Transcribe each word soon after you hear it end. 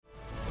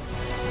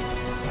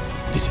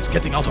This is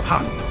getting out of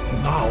hand.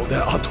 Now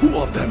there are two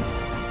of them.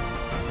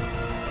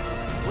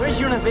 Where's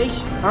your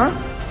innovation, huh?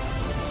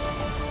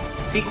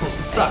 Sequels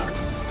suck.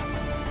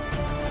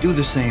 Do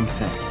the same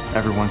thing.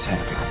 Everyone's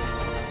happy.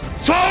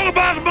 It's all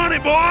about money,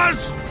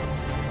 boys!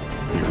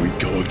 Here we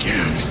go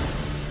again.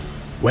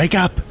 Wake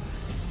up!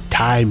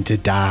 Time to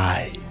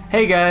die.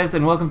 Hey guys,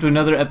 and welcome to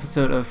another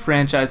episode of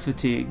Franchise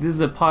Fatigue. This is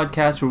a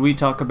podcast where we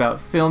talk about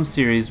film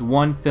series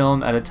one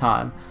film at a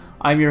time.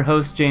 I'm your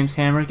host, James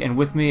Hamrick, and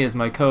with me is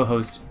my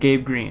co-host,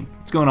 Gabe Green.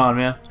 What's going on,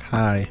 man?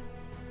 Hi.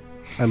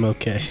 I'm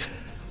okay.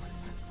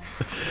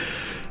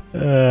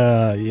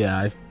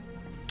 I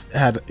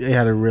had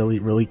a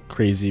really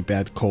crazy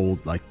bad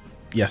cold like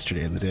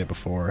yesterday and the day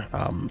before.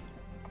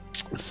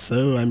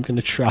 So I'm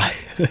gonna try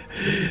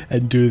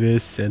and do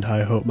this, and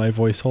I hope my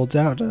voice holds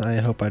out, and I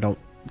hope I don't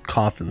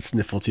cough and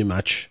sniffle too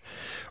much,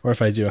 or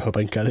if I do, I hope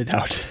I can cut it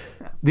out.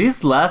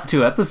 These last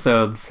two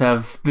episodes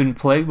have been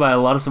plagued by a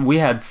lot of... We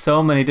had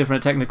so many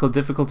different technical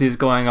difficulties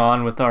going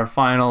on with our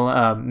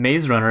final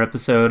Maze Runner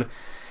episode,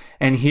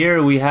 and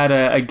here we had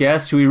a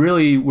guest who we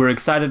really were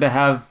excited to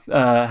have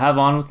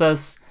on with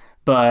us,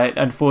 but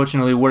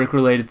unfortunately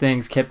work-related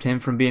things kept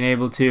him from being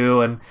able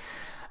to,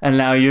 and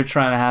now you're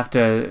trying to have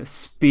to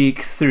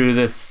speak through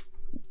this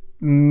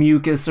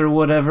mucus or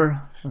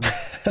whatever.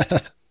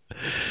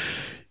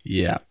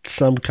 Yeah,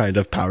 some kind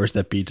of powers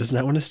that be does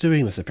not want us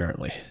doing this,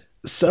 apparently.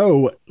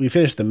 So, we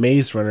finished the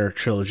Maze Runner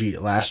trilogy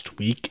last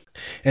week,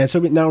 and so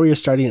now we are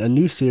starting a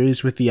new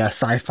series with the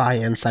sci-fi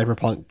and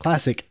cyberpunk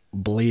classic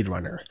Blade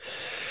Runner.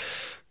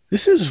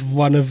 This is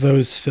one of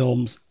those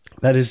films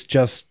that is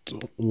just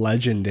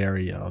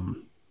legendary.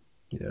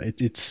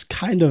 It's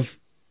kind of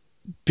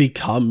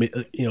become,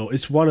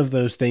 it's one of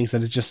those things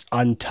that is just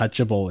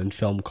untouchable in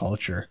film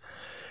culture.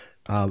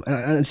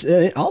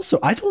 And also,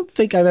 I don't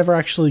think I've ever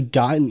actually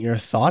gotten your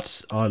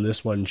thoughts on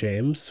this one,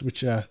 James,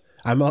 which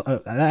I'm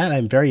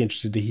very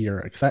interested to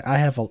hear, because I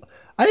have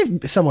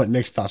somewhat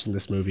mixed thoughts on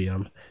this movie.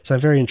 So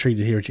I'm very intrigued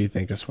to hear what you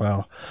think as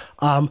well.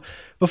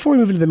 Before we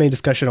move into the main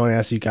discussion, I want to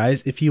ask you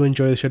guys, if you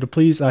enjoy the show, to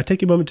please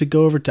take a moment to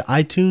go over to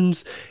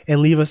iTunes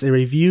and leave us a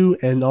review,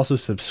 and also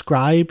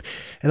subscribe.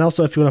 And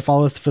also, if you want to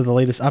follow us for the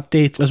latest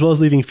updates, as well as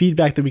leaving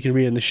feedback that we can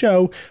read in the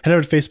show, head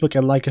over to Facebook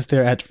and like us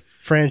there at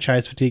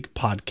Franchise Fatigue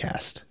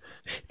Podcast.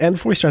 And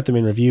before we start the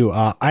main review,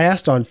 I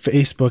asked on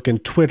Facebook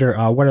and Twitter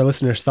what our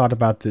listeners thought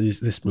about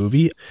this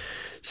movie.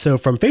 So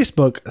from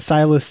Facebook,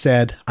 Silas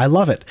said, "I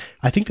love it.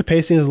 I think the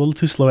pacing is a little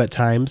too slow at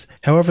times.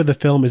 However, the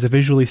film is a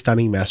visually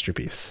stunning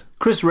masterpiece."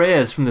 Chris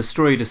Reyes from the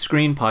Story to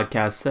Screen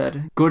podcast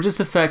said, "Gorgeous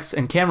effects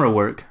and camera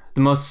work.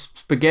 The most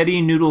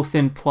spaghetti noodle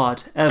thin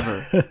plot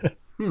ever."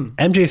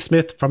 MJ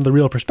Smith from the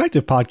Real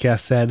Perspective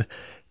podcast said,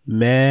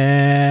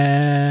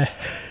 "Meh."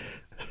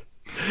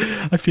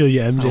 I feel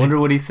you, MJ. I wonder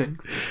what he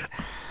thinks.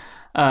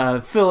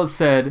 Philip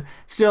said,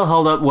 "Still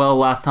held up well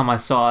last time I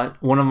saw it.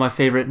 One of my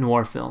favorite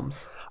noir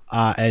films."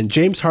 And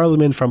James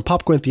Harleman from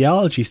Popcorn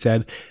Theology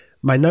said,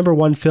 "My number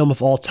one film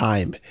of all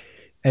time.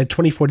 And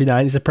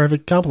 2049 is a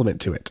perfect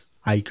compliment to it."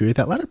 I agree with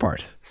that latter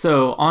part.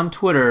 So on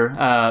Twitter,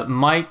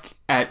 Mike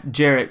at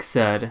Jarek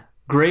said,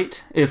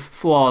 "Great, if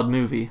flawed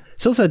movie."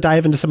 So let's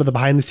dive into some of the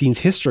behind-the-scenes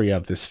history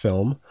of this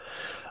film.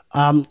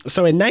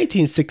 So in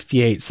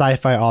 1968,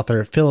 sci-fi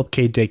author Philip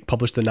K. Dick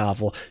published the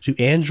novel Do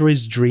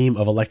Androids Dream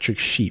of Electric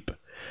Sheep?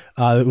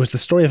 It was the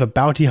story of a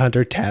bounty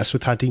hunter tasked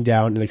with hunting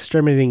down and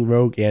exterminating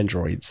rogue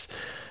androids.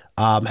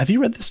 Have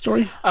you read this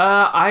story?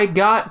 I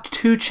got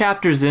 2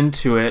 chapters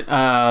into it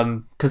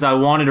because I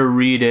wanted to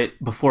read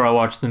it before I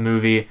watched the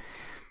movie,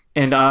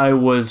 and I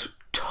was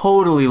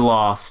totally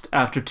lost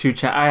after 2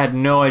 chapters. I had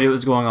no idea what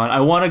was going on.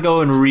 I want to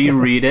go and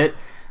reread it.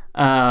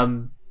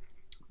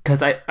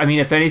 Because, I mean,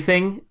 if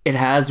anything, it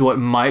has what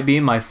might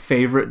be my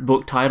favorite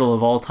book title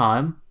of all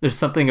time. There's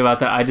something about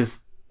that. I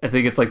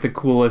think it's like the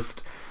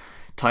coolest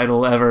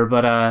title ever.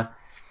 But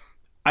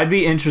I'd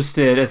be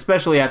interested,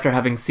 especially after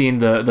having seen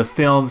the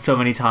film so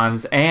many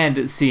times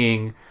and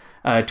seeing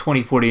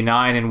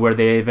 2049 and where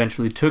they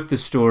eventually took the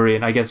story,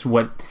 and I guess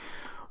what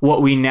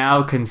we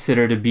now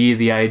consider to be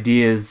the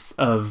ideas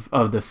of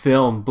the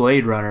film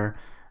Blade Runner.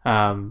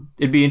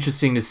 It'd be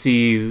interesting to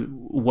see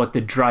what the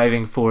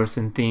driving force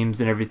and themes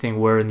and everything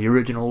were in the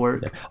original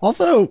work. Yeah.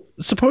 Although,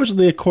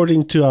 supposedly,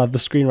 according to the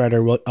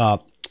screenwriter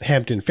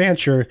Hampton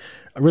Fancher,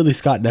 Ridley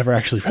Scott never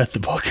actually read the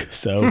book,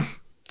 so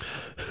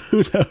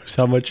who knows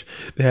how much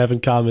they have in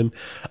common.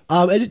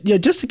 And,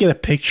 just to get a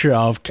picture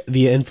of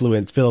the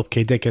influence Philip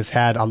K. Dick has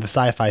had on the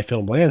sci-fi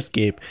film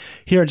landscape,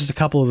 here are just a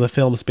couple of the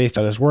films based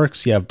on his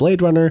works. You have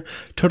Blade Runner,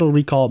 Total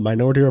Recall,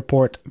 Minority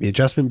Report, The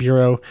Adjustment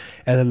Bureau,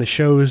 and then the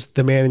shows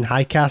The Man in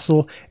High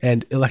Castle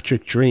and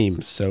Electric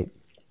Dreams. So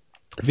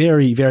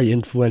very, very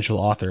influential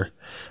author.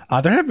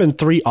 There have been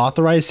 3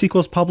 authorized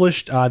sequels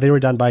published. They were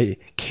done by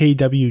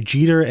K.W.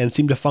 Jeter and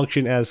seem to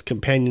function as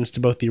companions to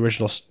both the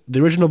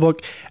original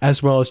book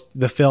as well as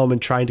the film,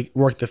 and trying to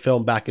work the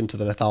film back into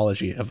the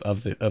mythology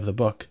of the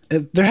book.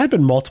 There had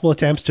been multiple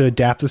attempts to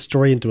adapt the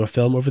story into a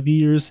film over the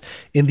years.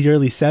 In the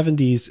early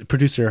 70s,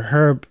 producer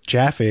Herb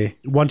Jaffe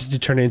wanted to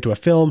turn it into a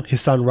film.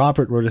 His son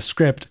Robert wrote a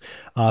script.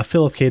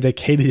 Philip K. Dick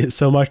hated it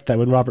so much that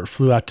when Robert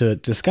flew out to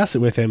discuss it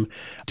with him,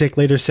 Dick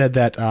later said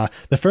that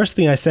the first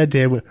thing I said to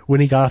him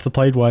when he got off the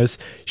plane was,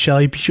 "Shall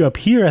I pick you up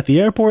here at the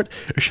airport,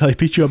 or shall I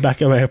pick you up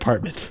back at my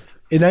apartment?"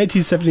 In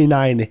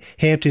 1979,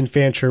 Hampton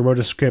Fancher wrote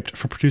a script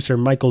for producer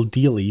Michael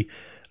Dealey.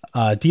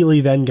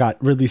 Dealey then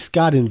got Ridley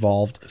Scott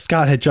involved.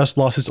 Scott had just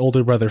lost his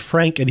older brother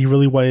Frank, and he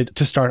really wanted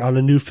to start on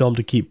a new film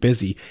to keep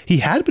busy. He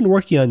had been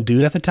working on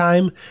Dune at the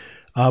time,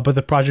 but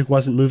the project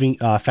wasn't moving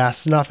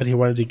fast enough, and he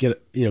wanted to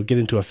get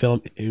into a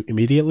film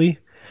immediately.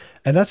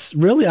 And that's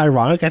really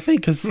ironic, I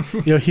think, because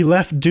he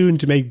left Dune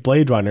to make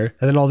Blade Runner,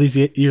 and then all these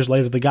years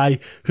later, the guy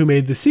who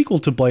made the sequel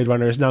to Blade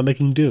Runner is now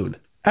making Dune.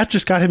 After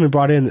Scott had been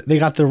brought in, they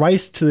got the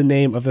rights to the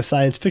name of the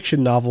science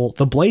fiction novel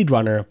The Blade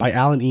Runner by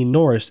Alan E.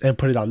 Norris and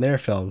put it on their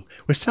film,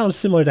 which sounds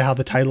similar to how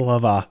the title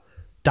of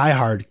Die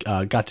Hard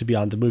got to be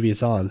on the movie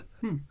it's on.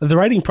 The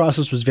writing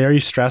process was very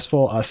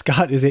stressful.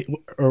 Scott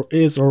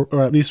is or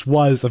at least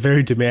was a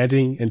very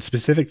demanding and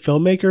specific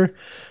filmmaker,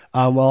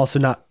 while also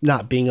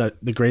not being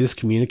the greatest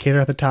communicator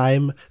at the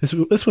time. This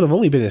would have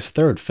only been his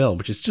 3rd film,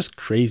 which is just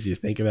crazy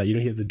to think about. You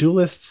have The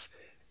Duelists,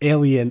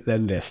 Alien,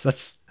 then this.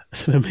 That's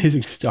an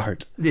amazing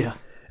start. Yeah.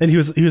 And he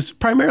was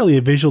primarily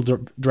a visual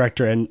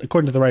director, and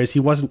according to the writers, he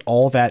wasn't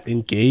all that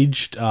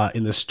engaged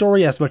in the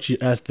story as much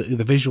as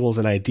the visuals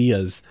and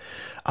ideas.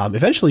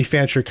 Eventually,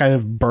 Fancher kind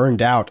of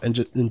burned out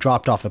and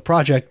dropped off the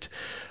project.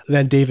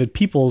 Then David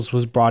Peoples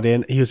was brought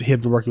in. He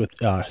had been working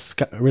with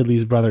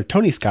Ridley's brother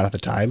Tony Scott at the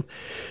time.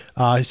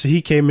 So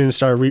he came in and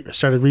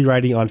started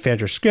rewriting on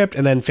Fancher's script,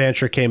 and then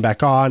Fancher came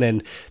back on,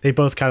 and they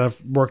both kind of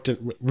worked at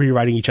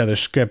rewriting each other's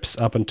scripts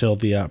up until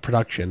the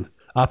production.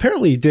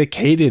 Apparently, Dick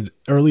hated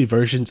early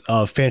versions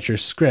of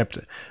Fancher's script,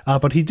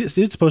 but he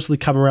did supposedly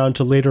come around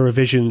to later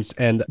revisions,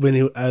 and when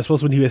he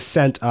was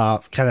sent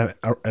kind of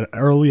an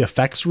early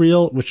effects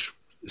reel, which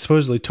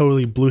supposedly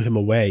totally blew him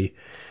away,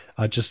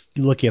 just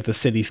looking at the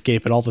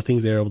cityscape and all the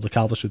things they were able to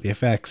accomplish with the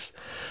effects.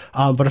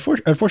 But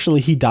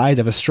unfortunately, he died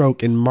of a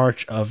stroke in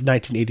March of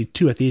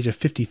 1982 at the age of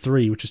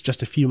 53, which is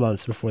just a few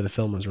months before the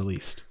film was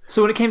released.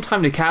 So when it came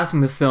time to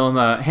casting the film,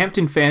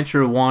 Hampton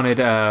Fancher wanted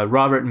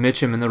Robert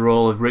Mitchum in the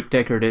role of Rick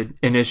Deckard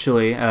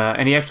initially,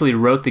 and he actually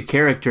wrote the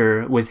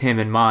character with him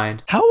in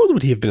mind. How old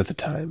would he have been at the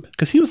time?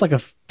 Because he was like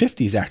a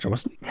 50s actor,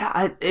 wasn't he?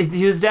 Yeah,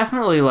 he was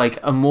definitely like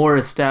a more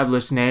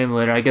established name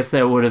later. I guess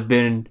that would have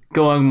been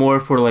going more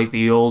for like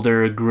the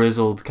older,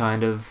 grizzled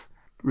kind of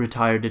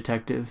retired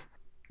detective.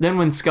 Then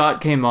when Scott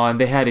came on,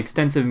 they had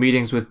extensive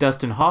meetings with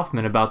Dustin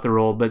Hoffman about the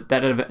role, but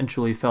that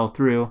eventually fell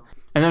through.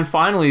 And then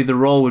finally, the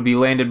role would be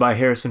landed by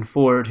Harrison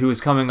Ford, who was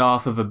coming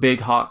off of a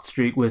big hot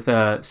streak with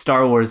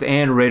Star Wars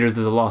and Raiders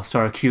of the Lost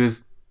Ark. He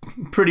was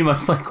pretty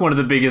much like one of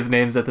the biggest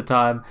names at the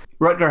time.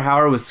 Rutger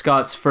Hauer was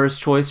Scott's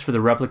first choice for the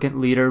replicant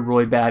leader,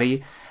 Roy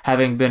Batty,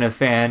 having been a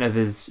fan of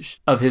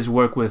his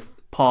work with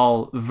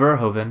Paul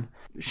Verhoeven.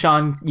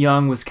 Sean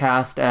Young was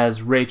cast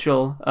as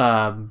Rachel.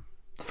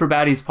 For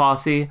Batty's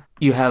posse,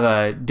 you have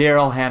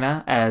Daryl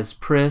Hannah as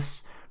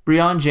Pris,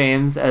 Breon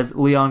James as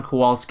Leon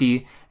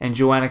Kowalski, and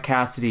Joanna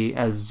Cassidy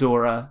as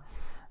Zora.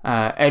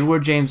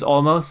 Edward James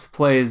Olmos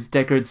plays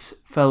Deckard's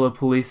fellow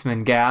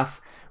policeman Gaff.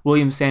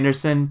 William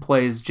Sanderson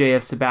plays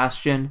J.F.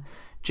 Sebastian.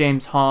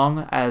 James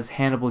Hong as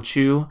Hannibal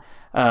Chu.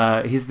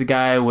 He's the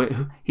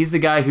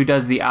guy who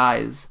does the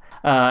eyes.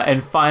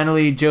 And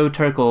finally, Joe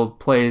Turkel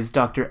plays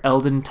Dr.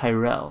 Eldon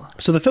Tyrell.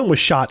 So the film was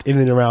shot in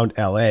and around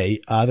L.A.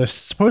 There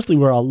supposedly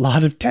were a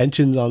lot of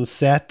tensions on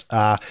set.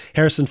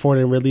 Harrison Ford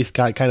and Ridley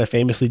Scott kind of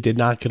famously did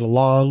not get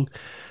along.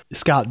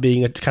 Scott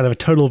being a kind of a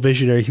total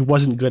visionary, he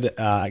wasn't good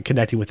at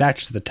connecting with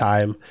actors at the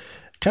time.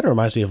 Kind of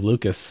reminds me of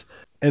Lucas.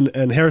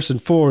 And Harrison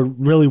Ford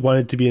really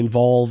wanted to be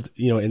involved,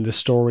 in the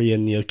story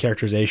and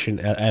characterization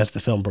as the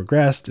film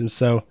progressed. And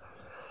so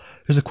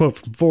there's a quote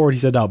from Ford. He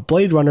said,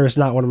 "Blade Runner is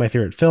not one of my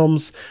favorite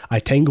films. I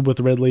tangled with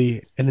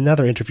Ridley." In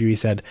another interview, he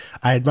said,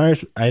 I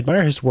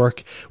admire his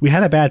work. We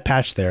had a bad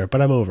patch there,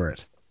 but I'm over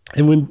it."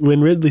 And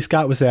when Ridley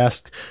Scott was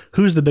asked,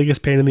 "Who's the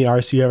biggest pain in the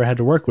arse you ever had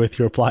to work with?"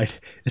 he replied,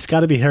 "It's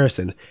got to be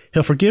Harrison.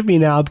 He'll forgive me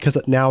now because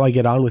now I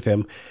get on with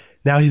him.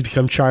 Now he's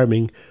become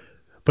charming.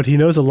 But he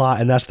knows a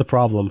lot, and that's the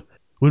problem.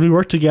 When we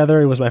worked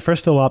together, it was my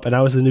first film up, and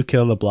I was the new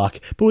kid on the block,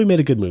 but we made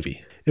a good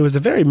movie." It was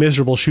a very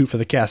miserable shoot for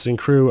the cast and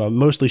crew,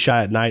 mostly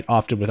shot at night,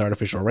 often with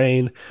artificial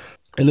rain.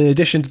 And in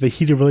addition to the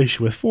heated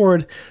relationship with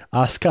Ford,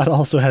 Scott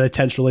also had a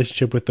tense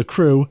relationship with the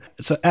crew.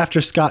 So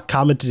after Scott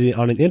commented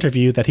on an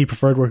interview that he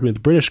preferred working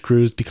with British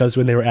crews because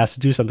when they were asked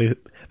to do something,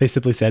 they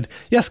simply said,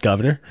 "Yes,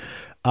 Governor."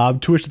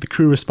 To which the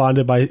crew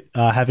responded by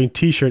having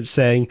t-shirts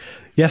saying,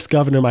 "Yes,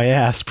 Governor, my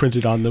ass,"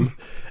 printed on them.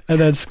 And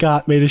then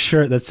Scott made a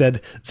shirt that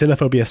said,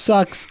 "Xenophobia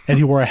sucks," and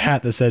he wore a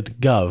hat that said,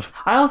 "Gov."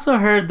 I also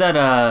heard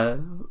that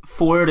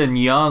Ford and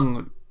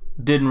Young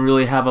didn't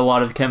really have a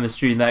lot of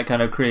chemistry, and that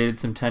kind of created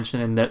some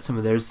tension in some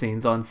of their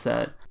scenes on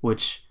set,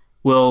 which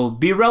will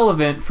be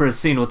relevant for a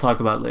scene we'll talk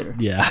about later.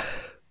 Yeah.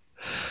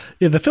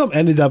 Yeah, the film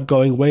ended up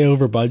going way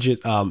over budget,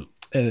 and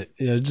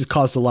it just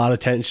caused a lot of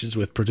tensions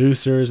with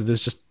producers.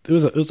 It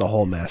was a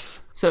whole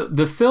mess. So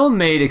the film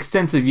made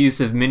extensive use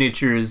of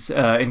miniatures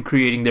in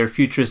creating their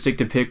futuristic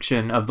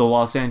depiction of the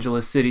Los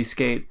Angeles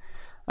cityscape.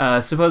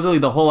 Supposedly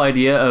the whole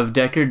idea of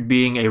Deckard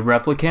being a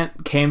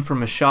replicant came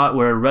from a shot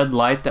where a red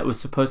light that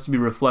was supposed to be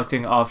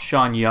reflecting off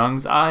Sean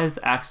Young's eyes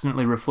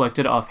accidentally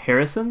reflected off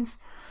Harrison's.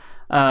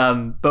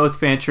 Both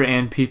Fancher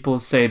and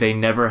Peoples say they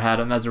never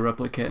had him as a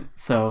replicant,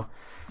 so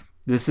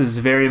this is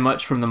very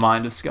much from the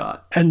mind of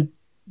Scott. And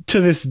to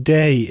this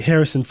day,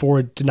 Harrison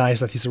Ford denies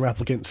that he's a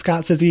replicant.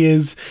 Scott says he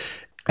is.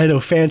 I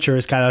know Fancher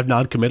is kind of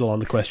non-committal on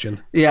the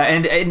question. Yeah,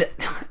 and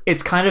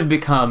it's kind of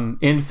become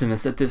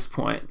infamous at this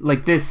point.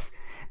 Like this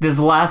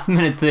last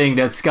minute thing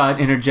that Scott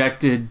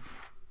injected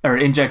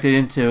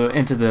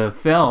into the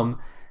film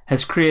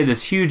has created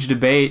this huge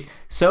debate,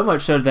 so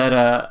much so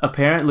that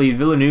apparently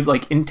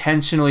Villeneuve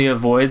intentionally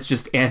avoids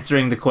just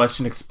answering the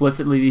question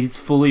explicitly. He's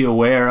fully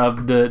aware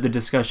of the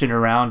discussion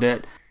around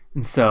it.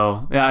 And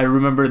so, yeah, I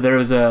remember there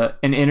was an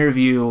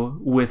interview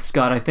with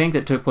Scott, I think,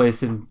 that took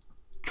place in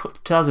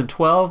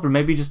 2012 or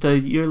maybe just a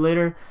year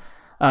later,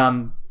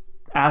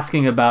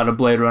 asking about a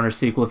Blade Runner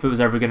sequel, if it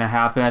was ever going to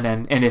happen,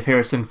 and if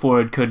Harrison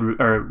Ford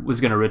was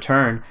going to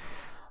return.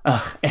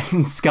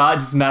 And Scott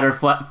just matter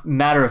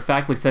of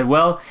factly said,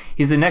 well,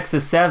 he's a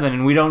Nexus 7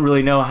 and we don't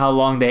really know how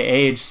long they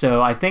age,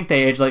 so I think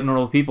they age like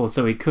normal people,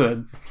 so he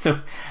could. So,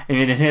 I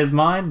mean, in his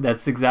mind,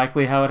 that's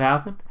exactly how it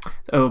happened.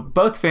 So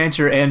both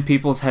Fancher and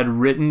Peoples had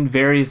written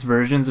various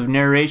versions of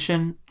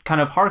narration,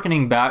 kind of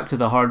hearkening back to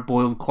the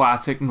hard-boiled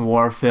classic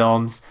noir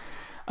films,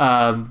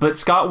 but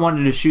Scott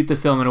wanted to shoot the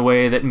film in a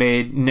way that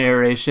made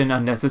narration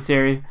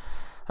unnecessary.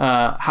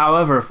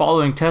 However,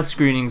 following test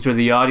screenings where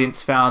the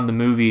audience found the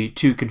movie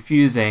too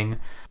confusing,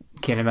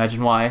 can't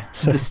imagine why,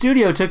 the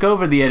studio took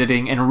over the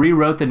editing and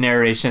rewrote the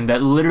narration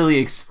that literally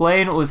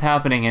explained what was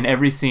happening in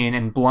every scene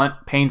in blunt,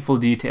 painful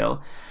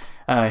detail.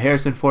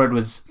 Harrison Ford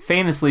was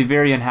famously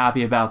very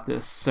unhappy about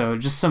this, so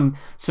just some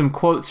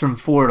quotes from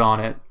Ford on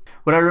it.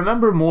 What I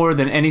remember more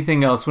than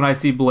anything else when I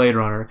see Blade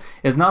Runner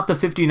is not the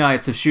 50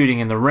 nights of shooting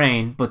in the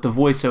rain, but the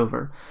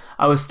voiceover.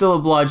 I was still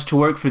obliged to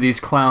work for these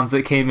clowns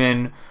that came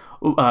in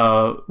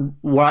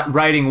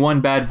writing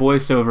one bad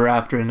voiceover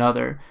after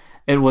another.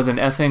 It was an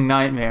effing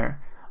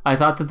nightmare. I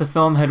thought that the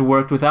film had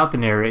worked without the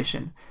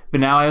narration, but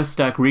now I was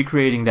stuck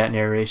recreating that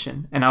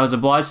narration, and I was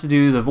obliged to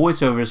do the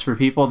voiceovers for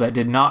people that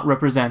did not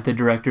represent the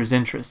director's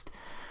interest.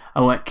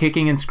 I went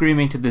kicking and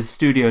screaming to the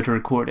studio to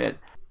record it.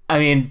 I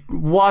mean,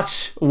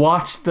 watch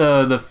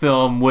the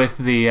film with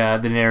the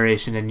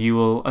narration, and you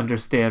will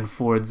understand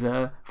Ford's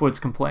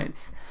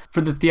complaints.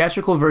 For the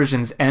theatrical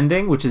version's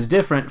ending, which is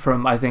different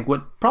from, I think,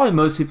 what probably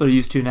most people are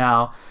used to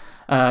now,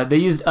 they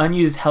used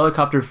unused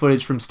helicopter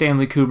footage from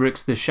Stanley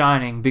Kubrick's The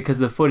Shining because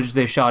the footage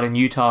they shot in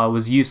Utah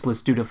was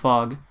useless due to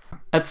fog.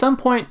 At some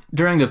point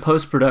during the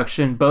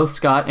post-production, both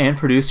Scott and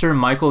producer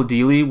Michael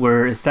Deeley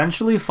were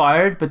essentially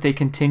fired, but they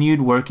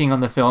continued working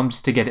on the film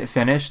just to get it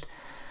finished.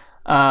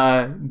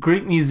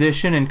 Greek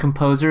musician and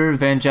composer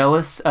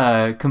Vangelis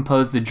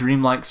composed the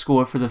dreamlike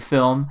score for the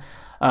film.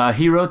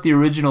 He wrote the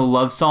original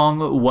love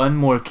song One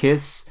More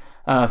Kiss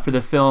for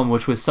the film,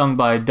 which was sung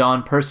by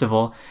Don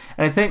Percival.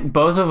 And I think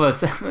both of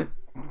us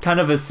kind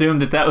of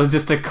assumed that was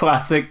just a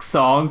classic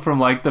song from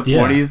like the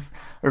 40s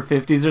or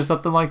 50s or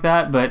something like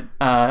that. But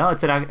no,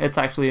 it's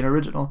actually an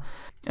original.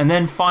 And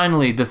then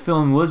finally, the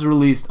film was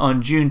released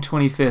on June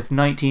 25th,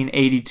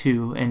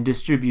 1982, and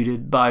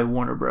distributed by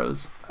Warner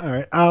Bros. All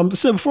right.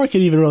 So before I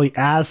could even really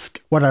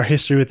ask what our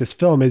history with this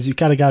film is, you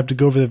kind of got to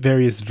go over the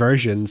various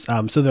versions.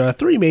 So there are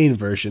three main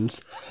versions.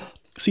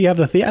 So you have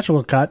the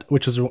theatrical cut,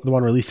 which was the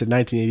one released in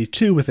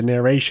 1982 with the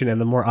narration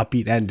and the more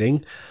upbeat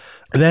ending.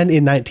 Then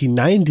in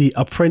 1990,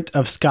 a print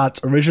of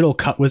Scott's original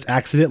cut was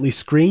accidentally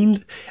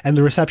screened, and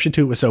the reception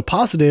to it was so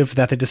positive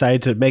that they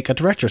decided to make a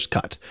director's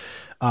cut.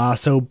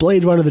 So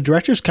Blade Runner, the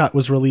director's cut,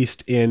 was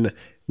released in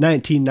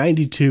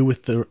 1992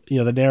 with the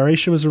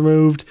narration was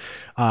removed.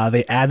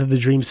 They added the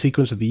dream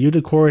sequence with the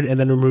unicorn and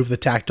then removed the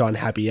tacked on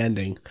happy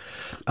ending.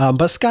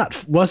 But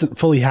Scott wasn't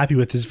fully happy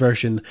with his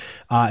version.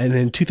 And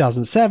in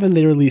 2007,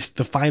 they released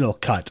the final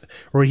cut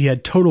where he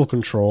had total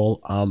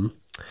control.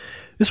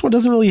 This one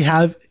doesn't really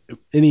have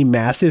any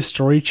massive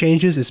story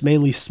changes. It's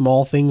mainly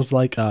small things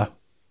like a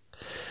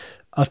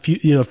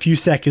few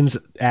seconds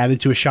added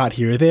to a shot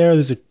here or there.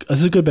 There's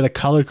a good bit of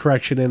color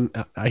correction in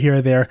here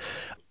or there.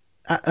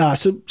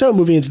 So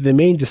moving into the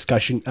main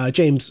discussion,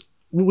 James,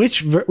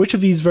 which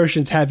of these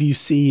versions have you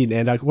seen,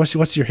 and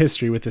what's your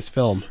history with this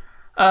film?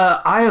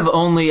 I have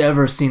only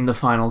ever seen the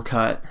final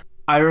cut.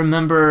 I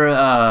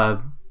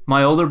remember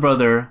my older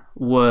brother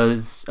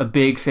was a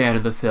big fan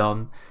of the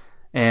film,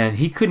 and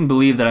he couldn't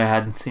believe that I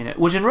hadn't seen it,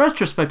 which in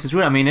retrospect is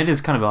weird. I mean, it is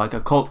kind of like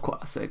a cult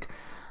classic,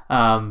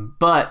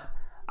 but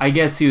I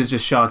guess he was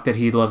just shocked that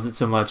he loves it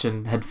so much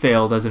and had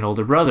failed as an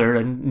older brother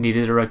and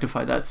needed to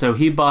rectify that. So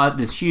he bought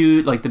this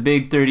huge, like the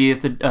big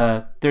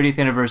 30th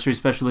anniversary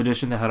special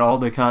edition that had all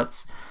the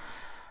cuts.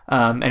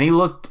 And he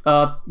looked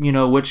up,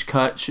 which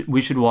cut we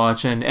should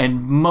watch.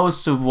 And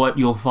most of what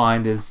you'll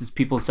find is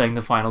people saying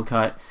the final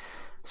cut.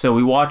 So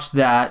we watched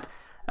that.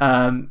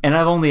 And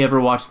I've only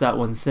ever watched that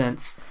one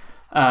since.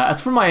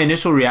 As for my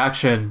initial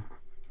reaction,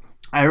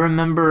 I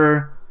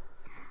remember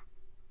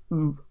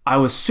I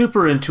was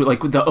super into it,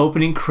 like with the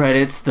opening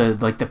credits,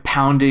 the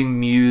pounding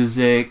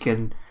music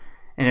and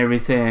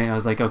everything. I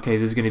was like, okay,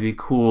 this is gonna be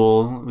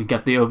cool. We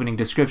got the opening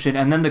description,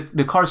 and then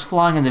the cars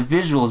flying and the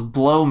visuals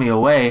blow me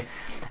away.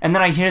 And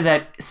then I hear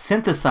that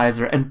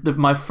synthesizer, and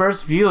my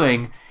first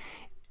viewing,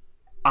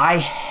 I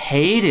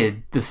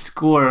hated the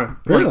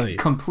score Really?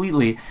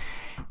 Completely.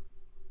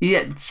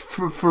 Yeah,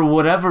 for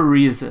whatever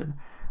reason.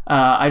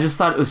 I just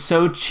thought it was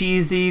so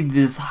cheesy.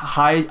 This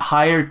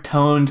higher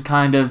toned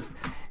kind of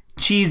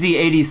cheesy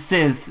 80s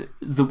synth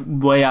is the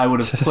way I would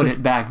have put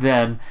it back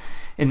then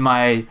in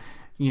my,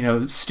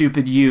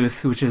 stupid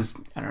youth, which is,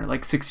 I don't know,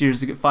 like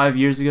 5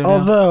 years ago now.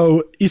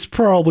 Although, it's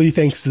probably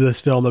thanks to this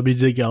film that we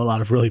did get a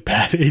lot of really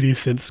bad 80s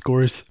synth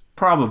scores.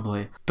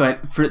 Probably.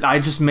 But I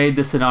just made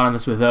this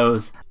synonymous with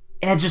those.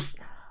 And just,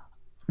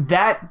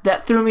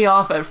 that threw me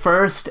off at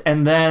first,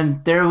 and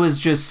then there was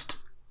just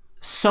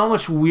so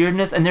much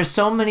weirdness, and there's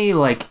so many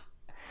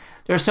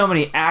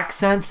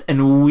accents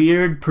and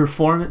weird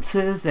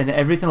performances and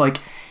everything. Like,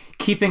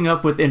 keeping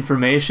up with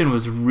information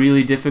was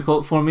really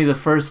difficult for me the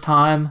first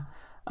time.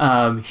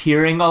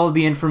 Hearing all of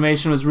the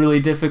information was really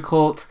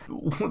difficult.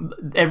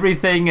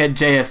 Everything at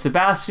J.S.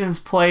 Sebastian's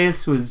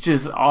place was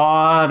just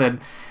odd,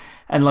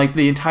 and like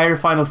the entire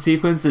final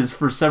sequence is,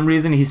 for some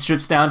reason, he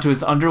strips down to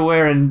his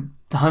underwear and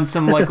hunts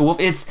him like a wolf.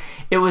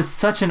 It was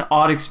such an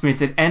odd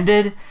experience. It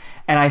ended,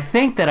 and I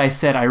think that I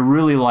said I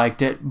really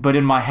liked it, but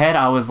in my head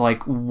I was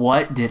like,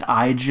 what did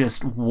I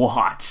just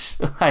watch?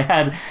 I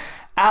had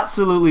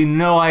absolutely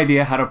no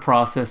idea how to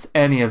process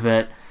any of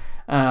it.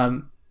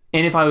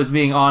 And if I was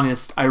being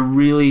honest, I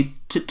really,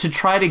 to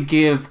try to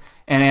give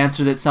an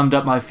answer that summed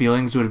up my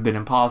feelings would have been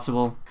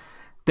impossible.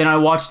 Then I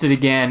watched it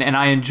again, and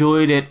I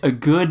enjoyed it a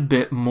good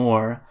bit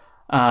more.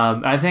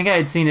 I think I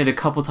had seen it a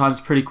couple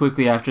times pretty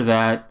quickly after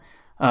that,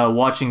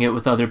 watching it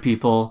with other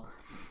people.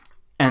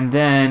 And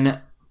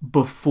then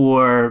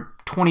before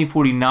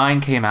 2049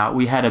 came out,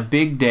 we had a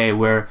big day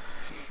where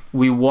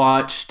we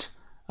watched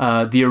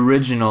the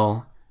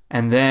original,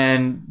 and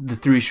then the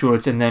 3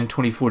 shorts, and then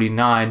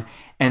 2049.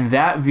 And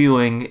that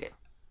viewing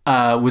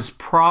was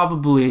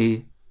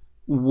probably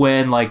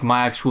when like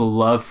my actual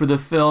love for the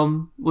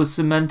film was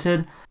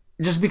cemented,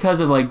 just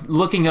because of like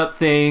looking up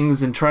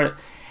things and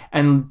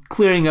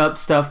clearing up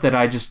stuff that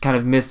I just kind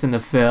of missed in the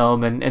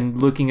film, and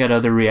looking at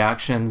other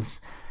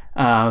reactions.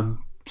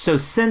 So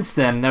since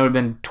then, that would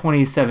have been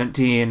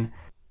 2017.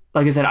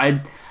 Like I said,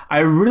 I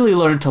really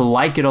learned to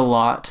like it a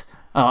lot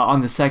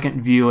on the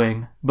second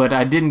viewing, but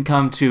I didn't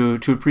come to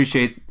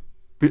appreciate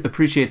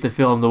the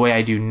film the way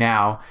I do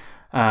now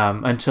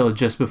until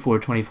just before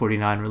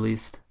 2049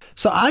 released.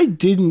 So I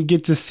didn't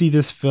get to see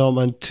this film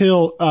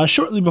until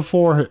shortly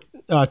before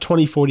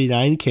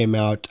 2049 came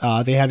out.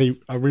 They had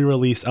a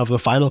re-release of the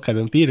final cut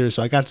in theaters,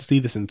 so I got to see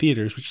this in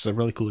theaters, which was a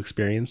really cool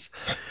experience.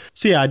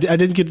 So yeah, I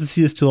didn't get to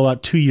see this till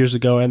about 2 years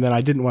ago, and then I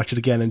didn't watch it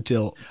again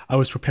until I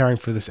was preparing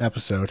for this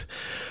episode.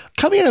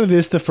 Coming out of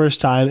this the first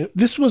time,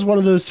 this was one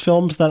of those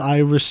films that I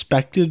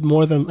respected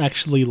more than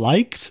actually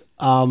liked.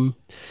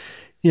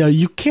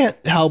 You can't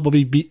help but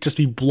just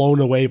be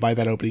blown away by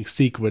that opening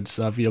sequence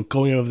of,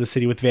 going over the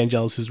city with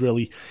Vangelis'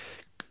 really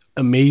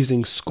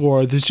amazing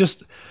score. There's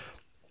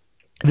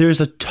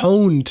a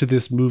tone to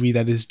this movie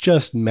that is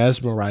just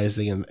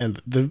mesmerizing,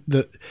 and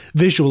the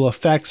visual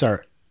effects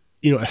are,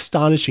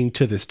 astonishing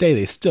to this day.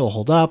 They still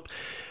hold up.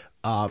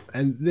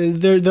 And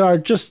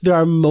there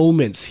are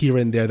moments here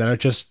and there that are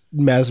just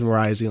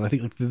mesmerizing. I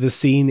think like the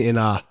scene in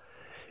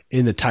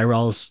the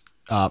Tyrell's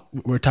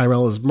where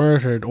Tyrell is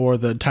murdered, or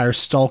the entire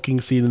stalking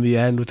scene in the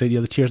end with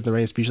the Tears in the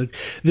Rain speech. Like,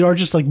 there are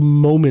just like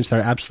moments that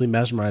are absolutely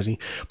mesmerizing.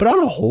 But on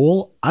a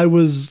whole, I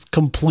was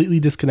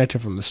completely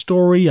disconnected from the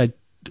story. I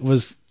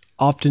was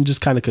often just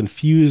kind of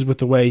confused with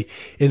the way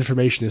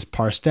information is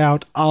parsed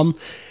out. And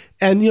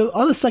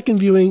on the second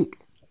viewing,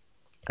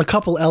 a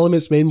couple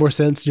elements made more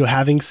sense.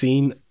 Having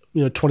seen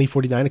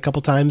 2049 a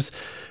couple times,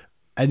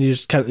 and you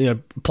just kind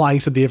of applying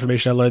some of the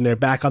information I learned there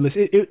back on this,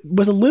 it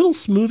was a little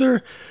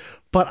smoother.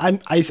 But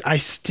I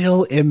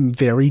still am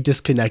very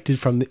disconnected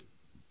from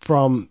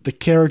the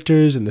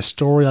characters and the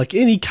story. Like,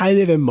 any kind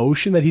of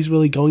emotion that he's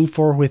really going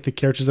for with the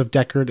characters of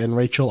Deckard and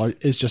Rachel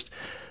is just,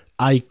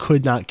 I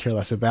could not care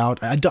less about.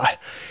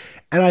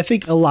 And I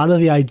think a lot of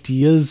the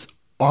ideas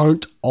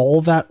aren't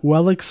all that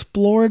well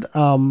explored.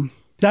 Not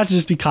to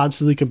just be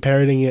constantly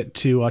comparing it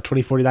to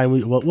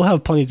 2049. We'll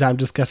have plenty of time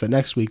to discuss that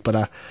next week.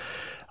 But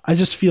I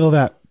just feel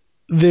that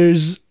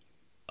there's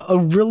a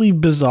really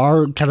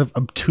bizarre kind of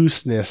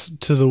obtuseness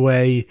to the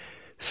way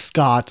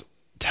Scott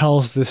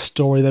tells this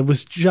story that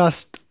was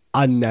just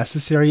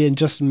unnecessary and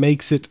just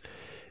makes it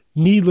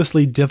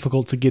needlessly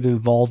difficult to get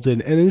involved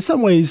in, and in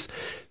some ways,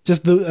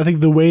 just I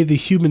think the way the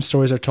human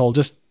stories are told,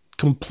 just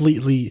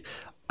completely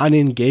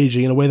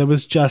unengaging in a way that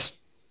was just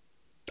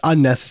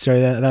unnecessary.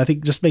 That I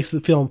think just makes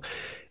the film,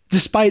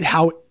 despite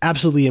how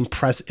absolutely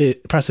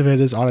impressive it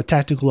is on a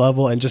technical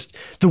level and just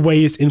the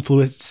way it's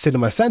influenced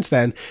cinema since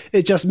then,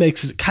 it just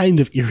makes it kind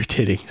of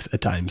irritating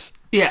at times.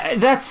 Yeah,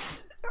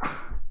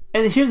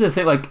 and here's the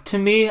thing, like, to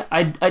me,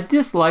 I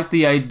dislike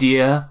the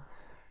idea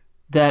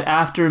that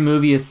after a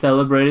movie is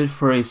celebrated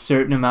for a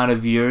certain amount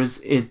of years,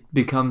 it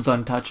becomes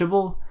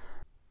untouchable.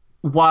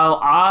 While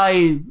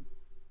I'm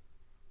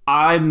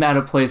at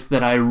a place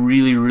that I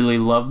really, really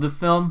love the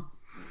film,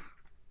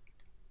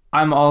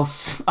 I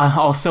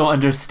also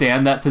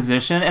understand that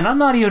position, and I'm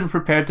not even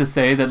prepared to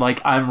say that, like,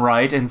 I'm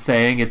right in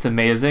saying it's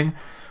amazing,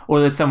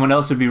 or that someone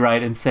else would be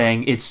right in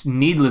saying it's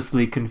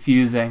needlessly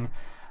confusing.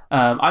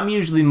 I'm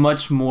usually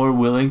much more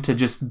willing to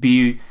just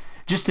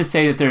to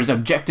say that there's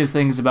objective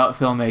things about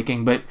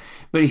filmmaking,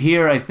 but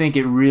here I think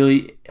it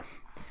really,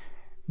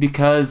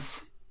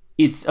 because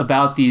it's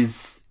about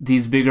these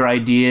bigger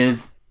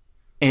ideas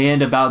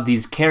and about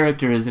these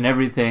characters and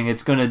everything,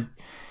 it's going to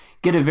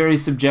get a very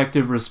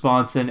subjective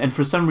response, and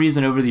for some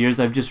reason over the years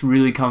I've just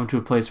really come to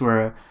a place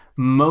where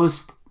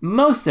most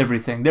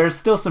everything, there's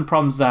still some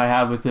problems that I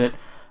have with it,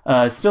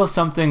 still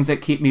some things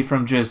that keep me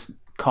from just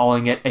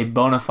calling it a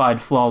bona fide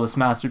flawless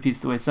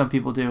masterpiece the way some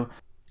people do,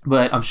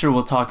 but I'm sure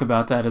we'll talk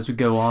about that as we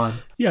go on.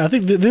 Yeah, I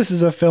think that this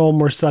is a film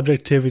where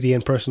subjectivity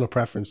and personal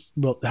preference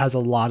has a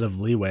lot of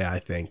leeway, I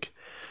think.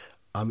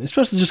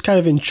 Especially just kind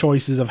of in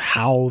choices of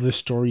how the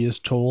story is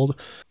told.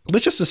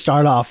 But just to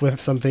start off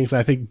with some things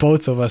I think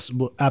both of us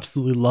will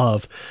absolutely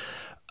love.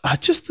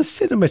 Just the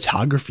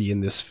cinematography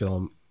in this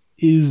film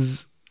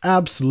is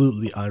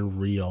absolutely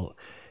unreal.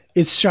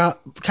 It's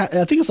shot,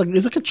 I think it's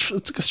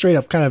like a straight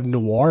up kind of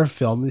noir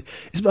film.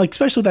 It's like,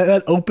 especially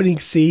that opening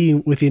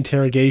scene with the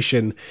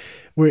interrogation,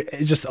 where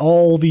it's just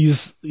all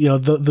these,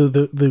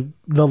 the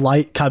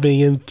light coming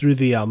in through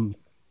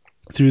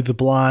the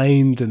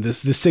blinds, and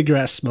the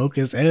cigarette smoke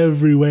is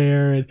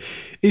everywhere, and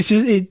it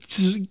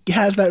just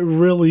has that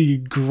really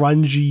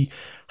grungy,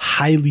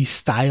 highly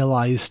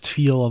stylized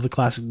feel of the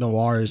classic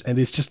noirs, and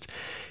it's just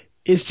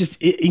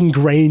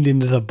ingrained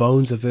into the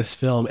bones of this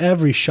film.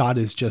 Every shot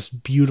is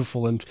just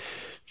beautiful and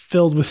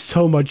filled with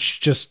so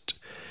much just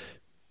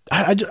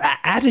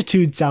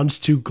attitude sounds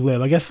too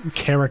glib, I guess.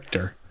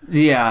 Character.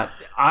 Yeah,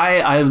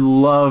 I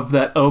love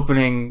that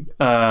opening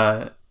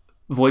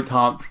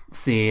Voight-Kampff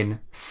scene.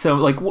 So,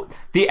 like,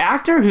 the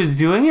actor who's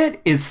doing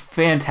it is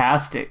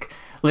fantastic.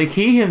 Like,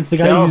 he himself,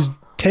 the guy who's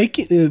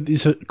taking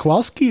is it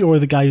Kowalski or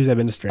the guy who's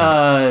administering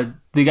it?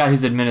 The guy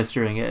who's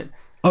administering it.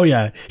 Oh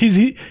yeah,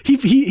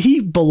 he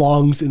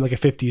belongs in like a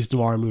 50s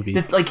noir movie.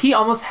 Like, he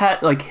almost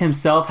had, like,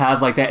 himself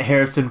has like that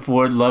Harrison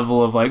Ford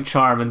level of like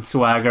charm and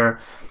swagger,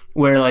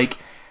 where like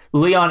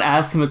Leon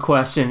asks him a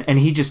question and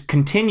he just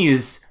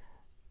continues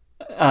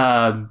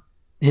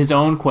his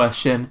own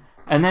question,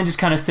 and then just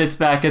kind of sits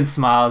back and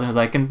smiles and is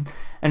like, and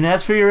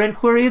as for your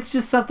inquiry, it's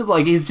just something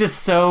like, he's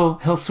just so,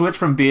 he'll switch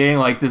from being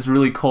like this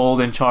really cold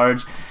in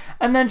charge,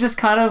 and then just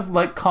kind of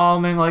like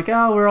calming, like,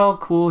 oh, we're all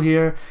cool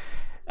here.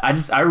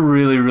 I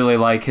really, really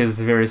like his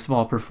very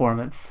small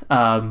performance.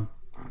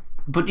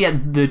 But yeah,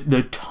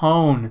 the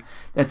tone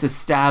that's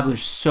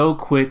established so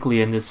quickly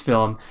in this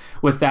film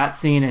with that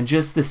scene, and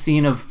just the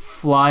scene of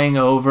flying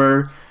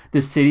over the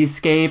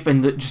cityscape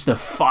and just the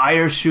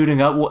fire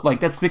shooting up, like,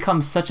 that's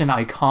become such an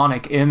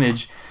iconic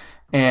image.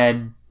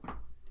 And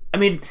I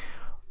mean,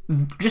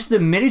 just the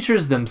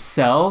miniatures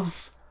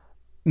themselves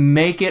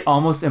make it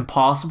almost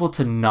impossible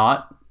to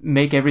not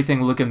make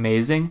everything look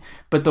amazing,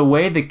 but the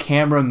way the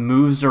camera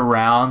moves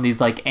around these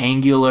like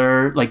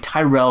angular, like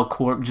Tyrell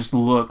Corp just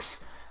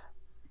looks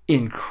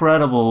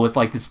incredible with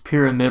like this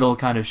pyramidal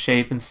kind of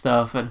shape and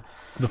stuff, and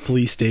the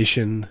police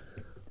station.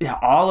 Yeah,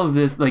 all of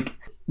this, like,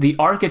 the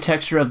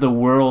architecture of the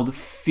world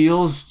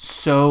feels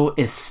so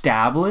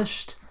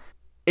established.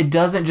 It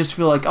doesn't just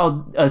feel like,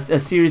 oh, a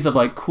series of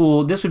like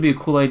cool, this would be a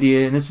cool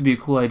idea and this would be a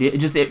cool idea.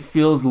 It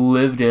feels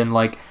lived in,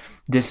 like,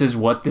 this is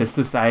what this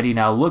society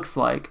now looks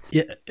like.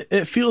 Yeah,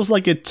 it feels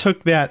like it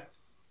took that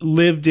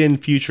lived-in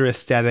future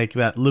aesthetic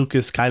that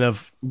Lucas kind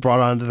of brought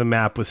onto the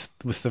map with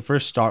the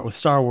first start with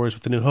Star Wars,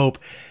 with A New Hope,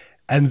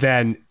 and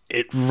then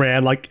it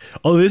ran like,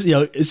 oh, this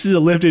is a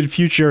lived-in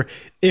future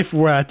if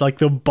we're at like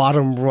the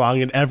bottom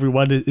rung and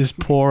everyone is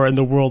poor and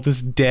the world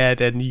is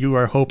dead and you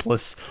are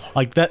hopeless.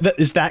 Like that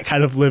is that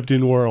kind of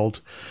lived-in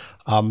world.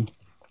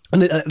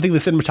 And I think the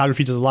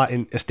cinematography does a lot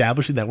in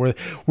establishing that.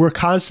 We're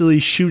constantly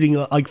shooting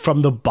like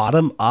from the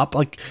bottom up,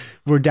 like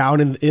we're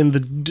down in the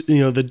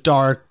the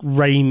dark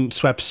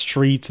rain-swept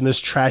streets and there's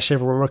trash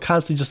everywhere. We're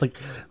constantly just like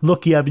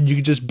looking up and you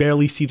can just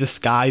barely see the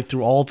sky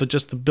through all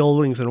the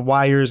buildings and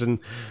wires and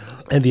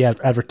the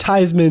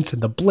advertisements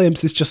and the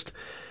blimps. It's just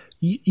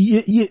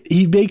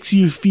he makes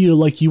you feel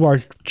like you are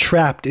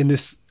trapped in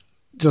this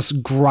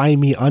just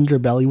grimy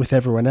underbelly with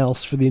everyone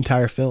else for the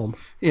entire film.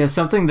 Yeah,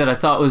 something that I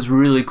thought was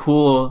really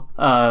cool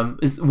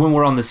is when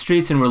we're on the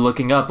streets and we're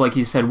looking up, like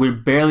you said, we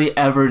barely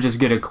ever just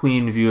get a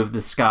clean view of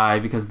the sky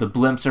because the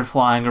blimps are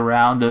flying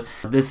around.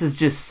 This is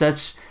just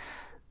such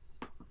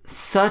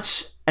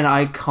an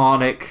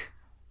iconic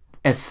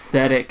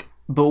aesthetic,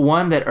 but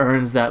one that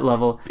earns that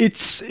level.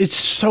 It's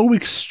so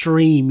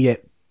extreme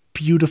yet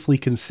beautifully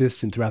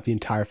consistent throughout the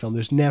entire film.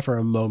 There's never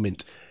a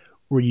moment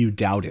where you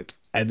doubt it,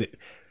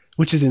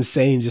 which is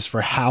insane just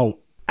for how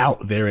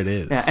out there it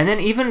is. Yeah, and then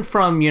even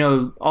from,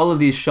 all of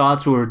these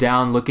shots where we're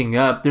down looking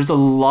up, there's a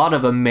lot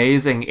of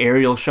amazing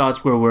aerial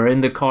shots where we're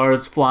in the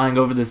cars flying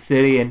over the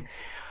city, and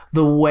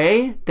the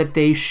way that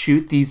they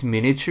shoot these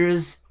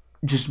miniatures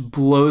just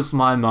blows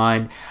my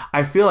mind.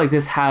 I feel like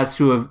this has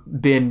to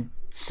have been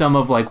some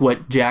of like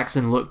what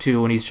Jackson looked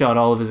to when he shot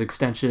all of his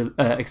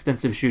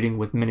extensive shooting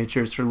with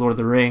miniatures for Lord of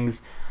the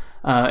Rings.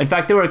 In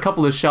fact, there were a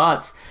couple of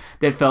shots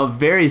that felt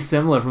very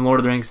similar from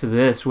Lord of the Rings to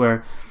this,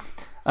 where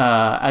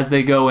as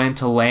they go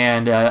into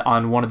land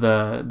on one of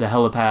the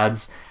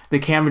helipads, the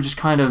camera just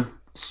kind of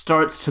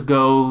starts to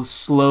go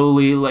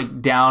slowly like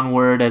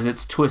downward as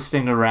it's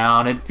twisting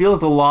around. It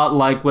feels a lot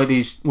like what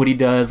he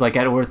does like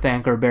at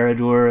Orthanc or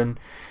Barad-dûr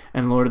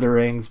and Lord of the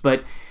Rings.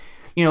 But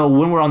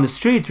when we're on the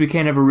streets, we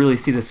can't ever really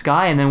see the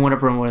sky, and then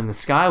whenever we're in the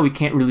sky, we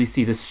can't really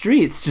see the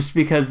streets just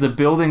because the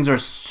buildings are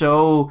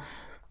so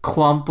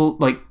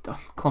clumpled.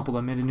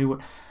 I made a new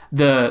word.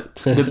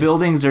 The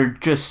buildings are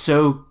just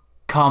so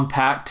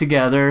compact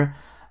together,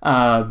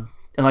 and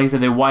like I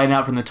said, they widen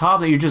out from the top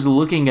that you're just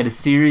looking at a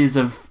series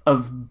of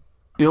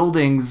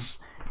buildings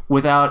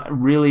without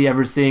really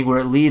ever seeing where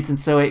it leads, and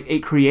so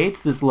it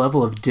creates this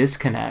level of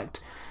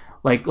disconnect.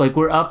 Like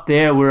we're up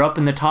there, we're up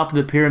in the top of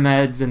the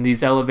pyramids and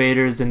these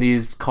elevators and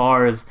these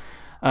cars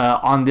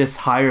on this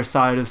higher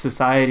side of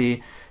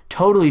society,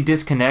 totally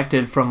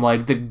disconnected from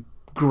like the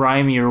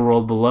grimier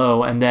world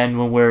below. And then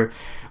when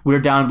we're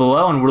down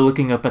below and we're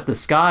looking up at the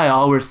sky,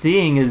 all we're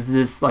seeing is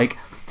this like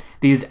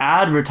these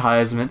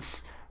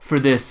advertisements for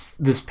this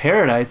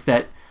paradise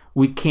that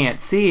we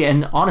can't see.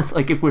 And honestly,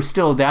 like if we're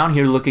still down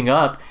here looking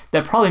up,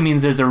 that probably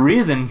means there's a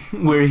reason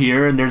we're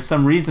here and there's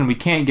some reason we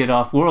can't get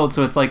off world.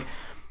 So it's like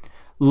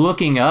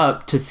looking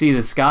up to see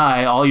the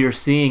sky, all you're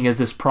seeing is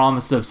this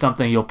promise of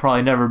something you'll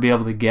probably never be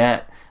able to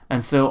get.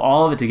 And so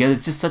all of it together,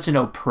 it's just such an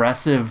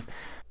oppressive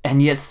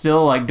and yet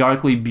still like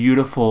darkly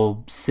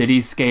beautiful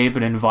cityscape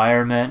and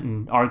environment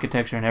and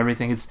architecture and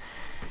everything.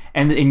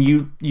 And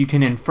you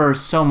can infer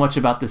so much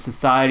about the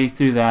society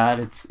through that.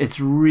 It's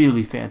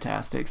really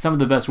fantastic. Some of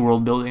the best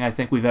world building I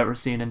think we've ever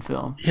seen in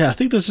film. Yeah, I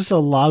think there's just a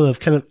lot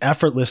of kind of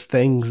effortless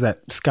things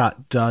that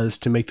Scott does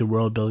to make the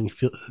world building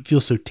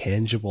feel so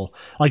tangible.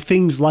 Like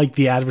things like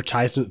the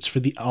advertisements for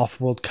the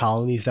off-world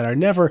colonies that are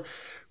never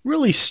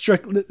really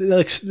strict,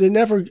 like they're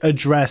never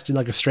addressed in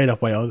like a straight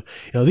up way.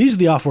 These are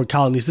the off-world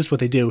colonies, this is what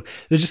they do.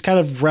 They're just kind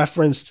of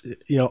referenced,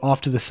 off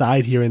to the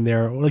side here and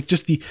there, or like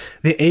just the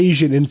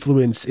Asian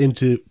influence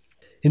into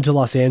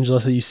Los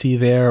Angeles that you see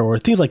there, or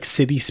things like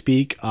city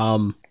speak.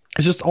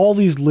 It's just all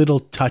these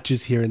little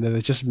touches here and there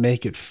that just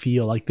make it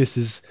feel like this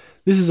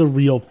is a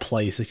real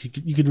place. Like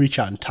you can reach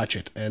out and touch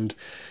it, and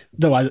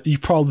though you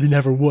probably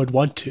never would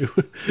want to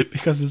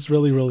because it's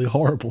really, really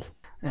horrible.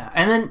 Yeah,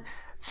 and then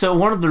so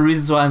one of the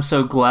reasons why I'm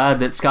so glad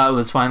that Scott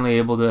was finally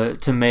able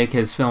to make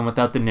his film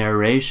without the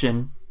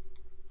narration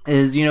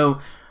is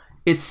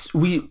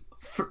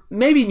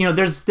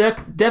there's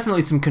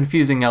definitely some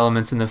confusing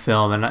elements in the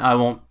film, and I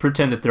won't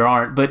pretend that there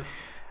aren't, but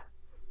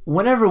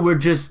whenever we're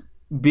just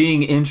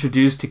being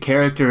introduced to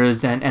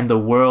characters and the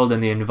world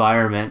and the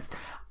environment,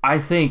 I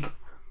think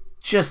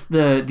just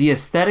the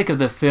aesthetic of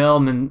the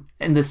film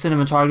and the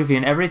cinematography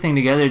and everything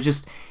together,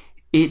 just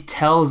it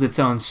tells its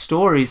own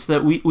story, so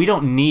that we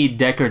don't need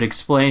Deckard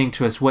explaining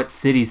to us what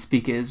city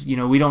speak is.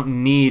 We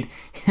don't need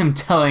him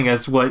telling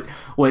us what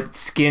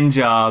skin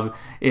job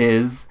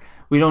is.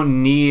 We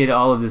don't need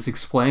all of this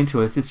explained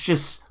to us. It's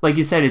just, like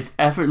you said, it's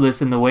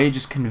effortless in the way it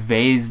just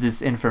conveys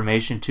this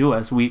information to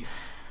us. We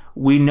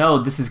know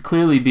this is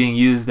clearly being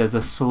used as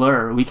a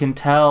slur. We can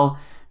tell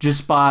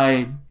just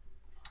by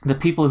the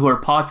people who are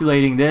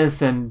populating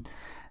this and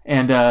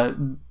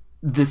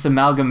this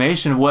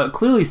amalgamation of what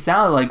clearly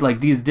sounded like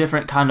these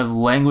different kind of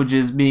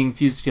languages being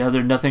fused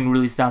together. Nothing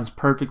really sounds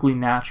perfectly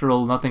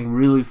natural. Nothing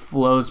really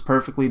flows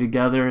perfectly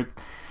together.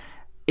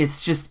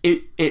 It's just,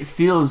 it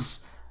feels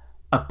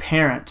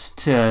apparent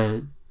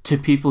to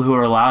people who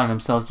are allowing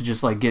themselves to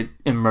just like get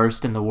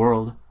immersed in the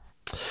world.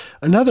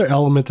 Another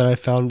element that I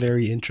found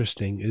very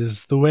interesting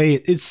is the way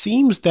it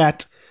seems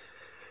that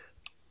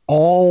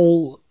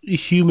all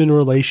human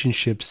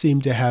relationships seem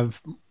to have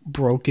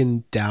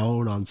broken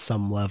down on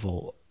some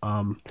level.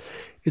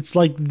 It's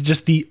like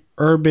just the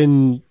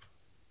urban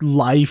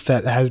life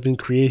that has been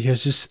created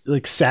has just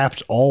like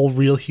sapped all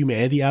real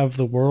humanity out of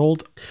the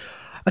world.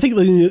 I think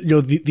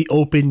the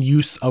open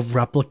use of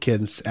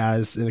replicants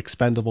as an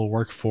expendable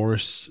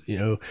workforce,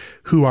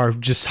 who are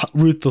just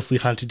ruthlessly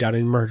hunted down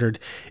and murdered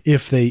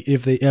if they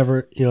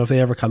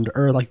ever come to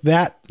Earth, like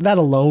that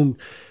alone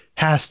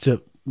has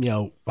to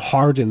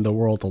harden the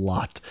world a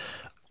lot.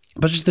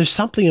 But just there's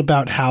something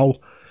about how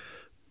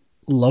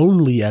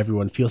lonely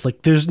everyone feels.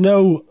 Like there's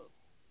no,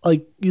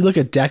 like you look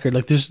at Deckard,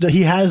 like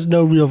he has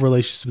no real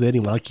relations with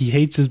anyone. Like he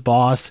hates his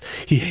boss,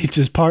 he hates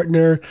his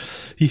partner,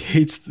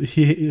 he's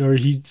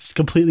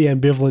completely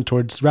ambivalent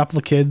towards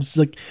replicants.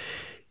 Like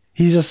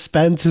he just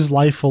spends his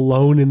life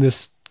alone in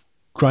this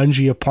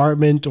grungy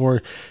apartment.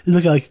 Or you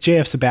look at like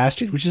JF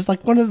Sebastian, which is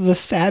like one of the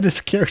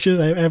saddest characters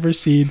I've ever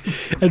seen,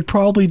 and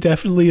probably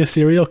definitely a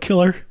serial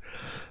killer.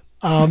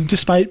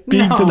 Despite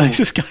being the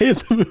nicest guy in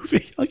the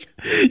movie. Like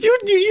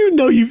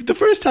the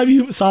first time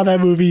you saw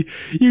that movie,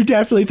 you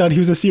definitely thought he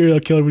was a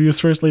serial killer when he was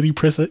first leading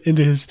Pris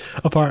into his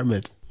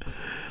apartment.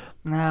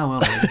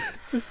 Well.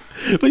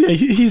 But yeah,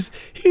 he's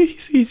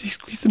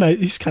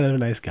kind of a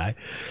nice guy.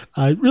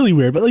 Really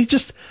weird, but like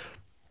just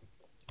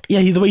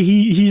the way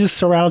he just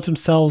surrounds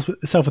himself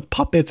with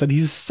puppets, and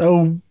he's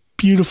so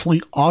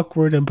beautifully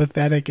awkward and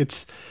pathetic.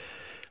 It's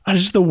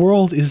just the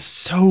world is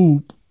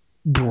so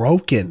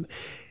broken.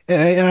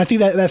 And I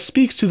think that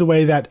speaks to the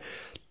way that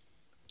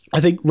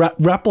I think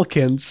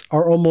replicants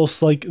are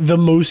almost like the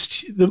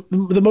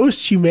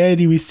most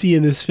humanity we see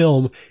in this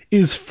film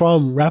is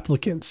from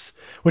replicants,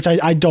 which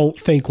I don't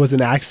think was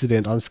an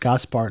accident on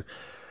Scott's part.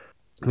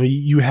 I mean,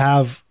 you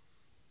have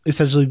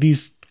essentially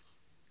these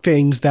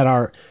things that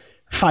are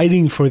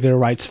fighting for their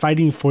rights,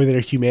 fighting for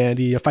their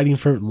humanity, fighting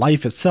for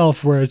life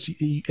itself, and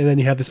then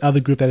you have this other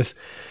group that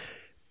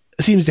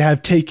seems to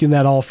have taken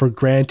that all for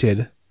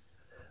granted.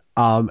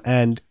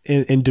 And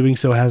in doing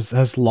so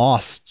has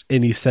lost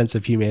any sense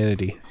of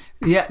humanity.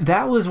 Yeah,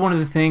 that was one of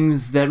the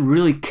things that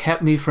really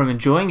kept me from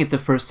enjoying it the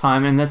first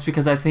time, and that's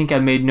because I think I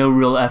made no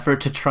real effort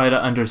to try to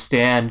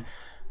understand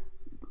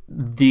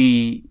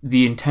the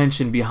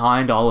intention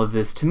behind all of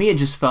this. To me, it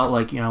just felt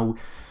like,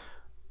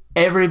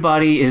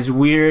 everybody is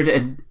weird,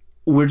 and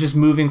we're just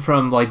moving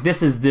from like,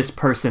 this is this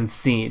person's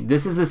scene.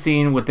 This is the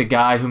scene with the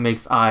guy who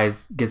makes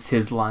eyes gets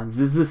his lines.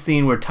 This is the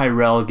scene where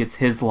Tyrell gets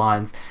his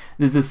lines.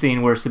 This is the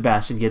scene where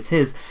Sebastian gets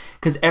his.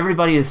 Because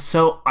everybody is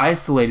so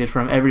isolated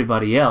from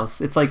everybody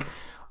else. It's like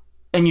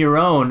in your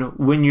own,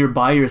 when you're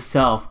by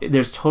yourself,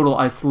 there's total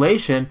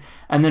isolation.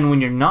 And then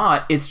when you're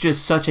not, it's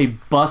just such a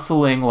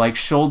bustling, like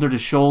shoulder to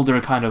shoulder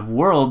kind of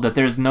world that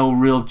there's no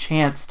real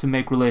chance to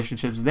make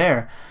relationships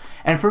there.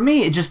 And for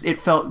me, it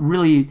felt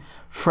really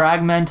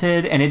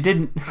fragmented, and it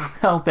didn't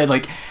help that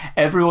like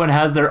everyone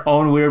has their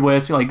own weird way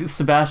of feeling. Like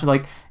Sebastian,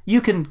 like,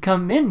 you can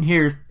come in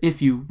here if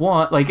you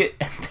want. Like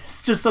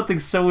it's just something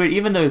so weird.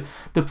 Even the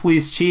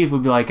police chief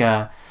would be like,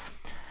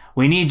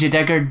 we need you,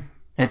 Deckard.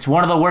 It's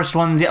one of the worst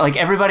ones yet. Like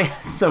everybody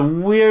has a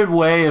weird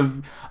way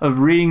of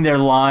reading their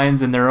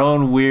lines and their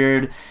own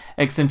weird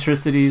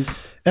eccentricities.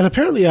 And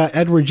apparently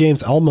Edward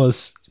James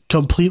Olmos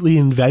completely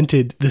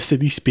invented the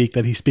city speak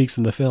that he speaks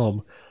in the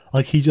film.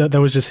 Like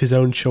that was just his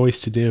own choice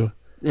to do.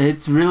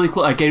 It's really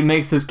cool. Like it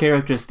makes his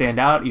character stand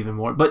out even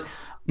more. But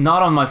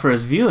not on my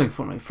first viewing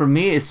for me. For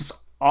me, it's just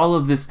all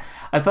of this.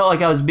 I felt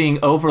like I was being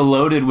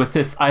overloaded with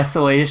this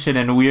isolation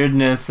and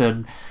weirdness.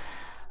 And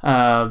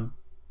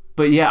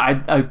but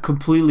yeah, I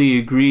completely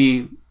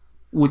agree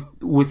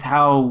with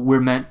how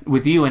we're meant,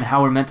 with you, and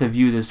how we're meant to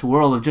view this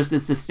world of just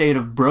it's a state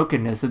of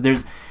brokenness. That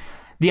there's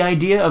the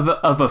idea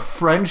of a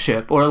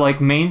friendship or like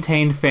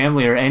maintained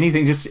family or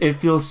anything. Just it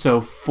feels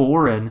so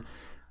foreign.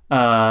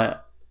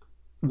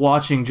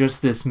 Watching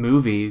just this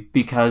movie,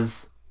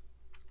 because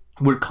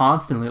we're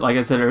constantly, like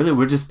I said earlier,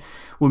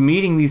 we're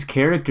meeting these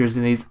characters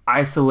in these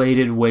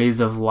isolated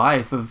ways of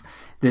life. Of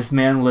this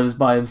man lives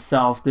by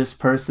himself, this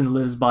person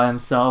lives by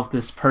himself,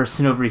 this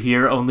person over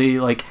here only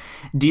like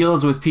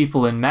deals with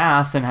people in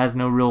mass and has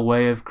no real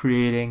way of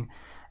creating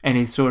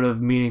any sort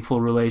of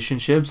meaningful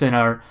relationships. And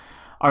our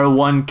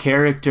one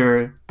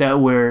character that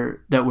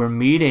we're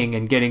meeting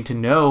and getting to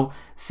know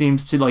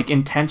seems to like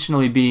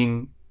intentionally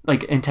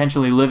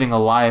living a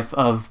life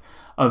of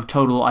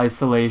total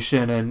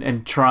isolation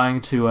and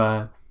trying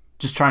to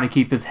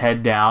keep his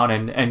head down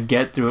and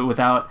get through it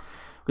without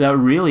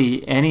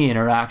really any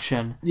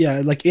interaction.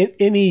 Yeah, like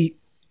any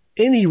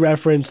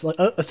reference, like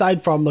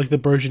aside from like the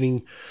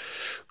burgeoning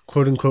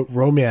quote unquote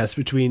romance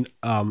between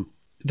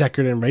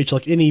Deckard and Rachel,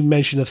 like any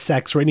mention of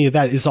sex or any of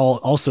that is all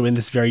also in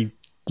this very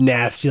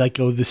nasty, like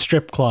the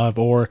strip club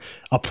or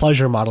a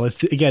pleasure model.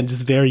 It's again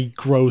just very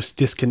gross,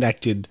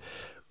 disconnected,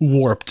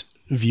 warped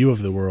view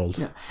of the world.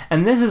 Yeah.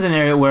 And this is an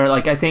area where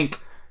like I think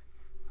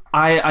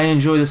I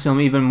enjoy this film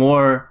even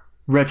more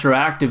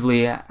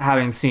retroactively,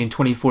 having seen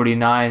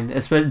 2049,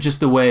 especially just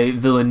the way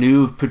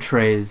Villeneuve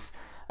portrays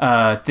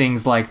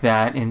things like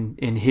that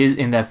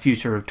in that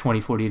future of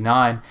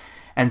 2049,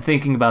 and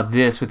thinking about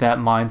this with that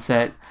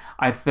mindset.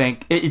 I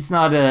think it's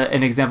not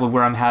an example of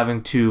where I'm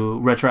having to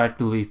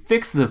retroactively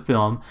fix the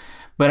film,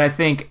 but I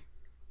think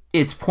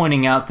it's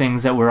pointing out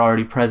things that were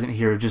already present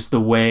here. Just the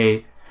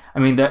way, I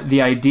mean,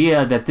 the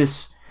idea that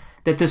this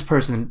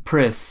person,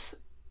 Pris,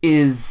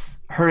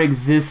 her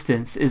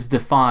existence is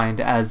defined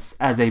as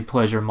a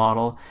pleasure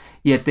model,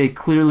 yet they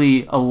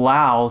clearly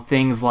allow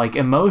things like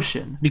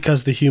emotion.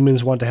 Because the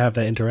humans want to have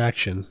that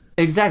interaction.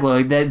 Exactly,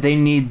 like that they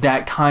need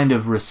that kind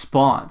of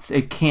response.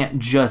 It can't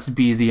just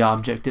be the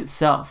object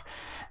itself.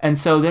 And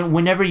so then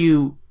whenever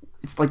you're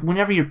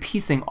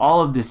piecing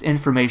all of this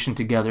information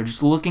together,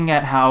 just looking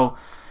at how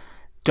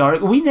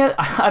dark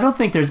I don't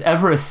think there's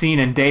ever a scene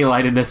in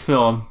daylight in this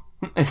film.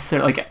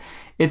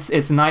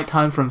 It's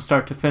nighttime from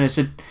start to finish.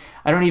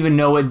 I don't even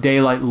know what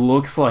daylight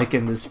looks like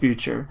in this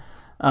future.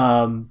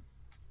 But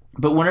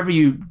whenever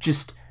you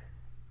just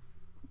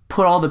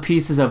put all the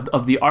pieces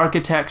of the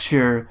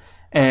architecture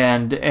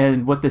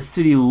and what the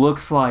city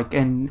looks like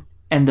and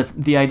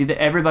the idea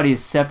that everybody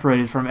is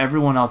separated from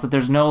everyone else, that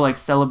there's no like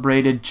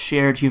celebrated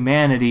shared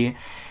humanity,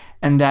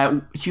 and that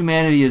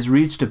humanity has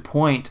reached a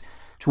point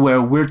to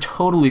where we're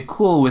totally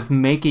cool with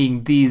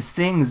making these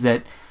things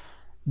that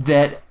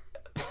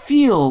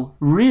feel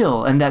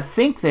real and that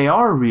think they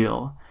are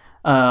real,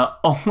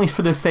 only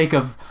for the sake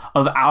of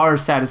our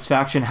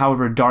satisfaction,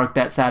 however dark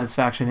that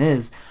satisfaction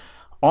is.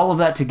 All of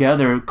that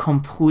together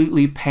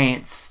completely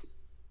paints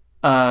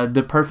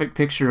the perfect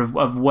picture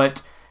of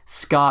what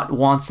Scott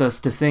wants us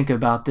to think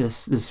about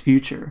this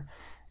future.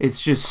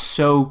 It's just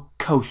so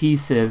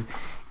cohesive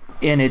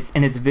in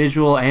its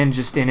visual and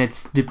just in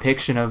its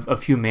depiction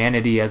of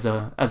humanity as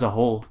a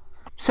whole.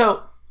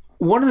 So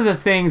one of the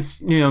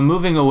things,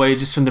 moving away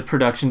just from the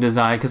production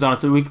design, because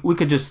honestly we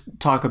could just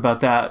talk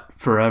about that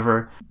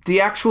forever. The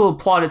actual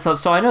plot itself.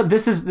 So I know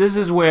this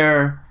is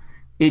where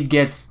it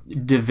gets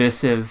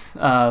divisive.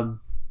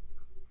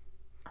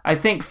 I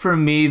think for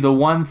me, the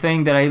one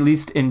thing that I at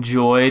least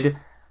enjoyed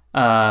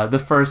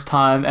the first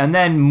time, and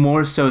then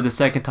more so the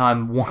second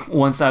time,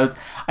 once I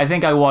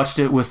think I watched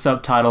it with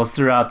subtitles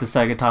throughout the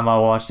second time I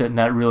watched it, and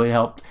that really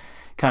helped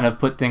kind of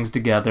put things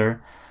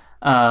together.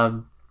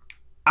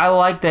 I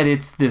like that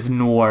it's this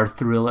noir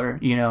thriller,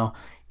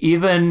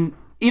 even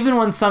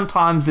when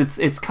sometimes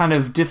it's kind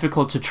of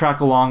difficult to track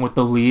along with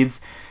the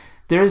leads.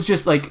 There's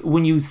just like,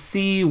 when you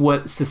see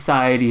what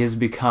society has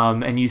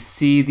become and you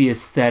see the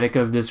aesthetic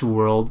of this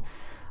world,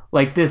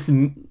 like this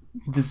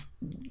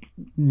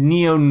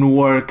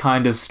neo-noir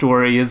kind of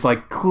story is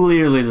like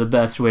clearly the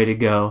best way to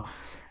go.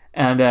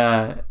 And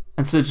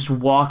so just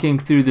walking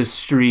through the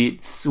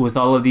streets with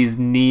all of these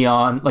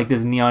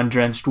this neon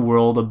drenched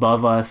world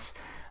above us,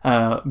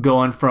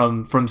 going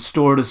from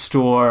store to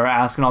store,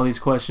 asking all these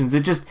questions,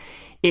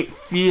 it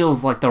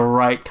feels like the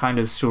right kind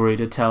of story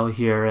to tell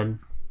here. And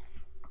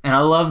I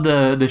love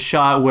the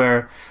shot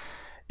where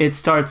it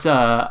starts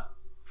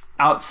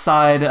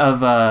outside of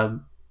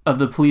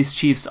the police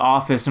chief's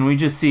office, and we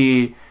just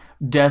see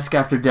desk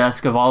after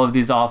desk of all of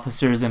these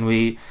officers, and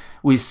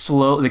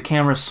the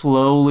camera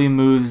slowly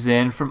moves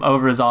in from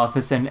over his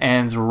office and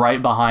ends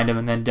right behind him,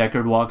 and then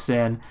Deckard walks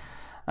in,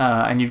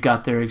 and you've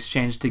got their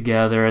exchange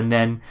together, and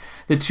then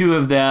the two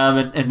of them,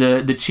 and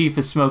the chief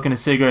is smoking a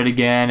cigarette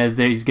again as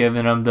he's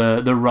giving them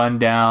the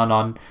rundown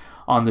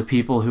on the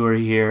people who are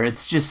here.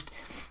 It's just,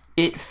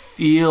 it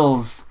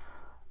feels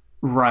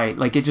right.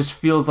 Like, it just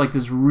feels like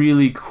this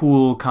really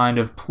cool kind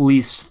of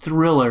police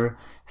thriller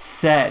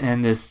set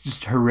in this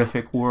just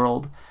horrific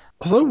world.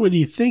 Although when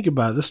you think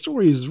about it, the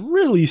story is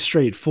really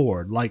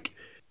straightforward. Like,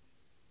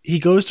 he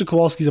goes to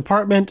Kowalski's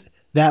apartment,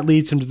 that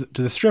leads him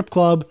to the strip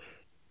club,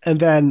 and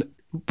then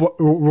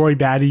Roy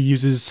Batty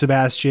uses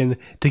Sebastian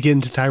to get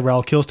into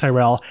Tyrell, kills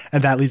Tyrell,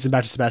 and that leads him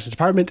back to Sebastian's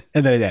apartment,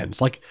 and then it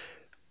ends. Like,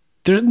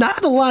 there's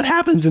not a lot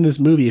happens in this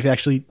movie if you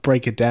actually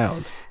break it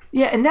down.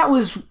 Yeah, and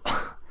that's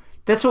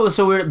what was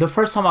so weird. The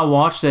first time I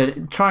watched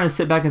it, trying to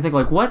sit back and think,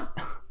 like, what?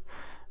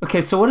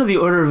 Okay, so what are the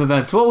order of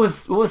events? What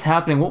was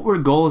happening? What were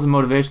goals and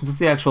motivations? What's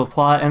the actual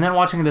plot? And then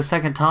watching it the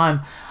second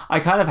time, I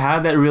kind of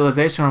had that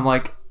realization where I'm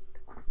like,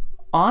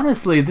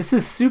 honestly, this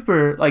is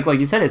super, like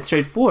you said, it's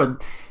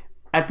straightforward.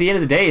 At the end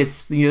of the day,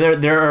 it's,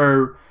 there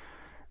are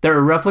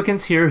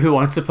replicants here who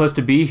aren't supposed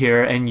to be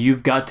here, and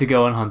you've got to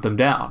go and hunt them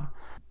down.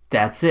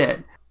 That's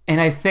it.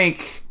 And I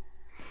think,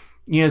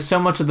 so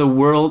much of the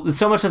world,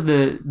 so much of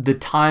the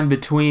time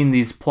between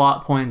these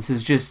plot points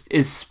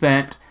is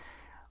spent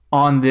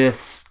on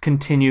this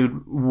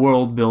continued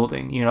world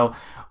building.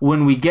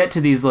 When we get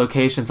to these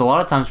locations, a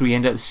lot of times we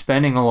end up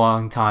spending a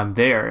long time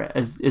there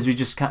as we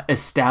just kind of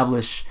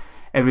establish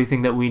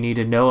everything that we need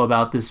to know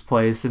about this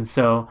place. And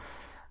so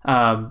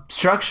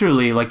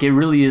structurally, like, it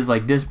really is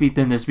like this beat,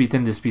 then this beat,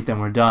 then this beat, then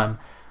we're done.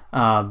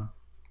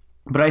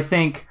 But I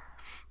think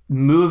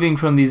moving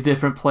from these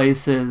different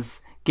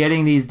places,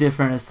 getting these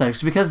different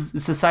aesthetics, because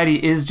society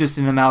is just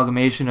an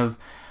amalgamation of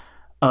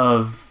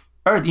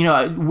Earth.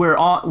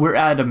 We're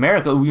at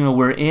America,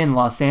 we're in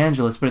Los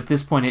Angeles, but at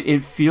this point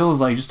it feels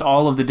like just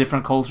all of the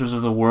different cultures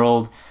of the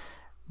world,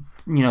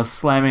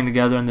 slamming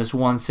together in this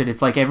one city.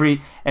 It's like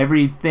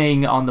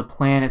everything on the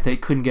planet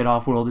that couldn't get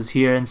off world is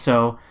here. And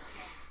so,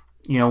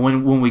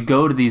 when we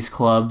go to these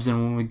clubs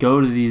and when we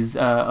go to these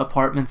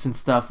apartments and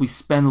stuff, we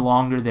spend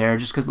longer there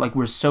just because, like,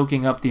 we're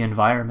soaking up the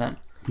environment.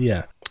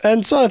 Yeah.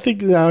 And so I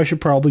think now I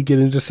should probably get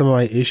into some of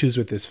my issues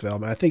with this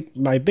film. I think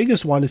my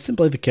biggest one is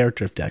simply the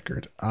character of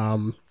Deckard.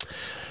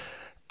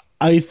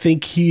 I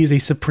think he is a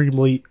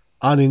supremely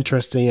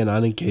uninteresting and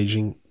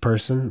unengaging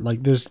person.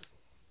 Like, there's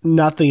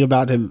nothing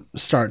about him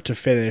start to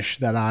finish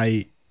that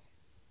I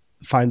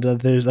find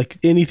that there's like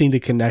anything to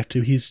connect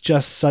to. He's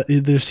just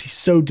he's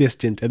so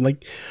distant, and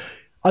like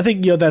I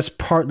think that's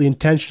partly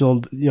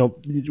intentional.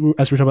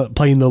 As we're talking about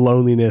playing the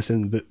loneliness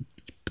and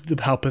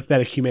how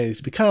pathetic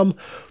humanity's become.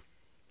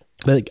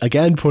 But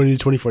again, pointing to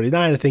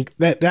 2049, I think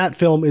that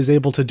film is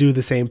able to do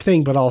the same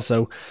thing, but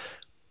also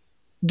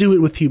do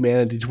it with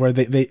humanity, to where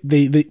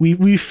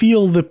we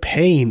feel the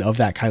pain of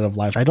that kind of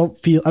life. I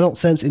don't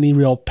sense any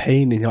real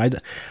pain in him.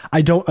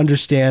 I don't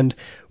understand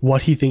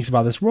what he thinks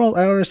about this world.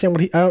 I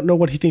don't know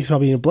what he thinks about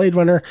being a Blade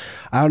Runner.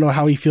 I don't know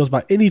how he feels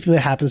about anything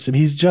that happens to him.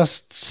 He's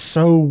just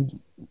so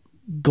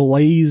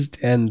glazed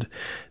and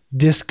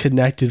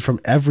disconnected from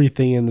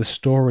everything in the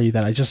story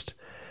that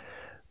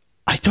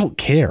I don't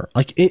care.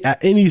 Like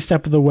at any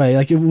step of the way,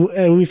 like and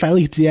when we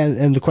finally get to the end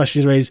and the question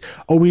is raised,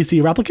 oh, is he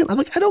a replicant? I'm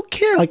like, I don't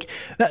care. Like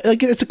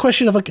it's a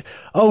question of like,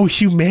 oh,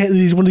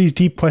 humanity is one of these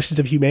deep questions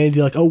of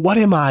humanity. Like, oh, what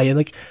am I? And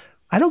like,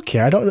 I don't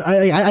care.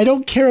 I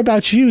don't care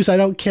about you. So I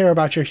don't care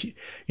about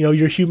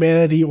your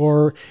humanity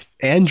or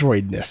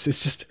androidness.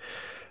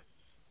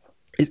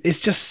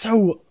 It's just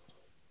so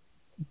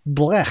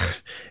blech.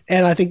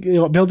 And I think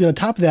building on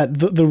top of that,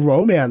 the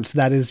romance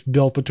that is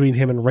built between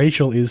him and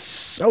Rachel is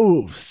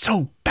so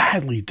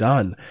badly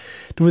done,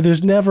 where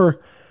there's no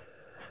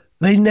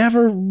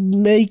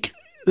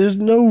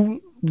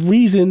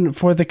reason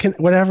for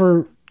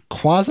whatever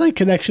quasi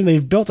connection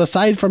they've built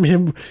aside from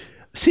him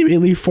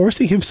seemingly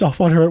forcing himself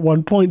on her at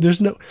one point.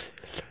 There's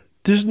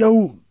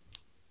nothing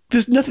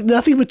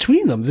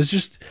between them.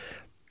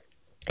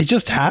 It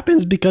just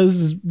happens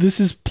because this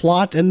is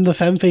plot, and the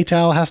femme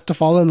fatale has to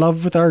fall in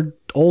love with our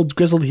old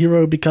grizzled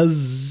hero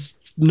because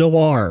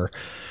noir.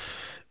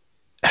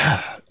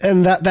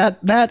 And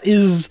that's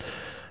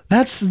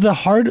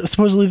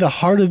supposedly the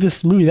heart of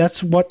this movie.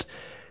 That's what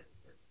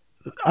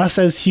us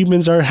as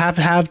humans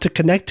have to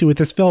connect to with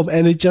this film,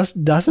 and it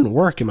just doesn't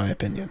work, in my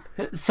opinion.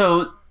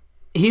 So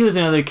he was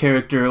another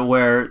character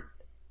where,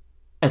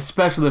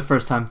 especially the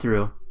first time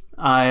through,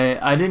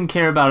 I didn't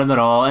care about him at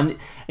all, and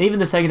even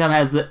the second time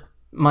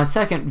my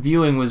second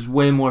viewing was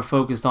way more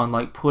focused on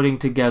like putting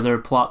together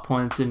plot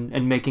points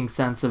and making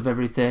sense of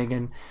everything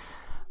and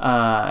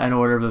an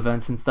order of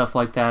events and stuff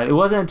like that. It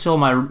wasn't until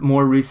my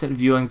more recent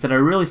viewings that I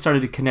really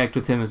started to connect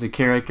with him as a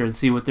character and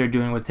see what they're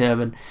doing with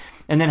him,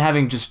 and then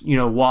having just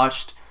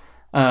watched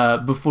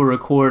before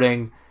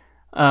recording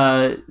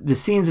the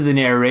scenes of the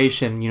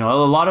narration. A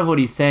lot of what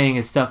he's saying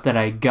is stuff that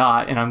I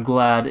got, and I'm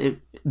glad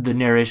the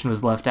narration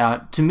was left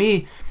out. To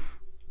me,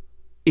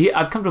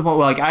 I've come to a point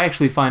where I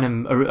actually find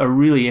him a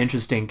really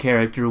interesting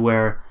character,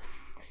 where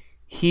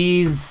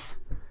he's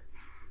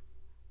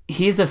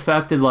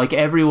affected like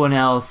everyone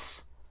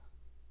else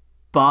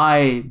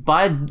by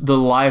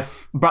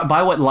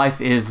what life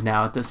is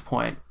now at this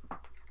point.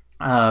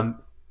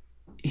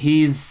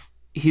 He's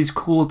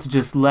cool to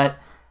just let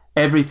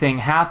everything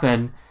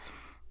happen,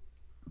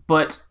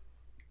 but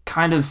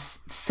kind of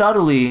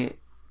subtly,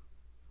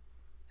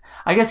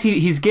 I guess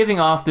he's giving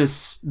off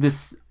this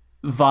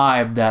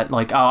vibe that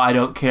like, oh, I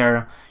don't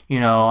care,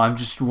 I'm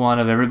just one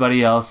of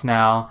everybody else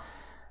now.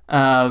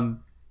 But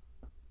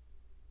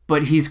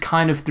he's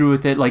kind of through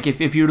with it. Like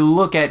if you were to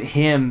look at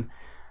him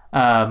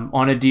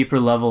on a deeper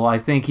level, I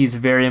think he's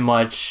very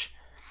much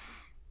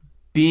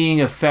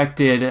being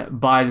affected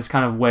by this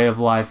kind of way of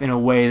life in a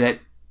way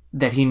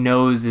that he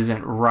knows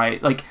isn't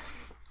right. Like,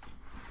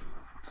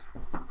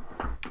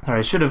 sorry,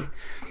 I should have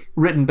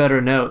written better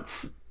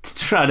notes to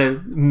try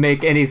to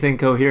make anything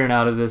coherent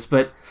out of this,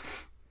 but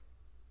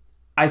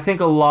I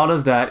think a lot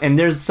of that, and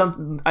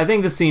I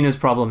think the scene is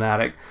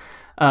problematic.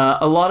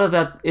 A lot of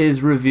that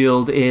is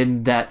revealed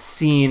in that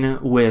scene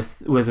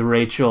with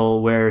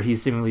Rachel, where he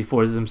seemingly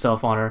forces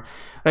himself on her.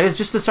 I guess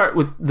just to start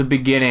with the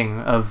beginning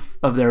of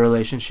their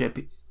relationship,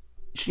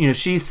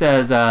 she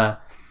says,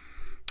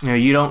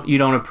 you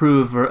don't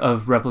approve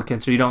of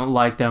replicants, or you don't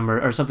like them,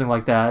 or something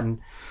like that, and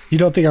you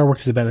don't think our work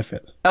is a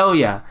benefit. Oh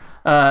yeah,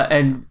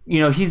 and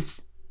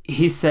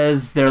he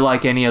says they're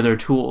like any other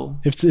tool.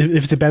 If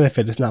it's a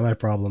benefit, it's not my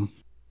problem.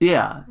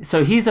 Yeah,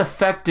 so he's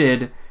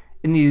affected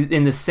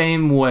in the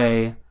same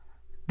way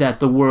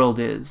that the world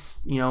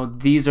is.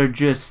 These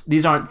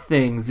aren't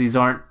things, these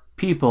aren't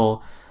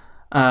people.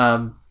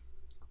 But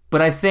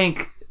I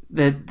think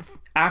that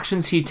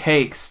actions he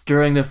takes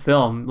during the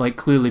film like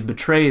clearly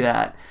betray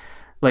that.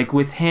 Like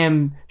with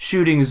him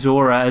shooting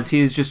Zora, as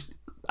he's just,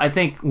 I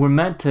think we're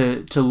meant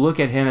to look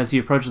at him as he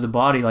approaches the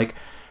body like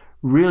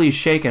really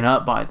shaken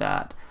up by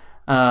that.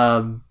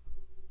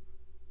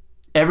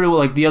 Everyone,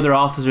 like the other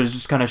officers,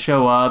 just kind of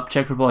show up,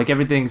 check for, like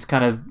everything's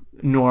kind of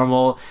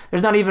normal.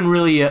 There's not even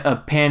really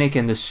a panic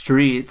in the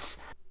streets,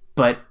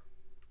 but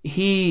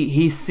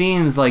he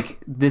seems like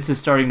this is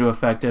starting to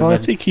affect him. Well, I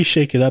think he's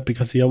shaken up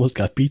because he almost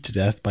got beat to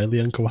death by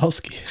Leon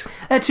Kowalski.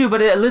 That too,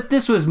 but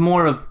this was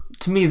more of,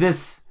 to me,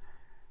 just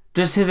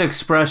his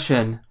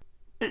expression.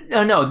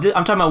 No, I'm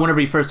talking about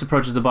whenever he first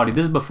approaches the body.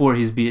 This is before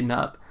he's beaten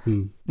up.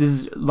 This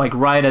is like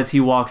right as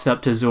he walks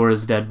up to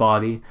Zora's dead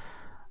body.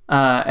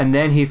 And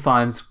then he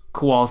finds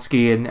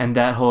Kowalski, and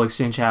that whole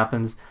exchange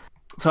happens.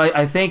 So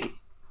I think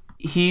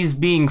he's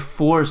being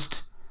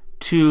forced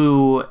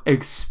to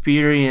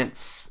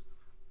experience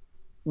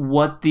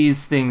what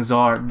these things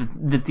are,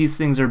 that these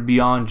things are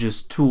beyond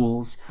just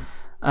tools.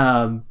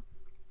 And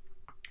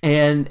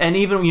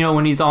even, you know,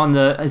 when he's on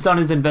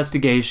his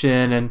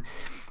investigation and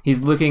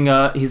he's looking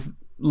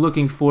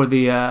for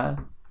the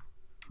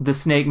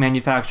snake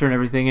manufacturer and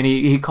everything, and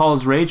he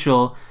calls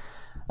Rachel,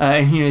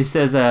 and, you know, he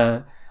says,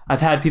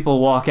 I've had people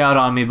walk out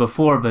on me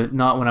before, but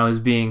not when I was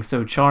being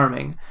so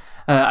charming.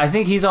 I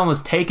think he's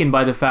almost taken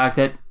by the fact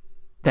that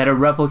a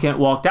replicant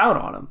walked out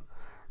on him.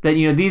 That,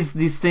 you know,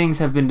 these things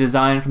have been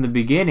designed from the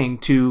beginning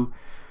to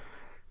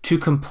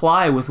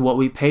comply with what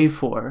we pay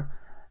for.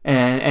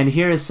 And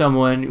here is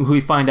someone who we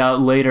find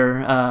out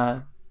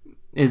later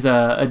is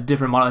a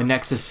different model, a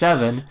Nexus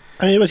 7.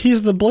 I mean, but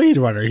he's the Blade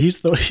Runner. His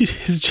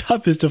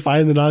job is to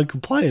find the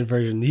non-compliant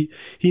version.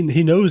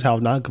 He knows how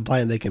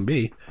non-compliant they can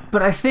be.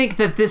 But I think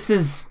that this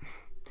is...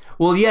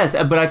 Well, yes,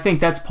 but I think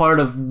that's part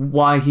of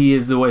why he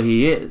is the way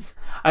he is.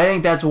 I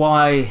think that's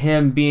why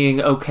him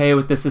being okay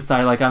with this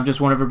society, like, I'm just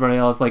one of everybody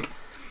else, like,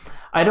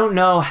 I don't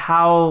know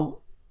how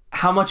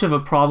much of a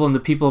problem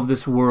the people of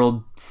this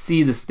world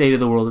see the state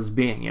of the world as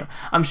being. You know,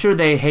 I'm sure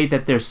they hate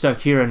that they're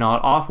stuck here and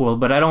not off-world,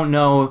 but I don't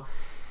know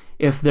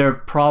if their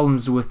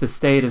problems with the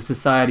state of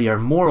society are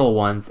moral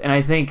ones. And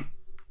I think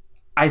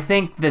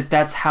that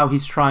that's how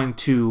he's trying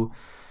to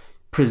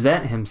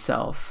present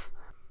himself.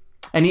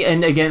 And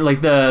again, like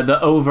the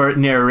overt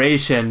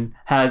narration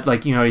has,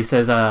 like, you know, he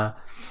says, I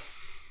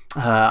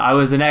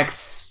was an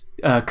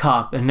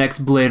ex-cop, an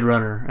ex-Blade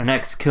Runner, an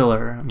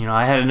ex-killer. You know,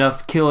 I had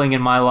enough killing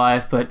in my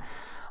life, but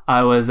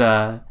I was,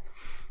 I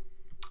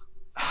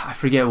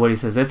forget what he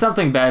says. It's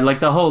something bad. Like,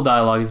 the whole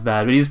dialogue is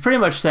bad, but he's pretty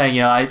much saying,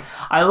 you know,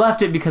 I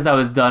left it because I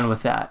was done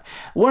with that.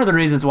 One of the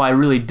reasons why I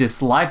really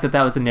disliked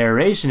that was a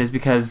narration is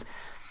because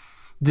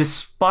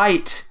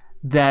despite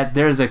that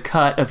there's a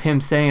cut of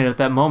him saying it at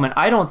that moment,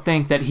 I don't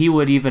think that he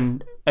would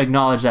even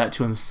acknowledge that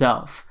to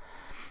himself.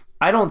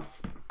 I don't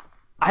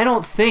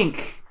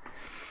think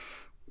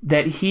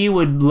that he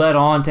would let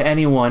on to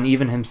anyone,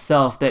 even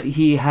himself, that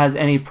he has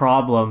any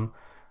problem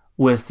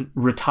with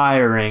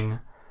retiring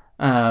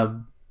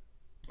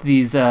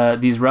these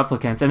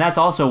replicants. And that's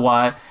also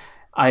why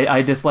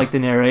I dislike the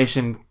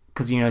narration,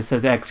 because, you know, it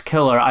says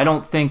ex-killer. I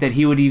don't think that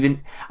he would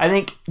even... I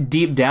think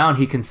deep down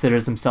he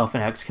considers himself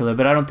an ex-killer,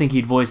 but I don't think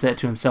he'd voice that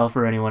to himself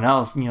or anyone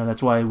else. You know,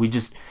 that's why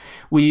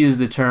we use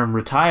the term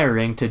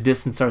retiring to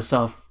distance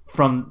ourselves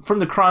from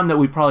the crime that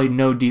we probably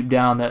know deep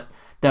down that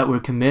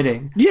we're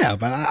committing. Yeah,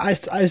 but I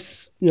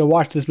you know,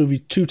 watched this movie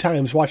 2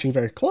 times, watching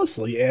very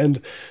closely,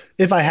 and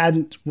if I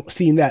hadn't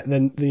seen that,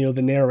 then, you know,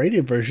 the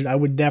narrated version, I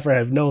would never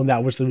have known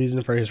that was the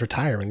reason for his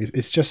retiring.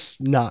 It's just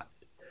not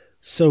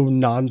so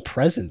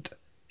non-present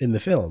in the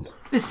film.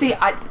 See,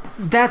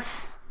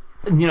 that's,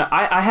 you know,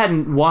 I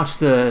hadn't watched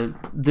the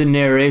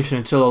narration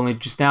until only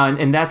just now,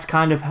 and that's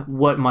kind of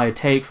what my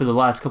take for the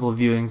last couple of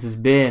viewings has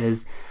been,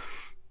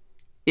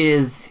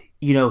 is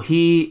you know,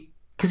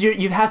 because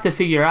you have to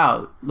figure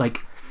out, like,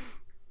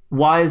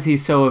 why is he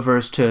so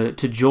averse to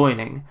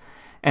joining?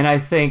 And I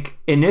think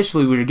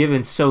initially we were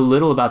given so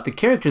little about the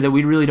character that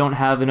we really don't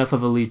have enough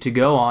of a lead to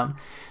go on.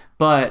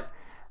 But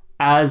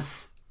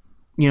as,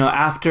 you know,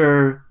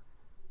 after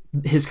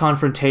his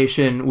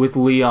confrontation with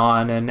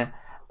Leon, and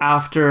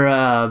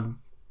after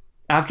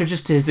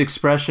just his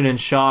expression in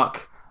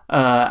shock,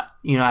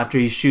 you know, after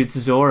he shoots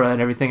Zora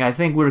and everything, I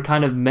think we're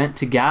kind of meant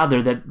to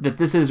gather that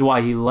this is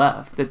why he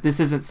left, that this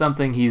isn't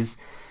something he's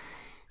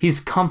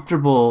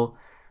comfortable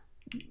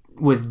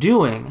with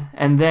doing.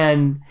 And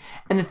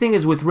the thing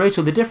is, with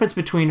Rachel, the difference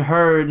between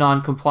her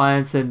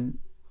non-compliance and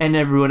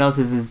everyone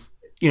else's is,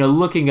 you know,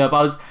 looking up,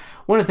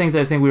 one of the things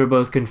that I think we were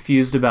both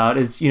confused about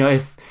is, you know,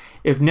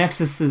 if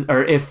Nexus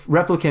or if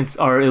replicants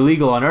are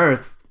illegal on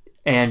Earth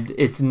and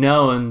it's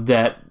known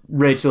that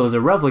Rachel is a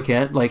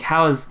replicant, like,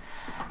 how is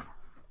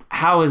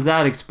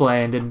that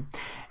explained? And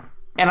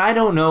I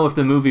don't know if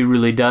the movie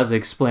really does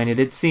explain it.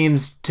 It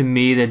seems to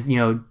me that, you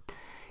know,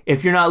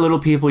 if you're not little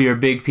people, you're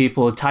big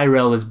people.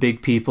 Tyrell is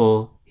big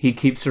people. He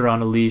keeps her on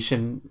a leash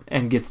and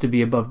gets to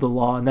be above the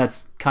law, and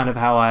that's kind of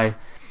how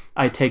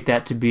I take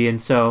that to be.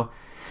 And so,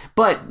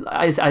 but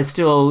I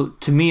still,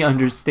 to me,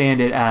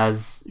 understand it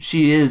as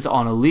she is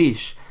on a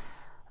leash.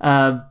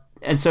 And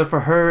so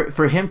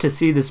for him to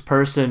see this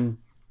person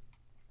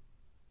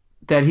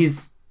that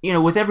he's, you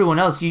know, with everyone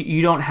else,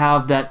 you don't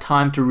have that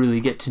time to really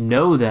get to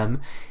know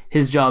them.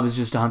 His job is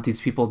just to hunt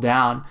these people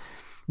down.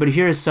 But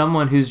here is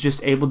someone who's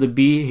just able to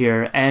be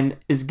here and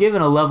is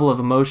given a level of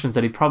emotions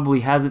that he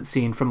probably hasn't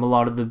seen from a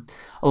lot of the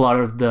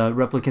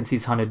replicants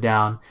he's hunted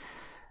down.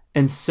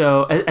 And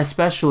so,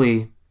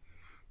 especially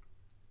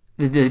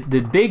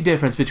the big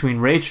difference between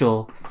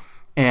Rachel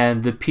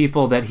and the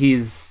people that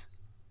he's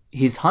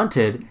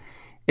hunted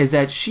is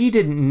that she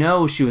didn't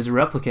know she was a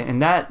replicant,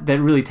 and that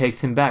really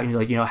takes him back. And he's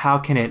like, you know, how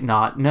can it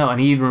not know? And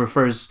he even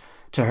refers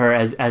to her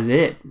as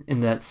it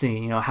in that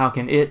scene. You know, how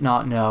can it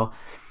not know?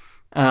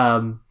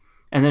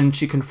 And then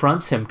she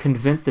confronts him,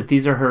 convinced that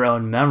these are her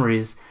own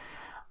memories.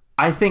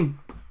 I think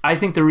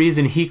the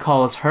reason he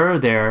calls her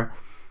there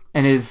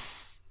and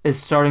is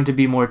starting to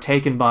be more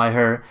taken by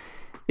her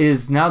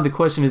is now the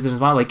question is in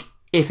his mind, like,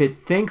 if it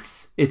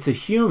thinks it's a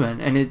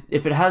human and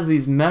if it has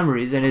these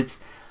memories and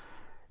it's,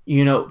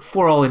 you know,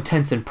 for all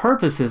intents and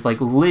purposes, like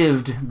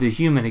lived the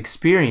human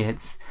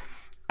experience,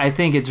 I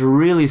think it's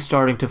really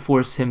starting to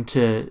force him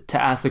to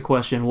ask the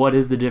question, what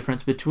is the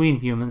difference between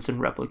humans and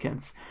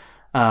replicants?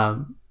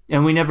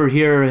 And we never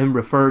hear him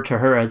refer to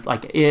her as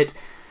like it.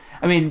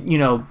 I mean, you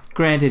know,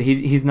 granted,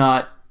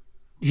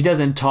 he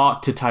doesn't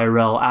talk to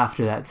Tyrell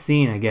after that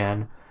scene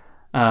again.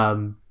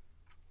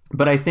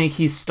 But I think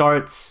he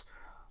starts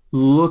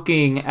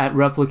looking at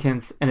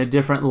replicants in a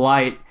different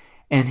light,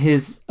 and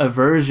his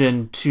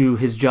aversion to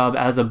his job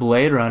as a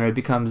Blade Runner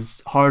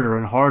becomes harder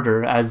and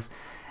harder as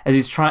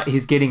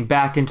he's getting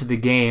back into the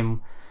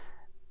game.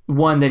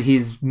 One that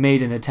he's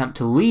made an attempt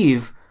to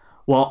leave,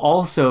 while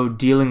also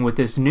dealing with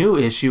this new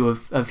issue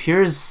of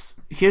here's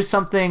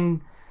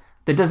something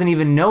that doesn't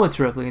even know it's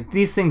a replicant.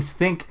 These things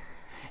think,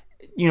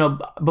 you know,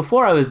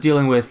 before I was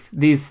dealing with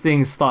these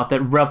things, thought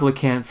that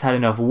replicants had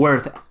enough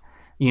worth,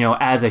 you know,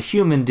 as a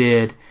human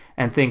did,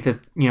 and think that,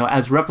 you know,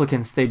 as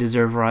replicants they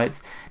deserve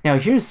rights. Now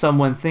here's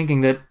someone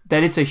thinking that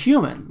it's a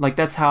human. Like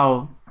that's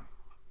how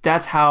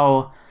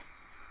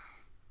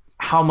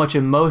much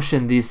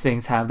emotion these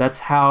things have. That's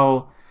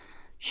how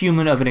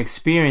human of an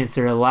experience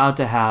they're allowed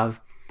to have.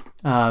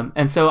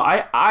 And so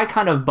I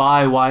kind of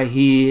buy why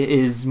he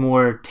is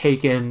more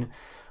taken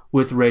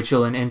with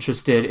Rachel and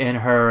interested in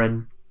her.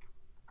 And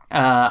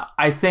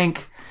I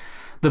think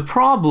the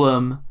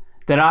problem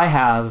that I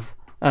have,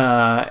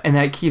 and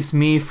that keeps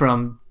me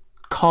from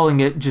calling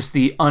it just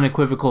the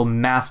unequivocal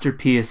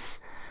masterpiece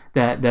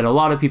that a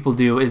lot of people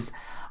do, is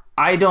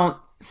I don't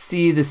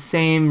see the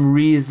same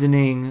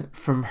reasoning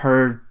from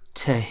her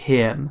to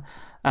him.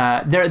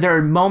 There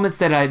are moments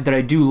that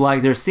I do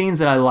like. There are scenes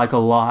that I like a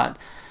lot,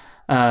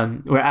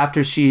 where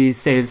after she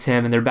saves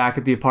him and they're back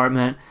at the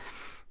apartment,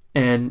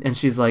 and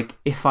she's like,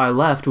 "If I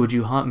left, would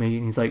you hunt me?"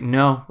 And he's like,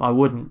 "No, I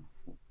wouldn't,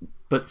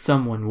 but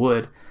someone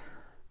would."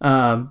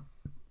 I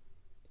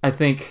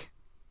think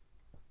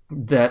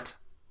that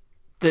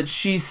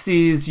she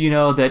sees, you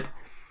know, that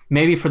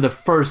maybe for the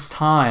first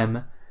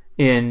time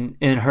in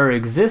her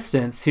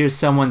existence, here's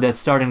someone that's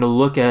starting to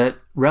look at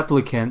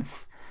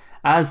replicants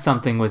as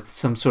something with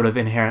some sort of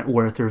inherent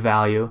worth or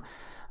value.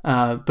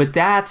 But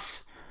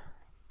that's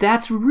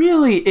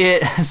really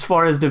it as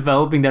far as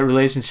developing that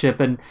relationship.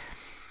 And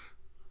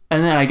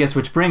then I guess,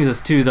 which brings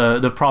us to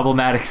the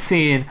problematic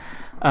scene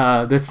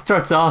that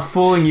starts off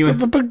fooling you.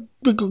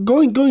 But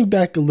going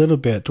back a little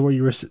bit to where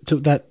you were, to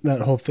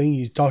that whole thing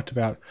you talked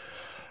about,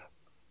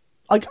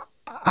 like,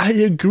 I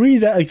agree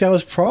that like that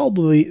was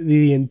probably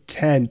the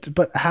intent,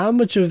 but how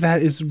much of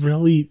that is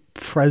really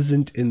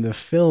present in the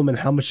film, and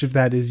how much of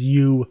that is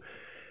you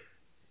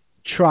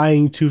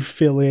trying to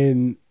fill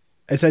in,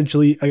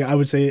 essentially, I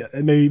would say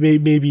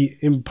maybe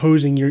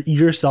imposing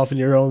yourself and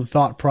your own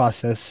thought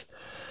process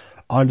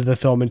onto the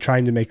film and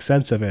trying to make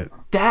sense of it.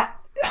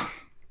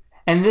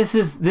 And this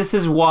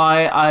is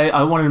why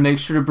I wanted to make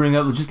sure to bring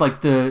up just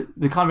like the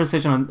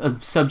conversation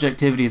on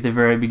subjectivity at the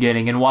very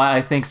beginning, and why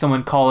I think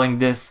someone calling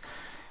this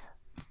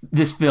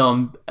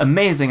film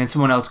amazing and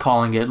someone else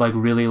calling it like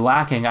really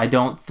lacking. I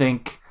don't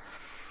think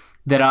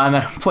that I'm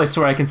at a place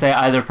where I can say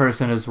either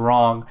person is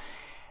wrong,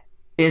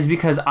 is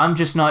because I'm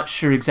just not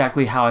sure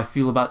exactly how I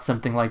feel about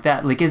something like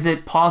that. Like, is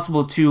it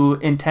possible to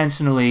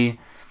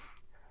intentionally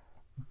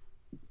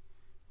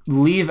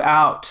leave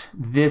out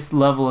this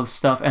level of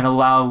stuff and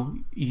allow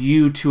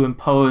you to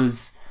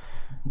impose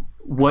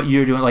what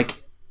you're doing?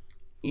 Like,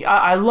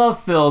 I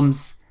love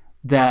films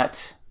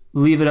that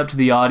leave it up to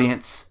the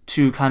audience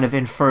to kind of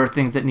infer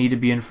things that need to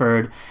be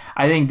inferred.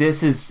 I think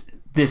this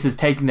is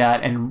taking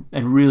that and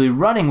really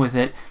running with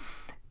it.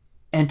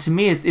 And to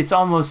me, it's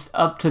almost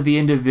up to the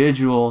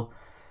individual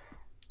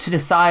to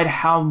decide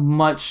how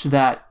much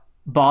that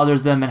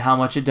bothers them and how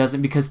much it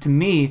doesn't. Because to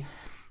me,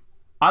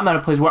 I'm at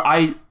a place where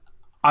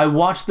I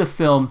watch the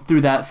film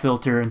through that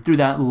filter and through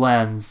that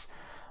lens,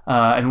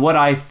 and what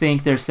I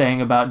think they're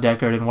saying about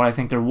Deckard and what I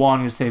think they're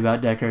wanting to say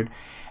about Deckard.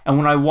 And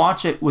when I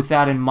watch it with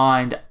that in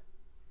mind,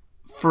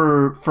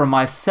 for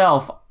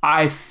myself,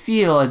 I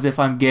feel as if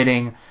I'm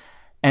getting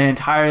an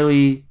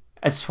entirely,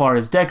 as far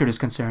as Deckard is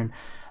concerned,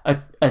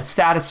 a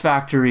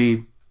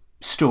satisfactory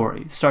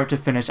story, start to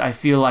finish. I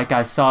feel like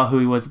I saw who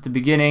he was at the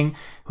beginning,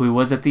 who he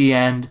was at the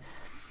end,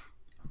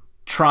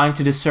 trying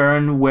to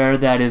discern where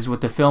that is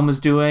what the film is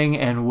doing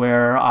and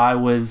where I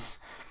was,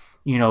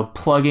 you know,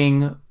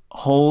 plugging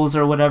holes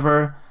or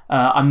whatever.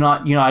 I'm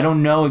not, you know, I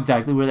don't know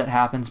exactly where that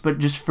happens, but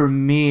just for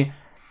me,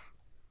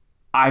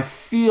 I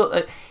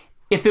feel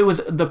if it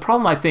was the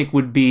problem, I think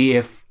would be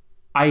if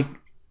I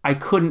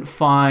couldn't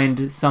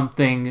find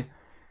something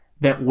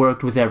that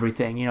worked with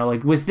everything, you know,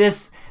 like with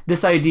this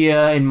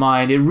idea in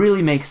mind, it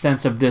really makes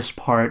sense of this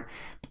part.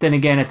 But then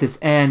again, at this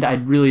end, I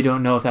really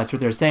don't know if that's what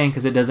they're saying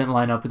because it doesn't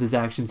line up with his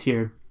actions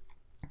here.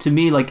 To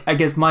me, like, I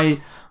guess my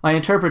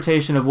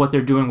interpretation of what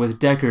they're doing with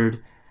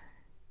Deckard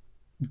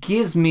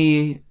gives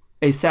me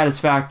a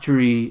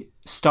satisfactory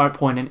start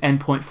point and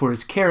end point for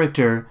his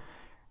character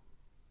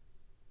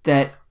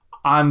that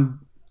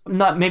I'm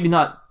not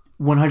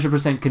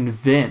 100%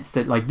 convinced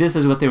that like this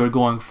is what they were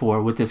going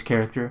for with this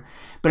character.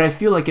 But I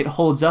feel like it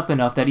holds up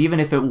enough that even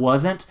if it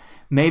wasn't,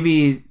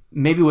 maybe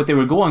what they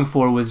were going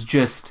for was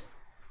just,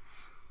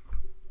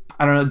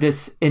 I don't know,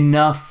 this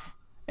enough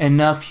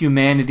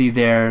humanity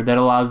there that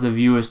allows the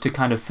viewers to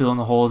kind of fill in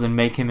the holes and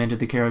make him into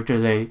the character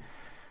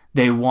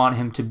they want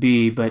him to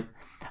be. But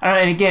I don't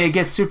know, and again, it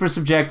gets super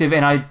subjective,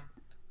 and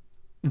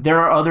there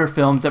are other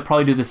films that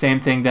probably do the same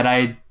thing that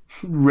I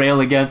rail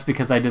against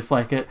because I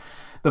dislike it.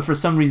 But for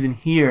some reason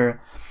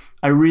here,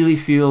 I really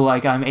feel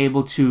like I'm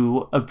able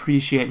to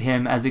appreciate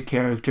him as a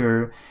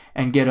character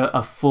and get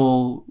a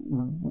full,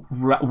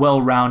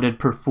 well-rounded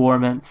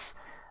performance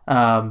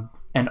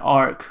and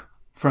arc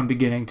from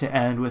beginning to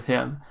end with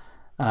him.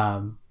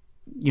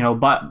 You know,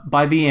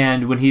 by the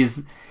end, when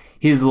he's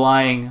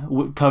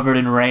lying covered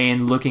in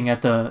rain, looking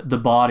at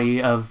the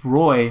body of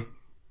Roy,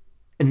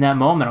 in that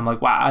moment, I'm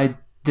like, wow,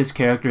 this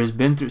character has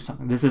been through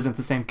something. This isn't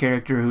the same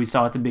character who we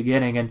saw at the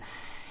beginning, and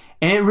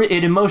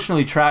it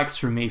emotionally tracks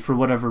for me for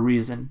whatever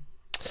reason.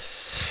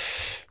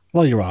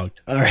 Well, you're wrong.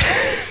 All right.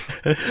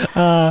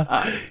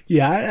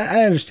 Yeah,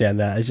 I understand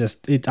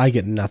that. I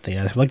get nothing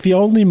out of it. Like, the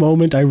only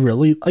moment I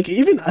really like,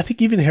 I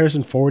think even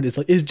Harrison Ford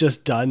is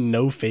just done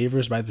no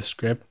favors by the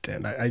script,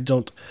 and I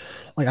don't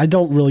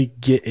really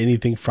get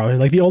anything from him.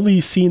 Like, the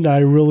only scene that I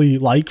really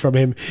like from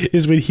him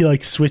is when he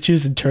like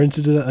switches and turns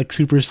into that like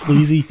super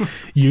sleazy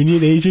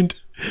Union agent.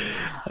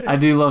 I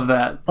do love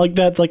that. Like,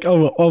 that's like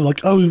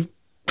oh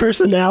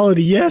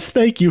personality. Yes,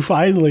 thank you.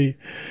 Finally.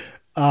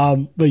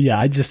 But yeah,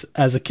 I just,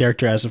 as a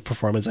character, as a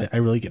performance, I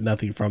really get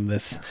nothing from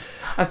this.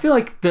 I feel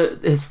like the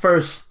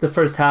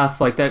first half,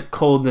 like that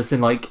coldness,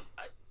 and like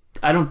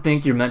I don't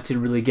think you're meant to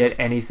really get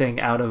anything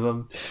out of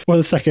him. Or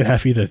the second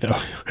half either, though,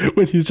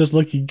 when he's just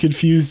looking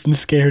confused and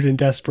scared and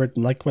desperate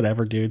and like,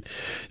 whatever, dude,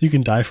 you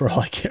can die for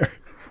all I care.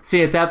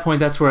 See, at that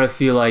point, that's where I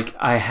feel like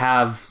I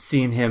have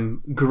seen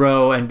him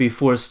grow and be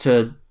forced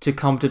to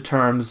come to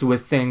terms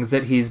with things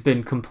that he's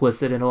been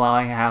complicit in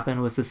allowing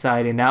happen with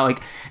society. Now,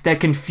 like, that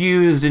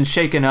confused and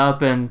shaken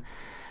up and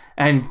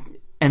an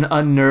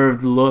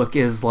unnerved look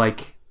is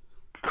like,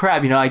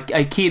 crap, you know,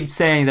 I keep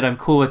saying that I'm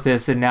cool with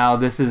this, and now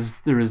this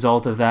is the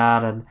result of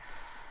that. And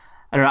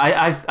I don't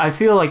know, I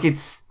feel like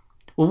it's,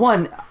 well,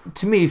 one,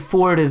 to me,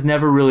 Ford has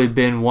never really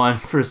been one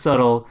for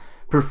subtle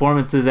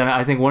performances, and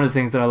I think one of the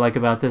things that I like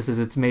about this is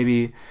it's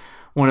maybe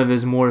one of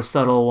his more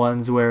subtle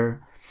ones where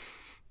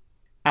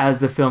as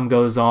the film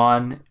goes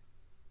on,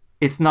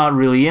 it's not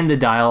really in the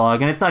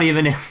dialogue, and it's not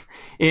even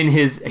in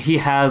his, he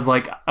has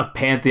like a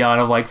pantheon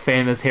of like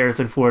famous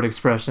Harrison Ford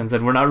expressions,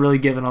 and we're not really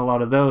given a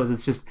lot of those.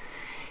 It's just,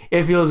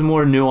 it feels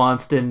more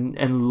nuanced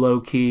and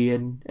low-key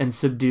and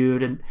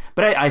subdued,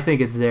 but I think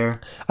it's there.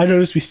 I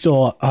noticed we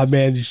still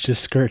managed to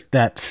skirt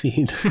that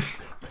scene.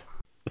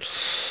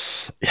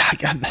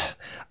 Yeah,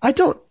 I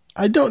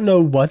don't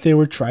know what they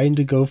were trying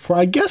to go for.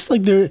 I guess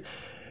like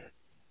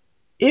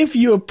if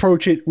you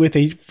approach it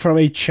from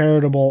a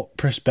charitable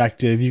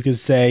perspective, you could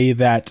say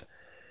that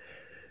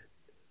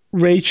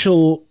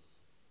Rachel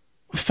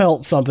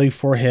felt something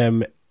for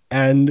him,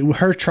 and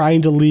her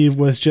trying to leave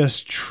was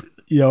just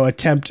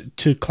attempt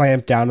to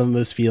clamp down on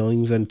those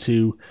feelings, and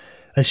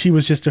she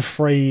was just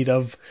afraid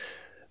of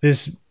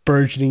this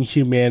burgeoning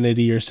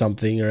humanity or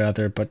something or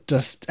other. But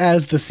just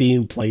as the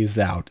scene plays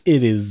out,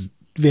 it is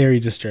very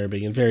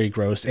disturbing and very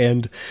gross,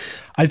 and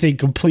I think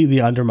completely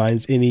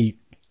undermines any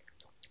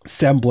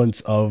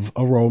semblance of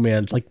a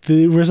romance. Like,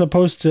 we're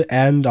supposed to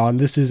end on,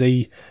 this is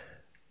a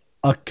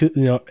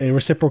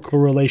reciprocal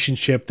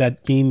relationship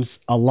that means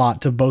a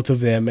lot to both of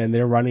them, and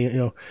they're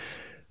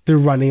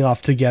running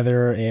off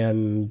together,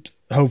 and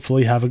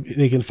hopefully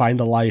they can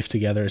find a life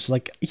together. It's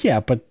like, yeah,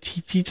 but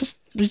he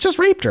just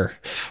raped her,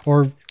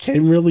 or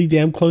came really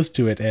damn close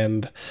to it,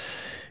 and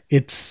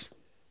it's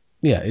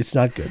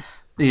not good.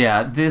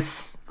 Yeah,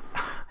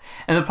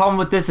 and the problem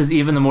with this is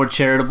even the more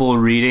charitable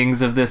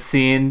readings of this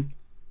scene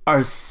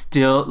are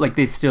still, like,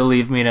 they still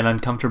leave me in an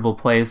uncomfortable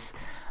place.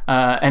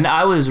 And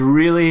I was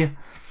really,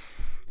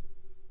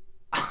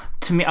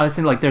 to me, I was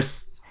thinking, like,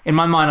 in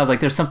my mind, I was like,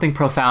 there's something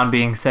profound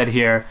being said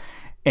here,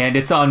 and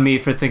it's on me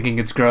for thinking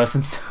it's gross.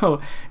 And so,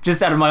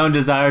 just out of my own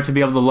desire to be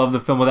able to love the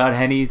film without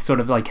any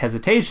sort of, like,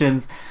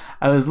 hesitations,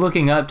 I was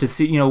looking up to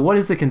see, what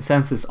is the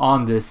consensus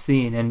on this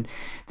scene? And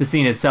the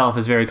scene itself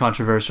is very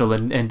controversial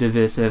and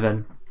divisive,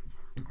 and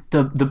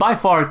the by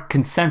far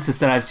consensus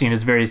that I've seen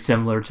is very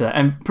similar to that.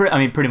 And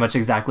pretty much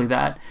exactly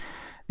that.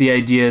 The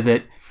idea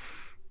that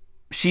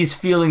she's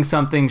feeling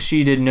something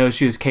she didn't know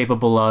she was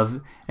capable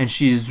of, and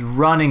she's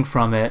running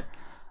from it.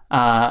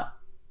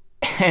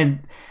 And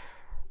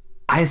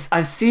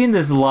I've seen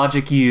this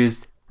logic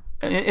used.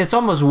 It's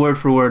almost word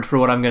for word for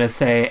what I'm going to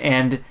say,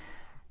 and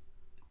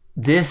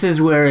this is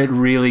where it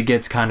really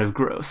gets kind of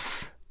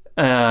gross.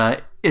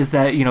 Is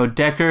that,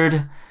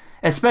 Deckard,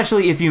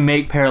 especially if you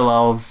make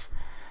parallels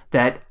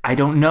that I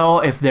don't know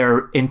if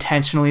they're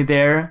intentionally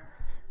there,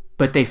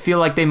 but they feel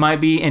like they might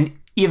be, and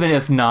even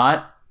if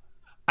not,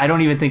 I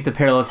don't even think the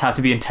parallels have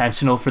to be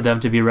intentional for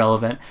them to be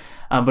relevant.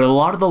 But a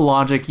lot of the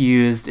logic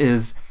used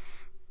is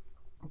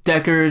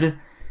Deckard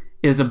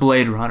is a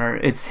Blade Runner.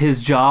 It's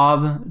his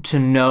job to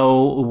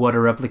know what a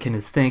replicant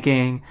is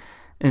thinking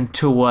and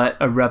to what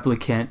a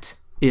replicant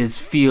is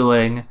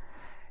feeling.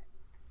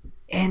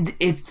 And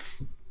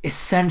it's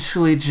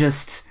essentially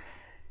just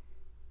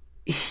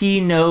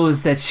he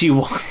knows that she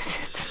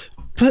wanted it.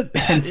 But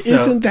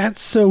isn't that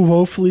so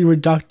woefully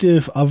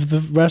reductive of the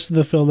rest of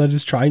the film that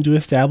is trying to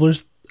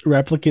establish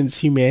replicants'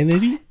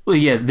 humanity? Well,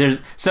 yeah,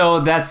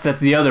 that's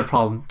the other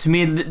problem. To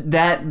me,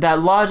 that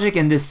logic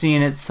and this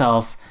scene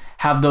itself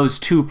have those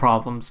two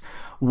problems.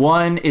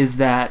 One is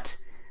that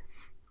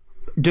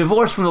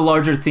divorced from the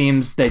larger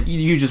themes that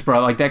you just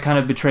brought, like that kind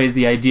of betrays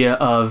the idea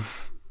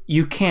of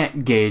you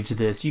can't gauge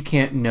this, you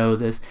can't know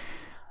this,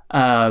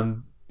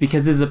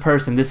 because this is a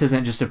person, this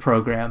isn't just a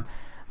program.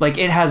 Like,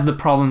 it has the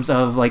problems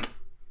of like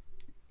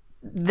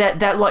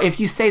that if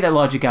you say that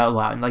logic out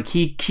loud, like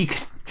he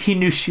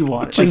knew she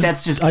wanted. Like,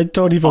 that's just I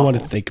don't even awful.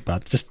 want to think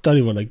about it. Just don't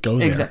even want to go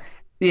there. Exactly.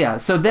 Yeah.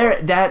 So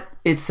that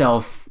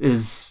itself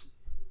is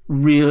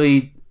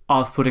really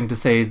off-putting, to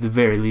say the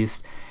very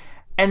least.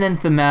 And then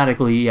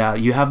thematically, yeah,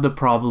 you have the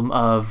problem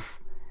of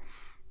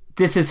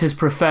this is his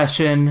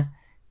profession.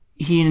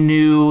 He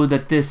knew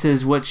that this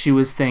is what she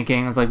was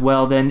thinking. It's like,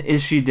 well, then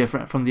is she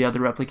different from the other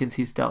replicants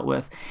he's dealt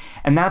with?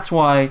 And that's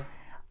why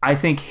I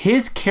think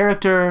his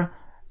character,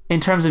 in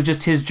terms of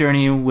just his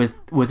journey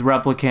with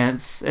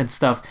replicants and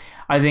stuff,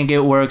 I think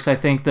it works. I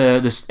think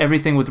the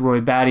everything with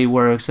Roy Batty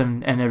works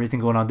and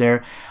everything going on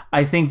there.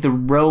 I think the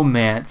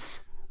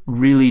romance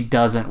really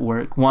doesn't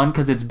work. One,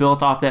 because it's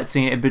built off that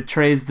scene. It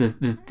betrays the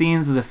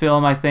themes of the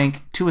film, I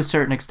think, to a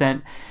certain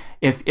extent,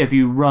 if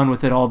you run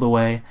with it all the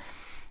way.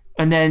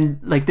 And then,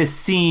 like, this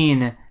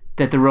scene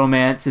that the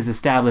romance is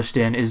established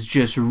in is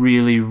just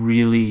really,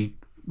 really,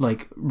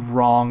 like,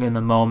 wrong in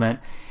the moment.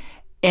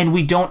 And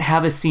we don't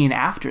have a scene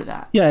after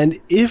that. Yeah, and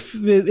if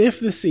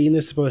the scene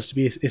is supposed to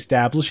be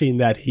establishing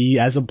that he,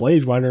 as a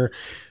Blade Runner,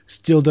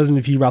 still doesn't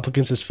view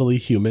replicants as fully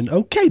human,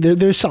 okay,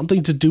 there's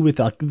something to do with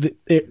that.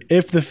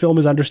 If the film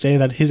is understanding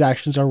that his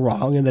actions are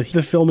wrong and that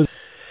the film is,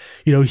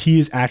 he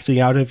is acting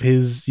out of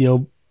his,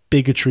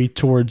 bigotry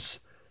towards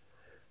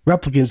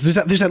replicants,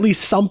 there's at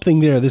least something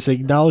there, this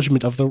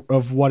acknowledgement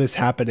of what is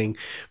happening.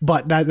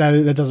 But that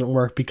doesn't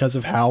work because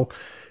of how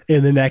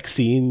in the next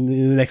scene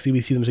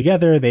we see them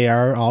together, they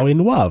are all in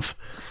love.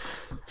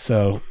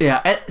 So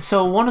yeah,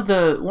 so one of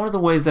the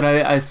ways that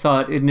I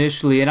saw it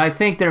initially, and I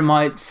think there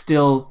might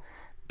still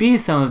be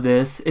some of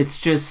this,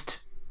 it's just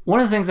one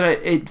of the things that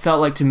it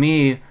felt like to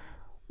me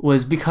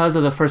was because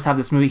of the first half of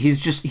this movie,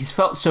 he's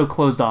felt so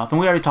closed off. And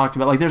we already talked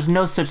about, like, there's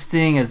no such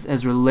thing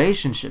as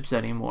relationships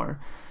anymore.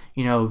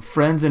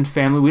 Friends and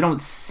family, we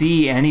don't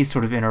see any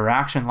sort of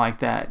interaction like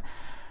that.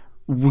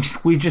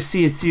 We just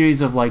see a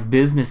series of, like,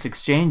 business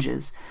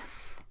exchanges.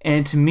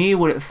 And to me,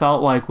 what it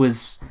felt like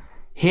was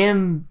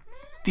him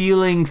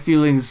feeling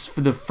feelings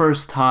for the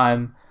first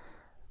time,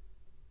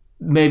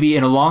 maybe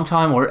in a long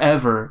time or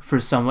ever, for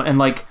someone. And,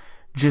 like,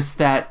 just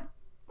that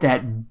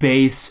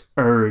base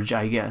urge,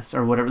 I guess,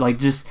 or whatever. Like,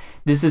 just,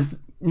 this is,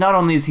 not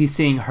only is he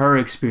seeing her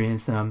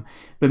experience them,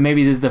 but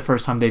maybe this is the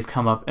first time they've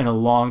come up in a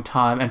long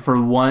time. And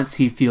for once,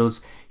 he feels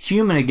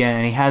human again.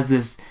 And he has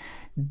this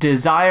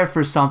desire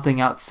for something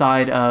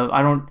outside of,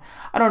 I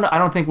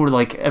don't think we're,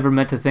 like, ever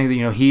meant to think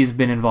that, he's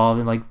been involved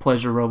in, like,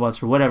 pleasure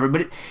robots or whatever,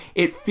 but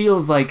it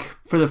feels like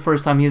for the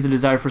first time he has a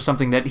desire for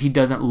something that he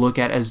doesn't look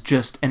at as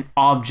just an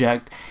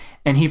object,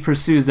 and he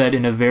pursues that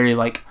in a very,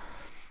 like,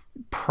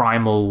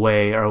 primal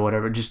way or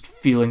whatever, just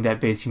feeling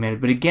that base humanity.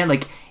 But again,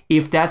 like,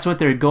 if that's what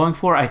they're going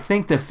for, I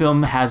think the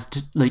film has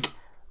to, like,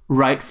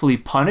 rightfully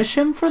punish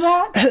him for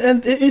that.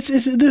 And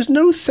it's there's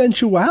no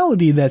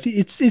sensuality that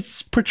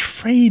it's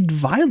portrayed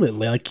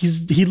violently. Like,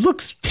 he's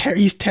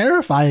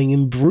terrifying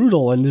and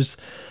brutal, and there's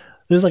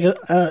like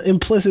a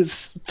implicit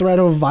threat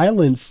of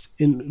violence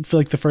for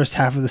like the first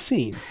half of the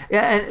scene.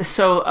 Yeah, and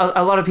so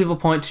a lot of people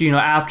point to,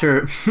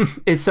 after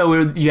it's so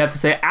weird, you have to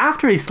say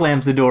after he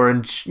slams the door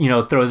and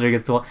throws her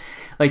against the wall,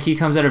 like, he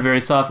comes at her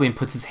very softly and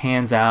puts his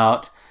hands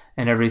out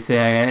and everything,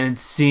 and it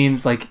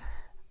seems like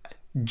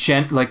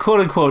like, quote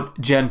unquote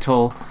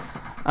gentle,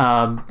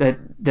 that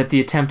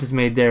the attempt is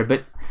made there.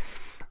 But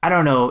I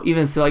don't know,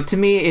 even so, like, to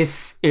me,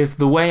 if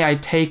the way I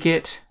take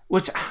it,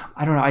 which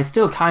I don't know, I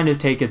still kind of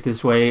take it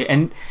this way,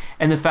 and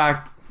the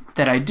fact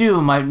that I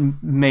do might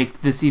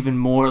make this even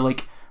more,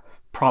 like,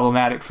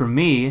 problematic for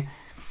me,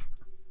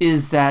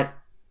 is that,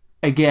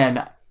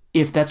 again,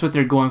 if that's what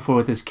they're going for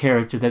with this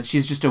character, that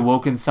she's just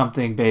awoken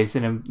something based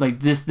in him, like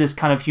this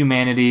kind of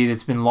humanity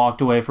that's been locked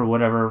away for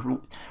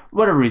whatever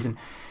reason.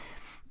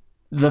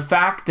 The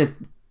fact that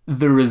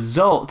the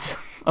result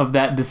of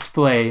that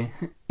display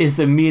is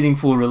a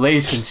meaningful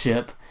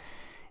relationship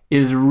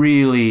is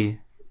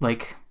really,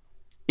 like,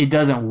 it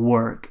doesn't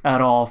work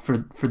at all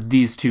for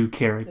these two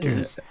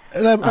characters. Yeah.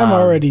 And I'm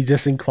already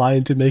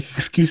disinclined to make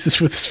excuses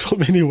for this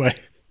film anyway.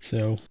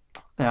 So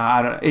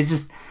I don't. It's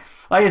just,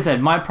 like I said,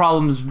 my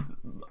problems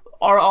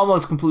are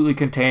almost completely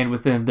contained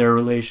within their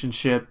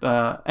relationship.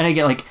 And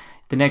again, like,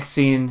 the next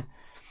scene,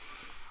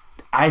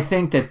 I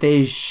think that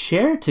they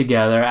share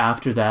together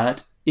after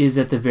that is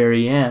at the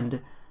very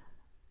end.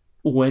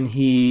 when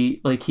he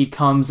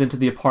comes into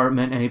the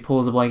apartment and he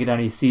pulls a blanket down,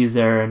 he sees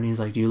there and he's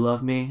like, "Do you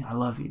love me? I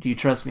love you. Do you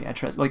trust me? I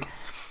trust." Like,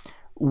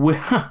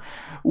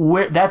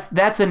 where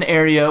that's an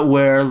area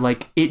where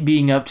like it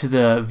being up to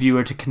the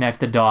viewer to connect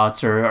the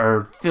dots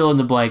or fill in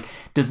the blank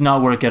does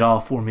not work at all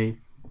for me,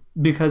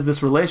 because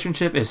this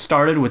relationship is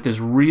started with this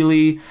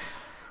really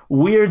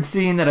weird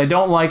scene that I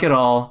don't like at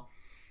all,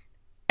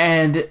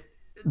 and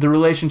the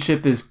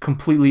relationship is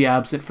completely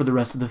absent for the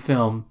rest of the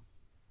film.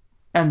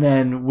 And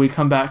then we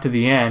come back to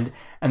the end,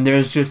 and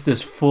there's just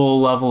this full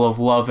level of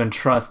love and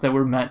trust that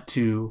we're meant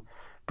to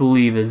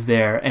believe is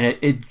there, and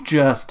it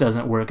just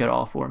doesn't work at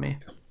all for me.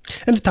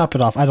 And to top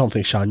it off, I don't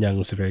think Sean Young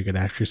was a very good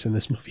actress in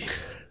this movie.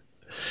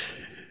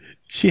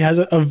 She has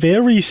a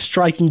very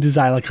striking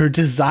design. Like, her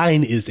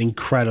design is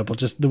incredible.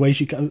 Just the way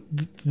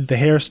the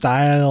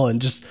hairstyle,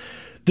 and just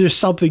there's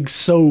something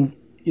so,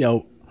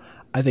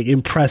 I think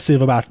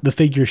impressive about the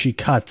figure she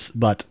cuts.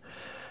 But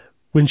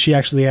when she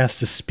actually has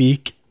to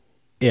speak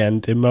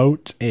and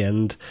emote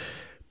and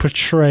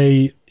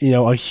portray,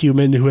 a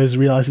human who is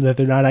realizing that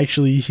they're not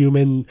actually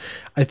human,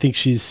 I think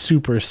she's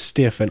super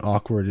stiff and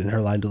awkward in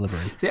her line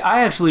delivery. See,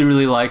 I actually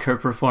really like her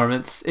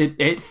performance.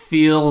 It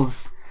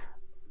feels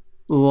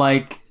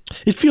like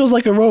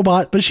a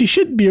robot, but she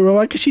shouldn't be a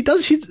robot,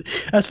 because she's,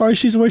 as far as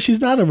she's aware,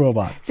 she's not a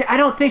robot. See, I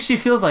don't think she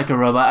feels like a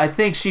robot. I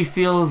think she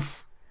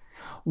feels,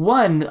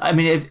 with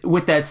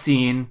that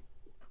scene,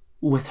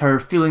 with her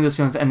feeling those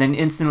feelings and then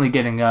instantly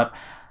getting up,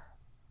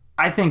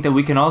 I think that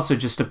we can also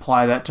just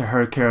apply that to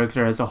her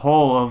character as a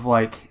whole of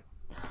like,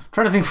 I'm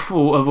trying to think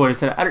of what I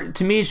said.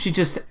 To me,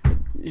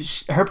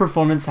 her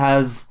performance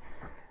has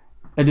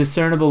a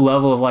discernible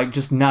level of like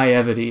just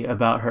naivety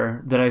about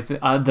her that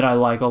I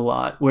like a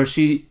lot, where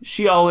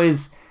she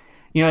always,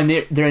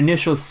 in their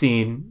initial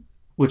scene,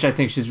 which I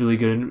think she's really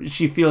good in,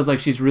 she feels like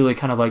she's really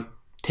kind of like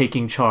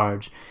taking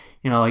charge,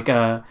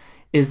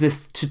 is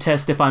this to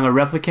test if I'm a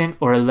replicant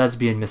or a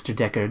lesbian, Mr.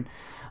 Deckard?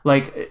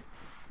 Like,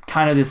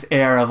 kind of this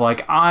air of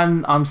like,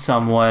 I'm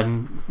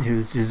someone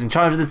who's in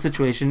charge of the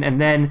situation, and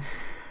then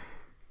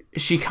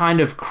she kind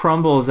of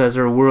crumbles as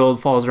her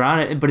world falls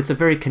around it, but it's a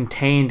very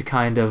contained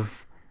kind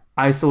of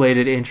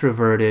isolated,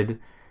 introverted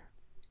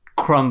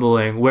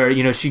crumbling,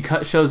 where she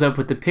shows up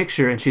with the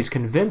picture and she's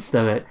convinced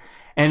of it.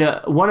 And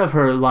one of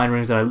her line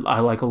rings that I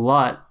like a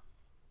lot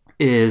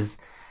is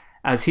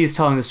as he's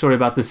telling the story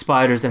about the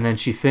spiders, and then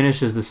she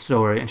finishes the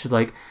story and she's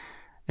like,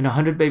 and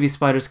 100 baby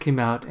spiders came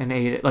out and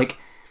ate it. Like,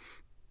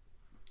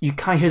 you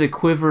kind of hear the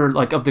quiver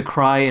like of the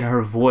cry in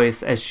her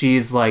voice as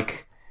she's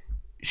like,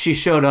 she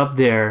showed up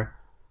there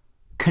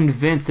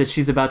convinced that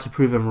she's about to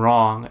prove him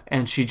wrong,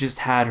 and she just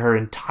had her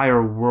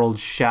entire world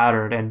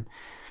shattered, and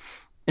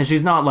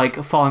she's not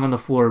like falling on the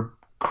floor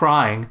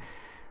crying,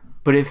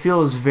 but it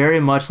feels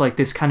very much like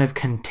this kind of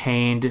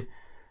contained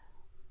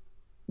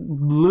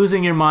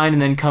losing your mind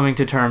and then coming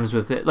to terms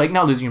with it. Like,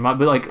 not losing your mind,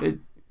 but like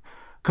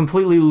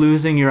completely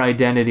losing your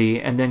identity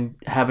and then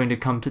having to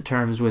come to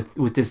terms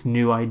with this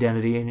new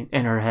identity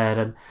in her head.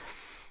 And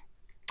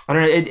I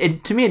don't know,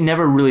 it to me it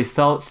never really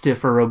felt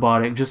stiff or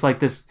robotic, just like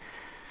this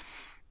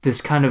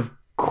kind of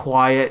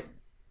quiet,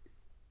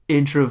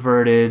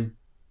 introverted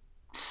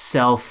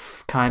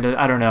self kind of,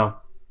 I don't know.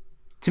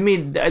 To me,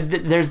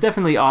 there's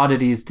definitely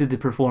oddities to the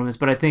performance,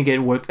 but I think it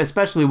works,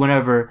 especially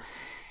whenever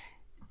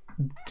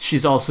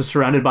she's also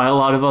surrounded by a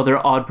lot of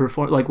other odd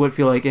like what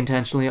feel like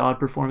intentionally odd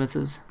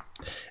performances.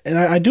 And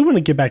I do want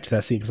to get back to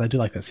that scene, because I do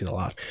like that scene a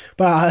lot.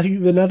 But I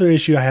think another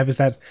issue I have is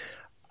that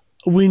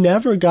we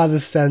never got a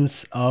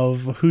sense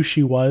of who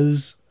she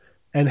was,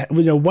 and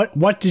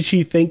what did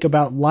she think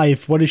about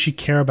life? What does she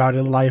care about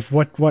in life?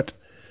 What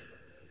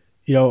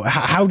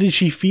how did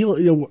she feel?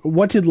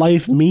 What did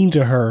life mean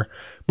to her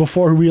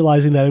before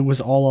realizing that it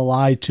was all a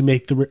lie, to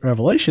make the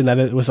revelation that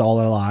it was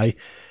all a lie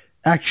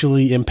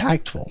actually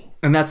impactful?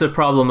 And that's a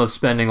problem of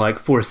spending like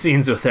 4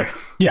 scenes with her.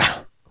 Yeah.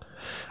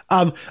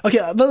 Okay,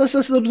 but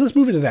let's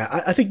move into that.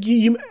 I think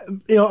you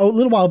a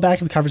little while back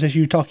in the conversation,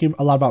 you were talking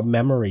a lot about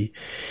memory,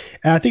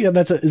 and I think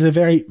that is a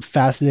very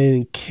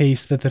fascinating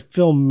case that the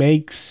film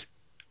makes.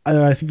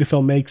 I think the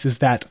film makes is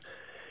that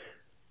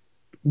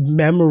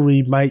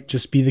memory might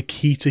just be the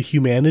key to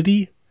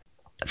humanity.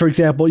 For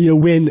example,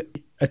 when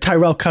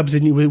Tyrell comes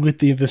in with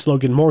the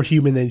slogan "More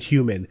human than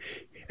human,"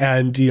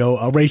 and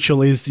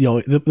Rachel is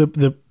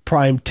the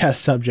prime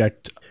test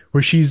subject,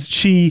 where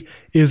she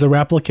is a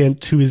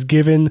replicant who is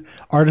given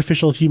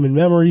artificial human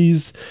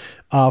memories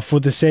for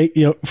the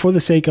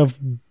sake of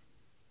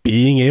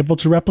being able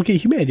to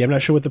replicate humanity. I'm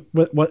not sure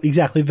what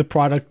exactly the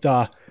product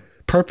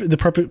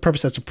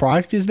purpose as a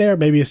product is there.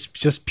 Maybe it's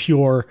just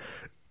pure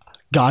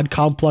God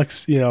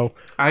complex.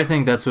 I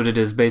think that's what it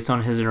is, based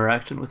on his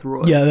interaction with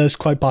Roy. Yeah, that's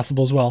quite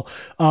possible as well.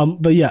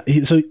 But yeah,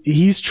 so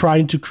he's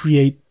trying to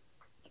create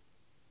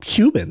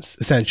humans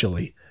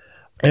essentially.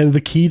 And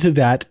the key to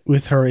that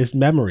with her is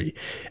memory.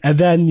 And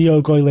then,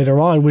 going later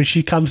on, when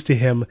she comes to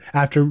him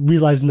after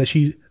realizing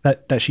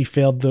that she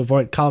failed the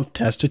Voight Comp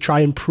test to try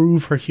and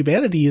prove her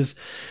humanity, is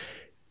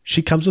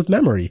she comes with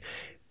memory.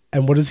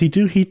 And what does he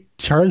do? He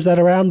turns that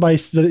around by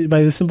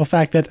the simple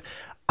fact that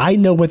I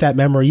know what that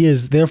memory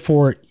is,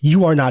 therefore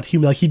you are not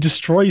human. Like, he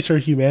destroys her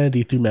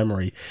humanity through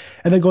memory.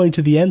 And then going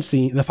to the end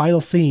scene, the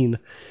final scene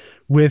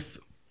with,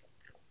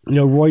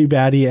 Roy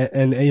Batty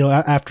and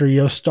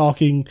after,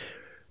 stalking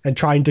and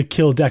trying to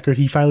kill Deckard,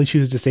 he finally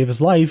chooses to save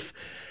his life.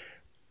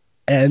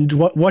 And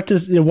what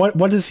does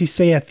he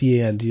say at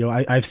the end?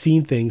 I've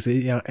seen things,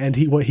 and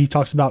he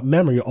talks about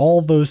memory.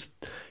 All those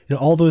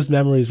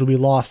memories will be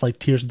lost like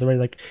tears in the rain.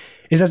 Like,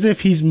 it's as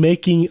if he's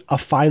making a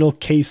final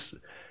case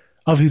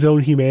of his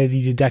own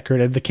humanity to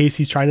Deckard, and the case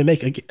he's trying to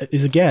make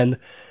is again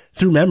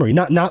through memory,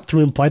 not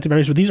through implanted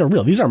memories, but these are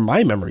real. These are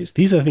my memories.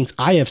 These are the things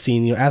I have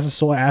seen. As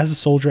a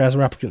soldier, as a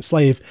replicant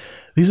slave,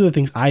 these are the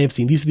things I have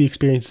seen. These are the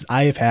experiences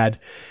I have had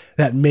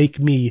that make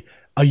me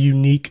a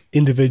unique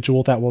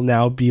individual that will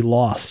now be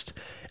lost.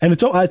 And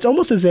it's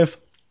almost as if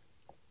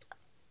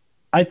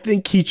I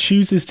think he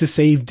chooses to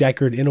save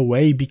Deckard in a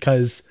way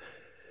because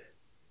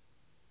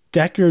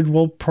Deckard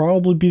will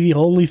probably be the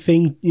only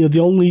thing, the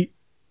only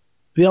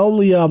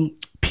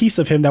piece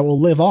of him that will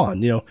live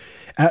on.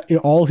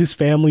 All his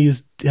family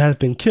has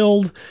been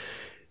killed,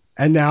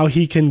 and now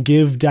he can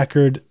give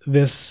Deckard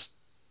this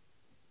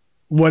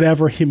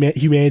whatever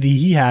humanity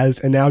he has,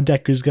 and now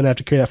Deckard's gonna have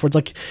to carry that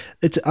forward.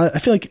 I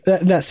feel like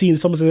in that scene,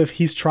 it's almost as if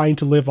he's trying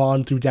to live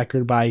on through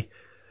Deckard by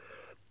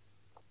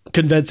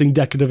convincing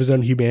Deckard of his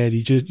own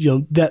humanity. Just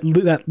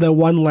that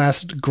one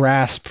last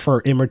grasp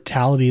for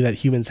immortality that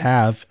humans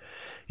have,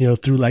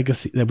 through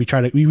legacy, that we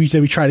try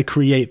to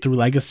create through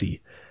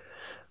legacy.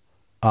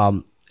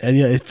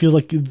 It feels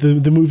like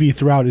the movie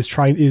throughout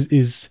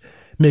is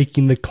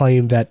making the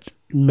claim that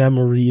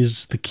memory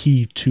is the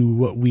key to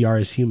what we are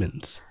as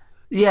humans.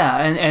 Yeah,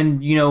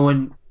 and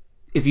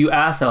if you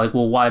ask that, like,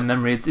 well, why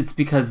memory? It's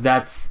because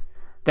that's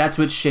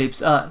what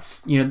shapes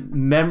us.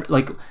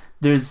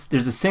 There's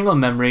a single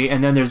memory,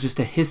 and then there's just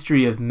a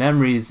history of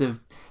memories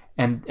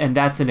and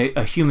that's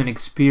a human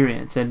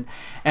experience, and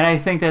I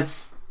think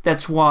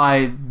that's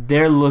why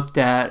they're looked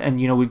at, and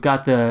we've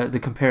got the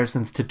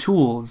comparisons to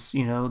tools.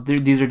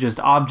 These are just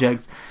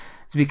objects.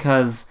 It's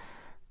because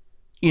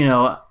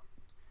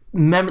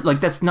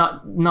that's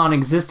not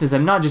non-existent.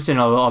 I'm not just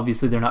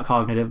obviously they're not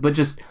cognitive, but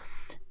just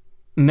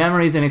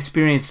memories and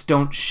experience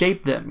don't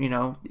shape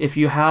them. If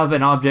you have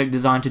an object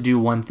designed to do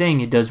one thing,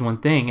 it does one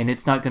thing, and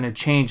it's not going to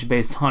change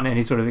based on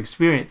any sort of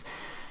experience.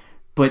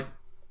 But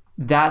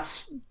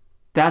that's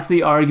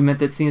the argument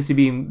that seems to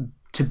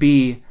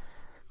be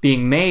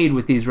being made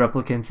with these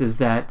replicants, is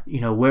that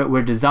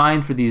we're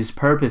designed for these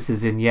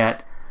purposes, and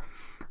yet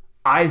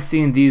I've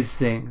seen these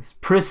things.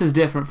 Pris is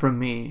different from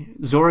me.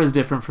 Zora is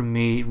different from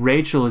me.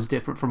 Rachel is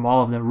different from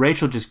all of them.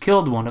 Rachel just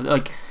killed one of them.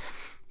 Like,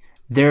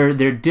 they're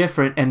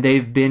different, and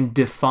they've been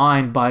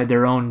defined by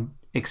their own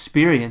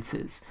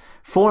experiences,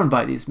 formed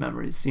by these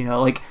memories.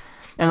 And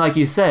like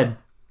you said,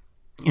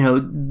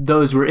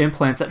 those were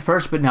implants at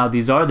first, but now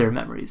these are their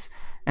memories.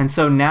 And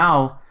so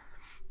now,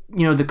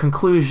 the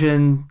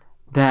conclusion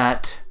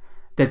that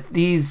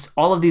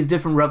all of these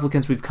different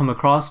replicants we've come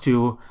across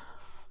to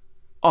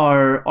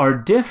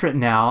are different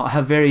now,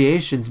 have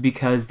variations,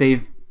 because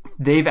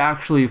they've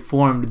actually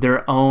formed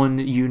their own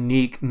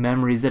unique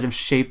memories that have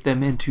shaped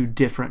them into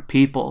different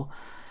people.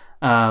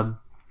 And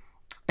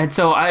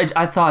so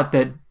I thought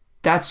that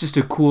that's just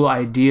a cool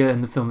idea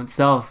in the film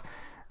itself.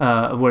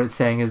 Of what it's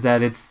saying is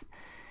that it's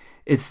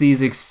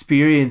these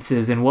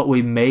experiences and what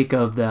we make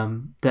of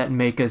them that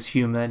make us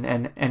human,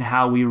 and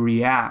how we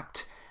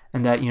react,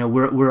 and that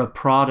we're a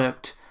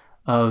product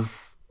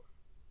of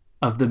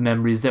the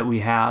memories that we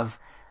have.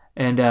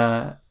 And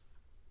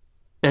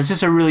that's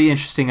just a really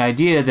interesting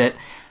idea that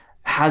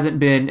hasn't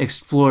been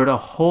explored a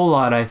whole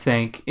lot, I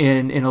think,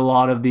 in a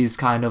lot of these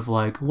kind of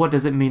like, what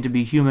does it mean to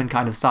be human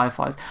kind of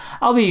sci-fis.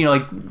 I'll be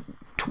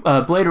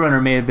Blade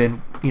Runner may have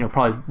been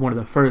probably one of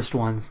the first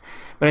ones,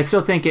 but I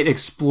still think it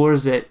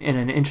explores it in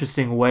an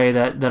interesting way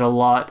that a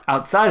lot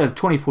outside of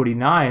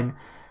 2049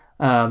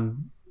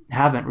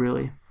 haven't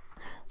really.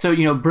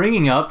 So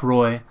bringing up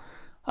Roy,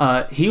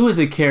 he was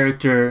a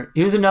character.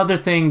 He was another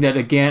thing that,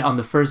 again, on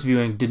the first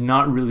viewing did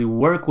not really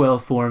work well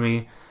for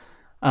me.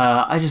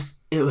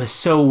 It was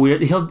so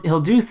weird.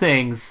 He'll do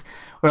things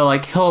where,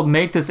 like, he'll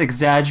make this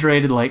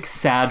exaggerated, like,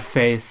 sad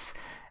face,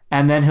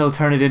 and then he'll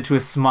turn it into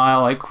a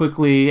smile, like,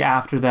 quickly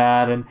after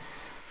that, and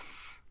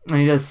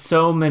he does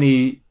so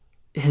many.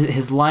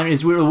 His line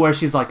is weird, where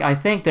she's like, "I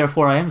think,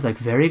 therefore I am." He's like,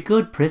 "Very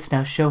good, Pris.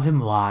 Now show him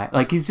why."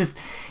 Like, he's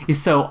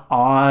so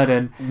odd,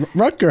 and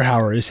Rutger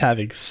Hauer is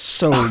having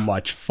so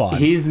much fun.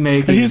 He's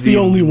making, and he's the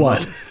only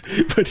one,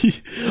 but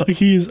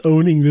he is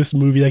owning this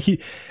movie. Like,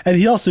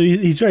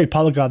 he's very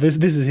public about this.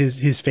 This is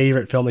his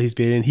favorite film that he's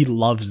been in. He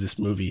loves this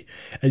movie,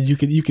 and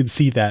you can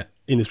see that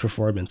in his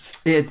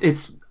performance.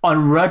 It's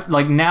on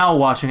like now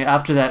watching it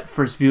after that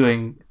first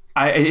viewing.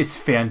 It's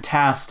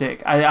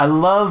fantastic. I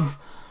love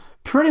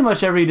pretty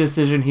much every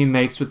decision he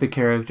makes with the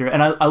character,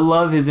 and I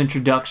love his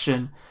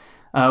introduction,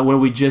 where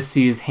we just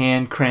see his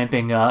hand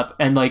cramping up,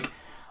 and like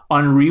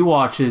on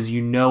rewatches,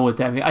 what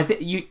that means. I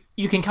think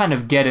you can kind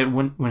of get it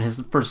when his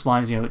first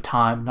line is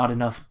time, not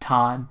enough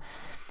time,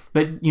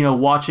 but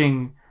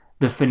watching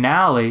the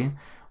finale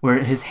where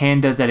his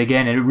hand does that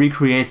again, and it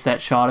recreates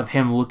that shot of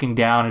him looking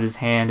down at his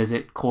hand as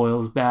it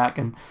coils back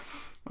and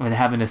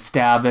having to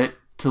stab it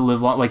to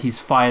live long, like he's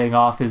fighting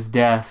off his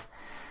death.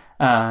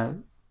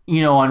 On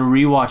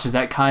rewatches,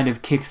 that kind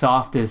of kicks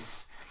off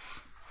this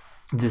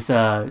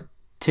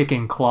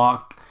ticking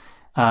clock,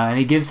 and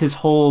it gives his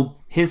whole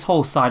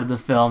side of the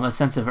film a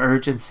sense of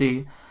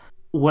urgency.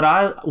 What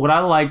I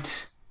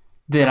liked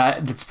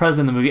that's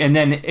present in the movie, and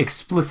then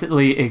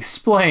explicitly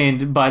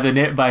explained by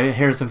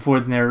Harrison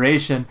Ford's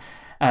narration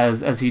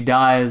as he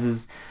dies,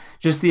 is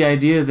just the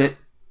idea that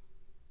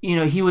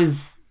he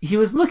was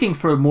looking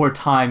for more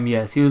time.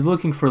 Yes, he was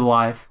looking for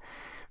life,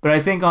 but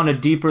I think on a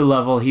deeper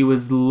level he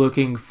was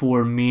looking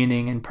for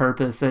meaning and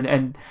purpose. And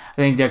I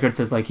think Deckard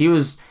says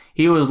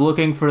he was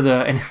looking for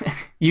and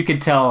you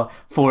could tell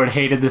Ford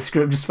hated the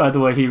script just by the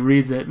way he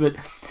reads it,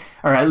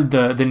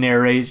 the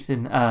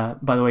narration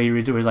by the way he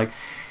reads it, where he's like,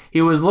 he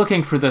was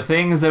looking for the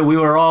things that we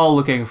were all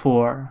looking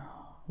for.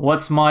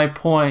 What's my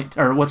point,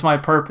 or what's my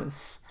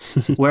purpose?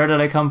 Where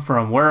did I come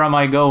from? Where am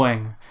I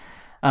going?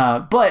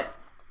 But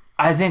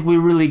I think we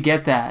really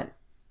get that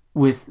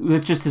with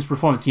just his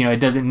performance. It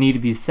doesn't need to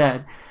be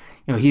said.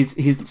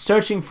 He's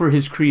searching for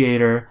his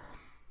creator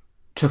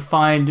to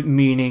find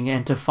meaning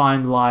and to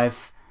find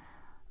life.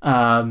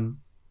 In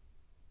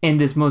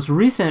this most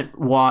recent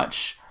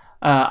watch,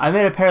 I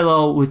made a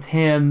parallel with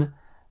him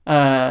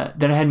that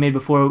I had made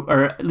before,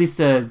 or at least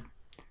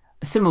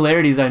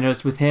similarities I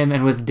noticed with him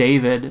and with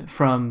David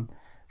from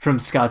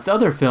Scott's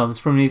other films,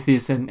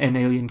 Prometheus and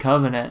Alien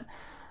Covenant,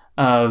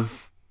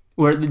 of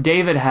where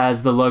David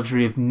has the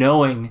luxury of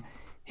knowing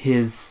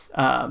his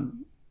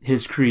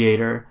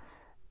creator,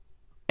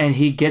 and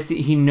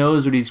he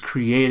knows what he's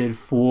created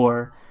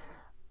for,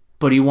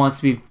 but he wants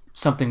to be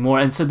something more.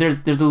 And so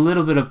there's a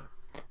little bit of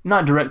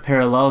not direct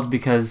parallels,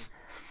 because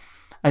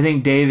I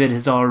think David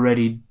has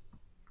already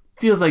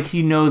feels like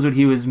he knows what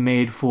he was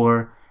made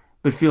for,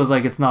 but feels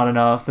like it's not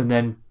enough, and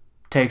then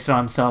takes it on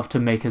himself to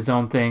make his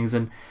own things.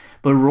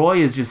 But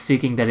Roy is just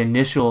seeking that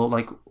initial,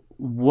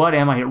 what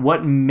am I here?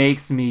 What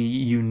makes me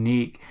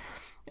unique?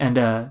 And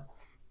I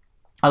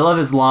love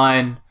his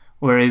line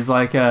where he's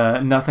like,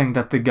 nothing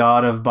that the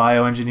god of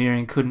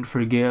bioengineering couldn't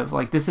forgive.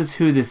 This is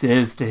who this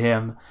is to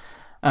him.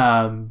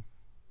 And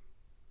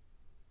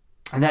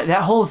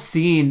that whole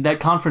scene, that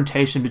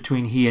confrontation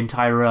between he and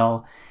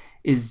Tyrell,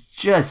 is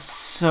just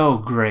so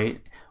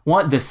great.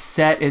 The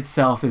set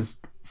itself is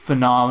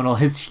phenomenal.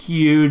 His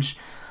huge,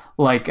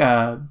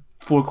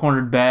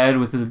 four-cornered bed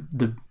with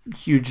the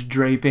huge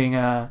draping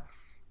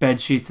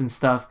bed sheets and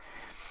stuff.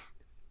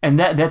 And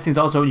that scene's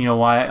also,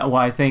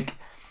 why I think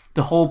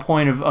the whole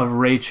point of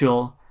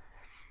Rachel,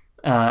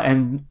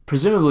 and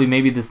presumably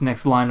maybe this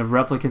next line of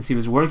replicants he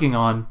was working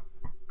on,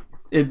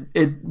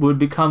 it would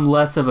become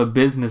less of a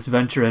business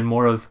venture and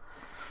more of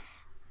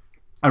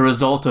a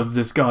result of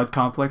this God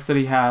complex that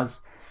he has,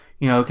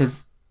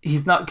 because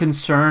he's not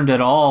concerned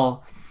at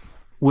all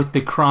with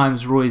the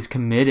crimes Roy's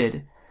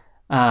committed.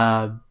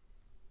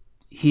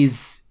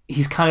 He's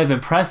kind of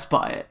impressed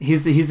by it.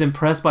 He's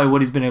impressed by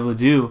what he's been able to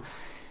do.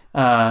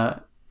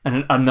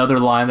 And another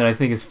line that I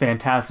think is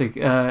fantastic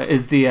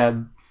is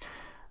the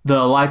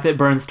light that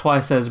burns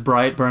twice as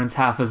bright burns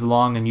half as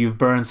long, and you've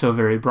burned so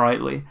very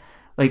brightly.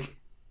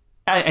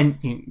 And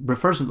he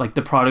refers to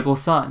the prodigal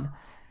son.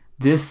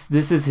 This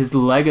is his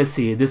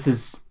legacy. This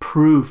is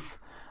proof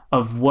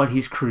of what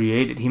he's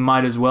created. He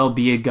might as well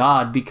be a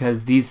god,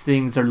 because these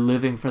things are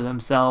living for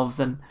themselves.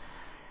 And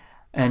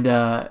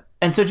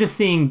so just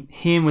seeing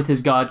him with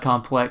his god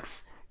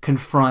complex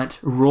confront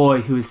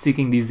Roy, who is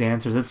seeking these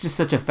answers, it's just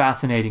such a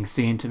fascinating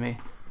scene to me.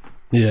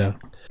 Yeah.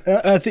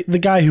 I think the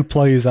guy who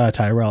plays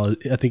Tyrell,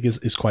 I think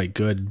is quite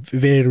good.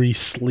 Very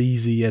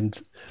sleazy and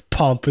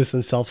pompous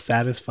and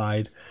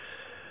self-satisfied.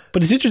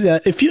 But it's interesting.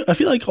 I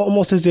feel like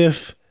almost as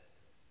if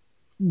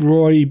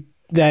Roy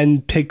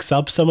then picks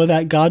up some of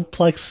that god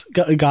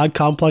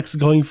complex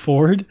going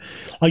forward,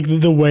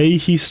 the way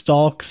he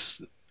stalks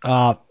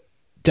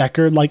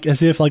Deckard,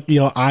 as if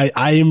I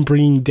am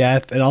bringing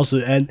death,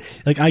 and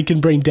I can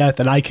bring death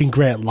and I can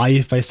grant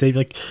life by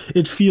saving.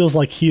 It feels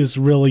like he is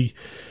really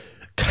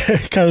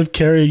kind of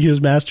carrying his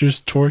master's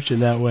torch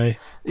in that way.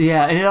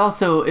 Yeah, and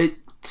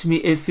to me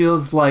it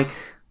feels like,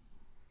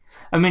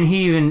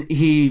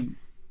 he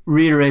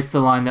reiterates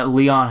the line that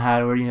Leon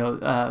had, where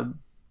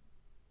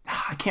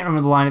I can't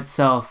remember the line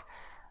itself.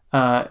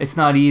 It's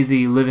not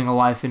easy living a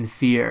life in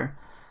fear.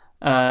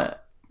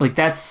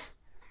 That's.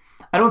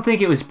 I don't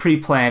think it was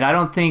pre-planned. I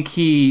don't think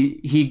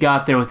he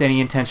got there with any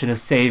intention of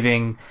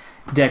saving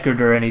Deckard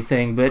or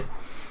anything, but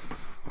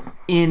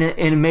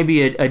in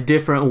maybe a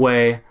different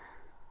way,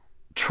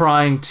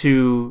 trying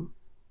to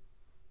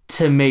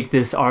make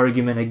this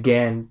argument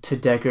again to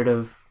Deckard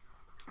of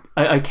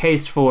a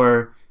case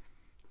for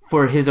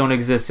his own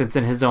existence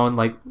and his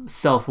own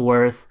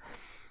self-worth,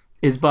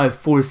 is by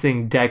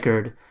forcing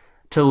Deckard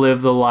to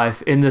live the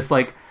life in this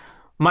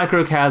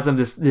microcosm,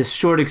 this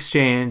short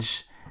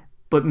exchange,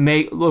 but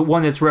make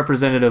one that's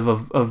representative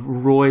of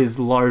Roy's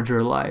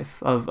larger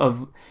life,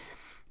 of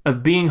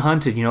being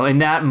hunted. You know, in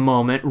that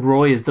moment,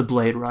 Roy is the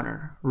Blade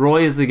Runner.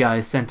 Roy is the guy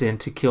sent in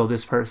to kill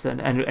this person,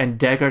 and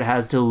Deckard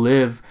has to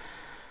live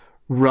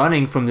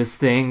running from this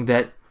thing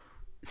that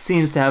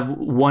seems to have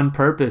one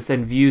purpose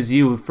and views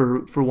you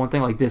for one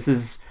thing. Like, this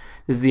is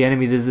the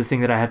enemy. This is the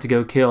thing that I have to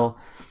go kill.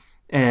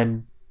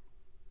 And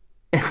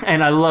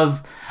I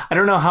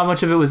don't know how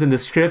much of it was in the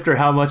script or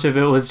how much of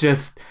it was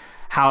just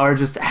Howard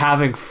just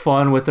having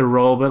fun with the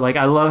role, but like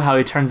I love how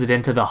he turns it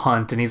into the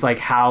hunt and he's like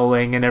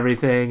howling and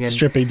everything and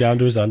stripping down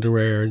to his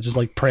underwear and just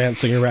like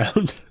prancing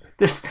around.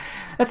 That's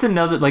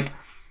another like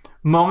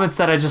moments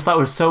that I just thought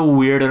were so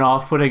weird and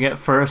off-putting at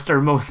first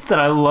are moments that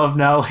I love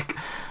now, like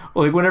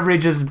whenever he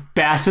just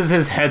bashes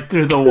his head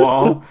through the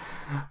wall,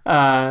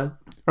 or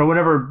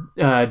whenever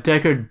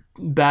Deckard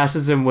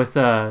bashes him with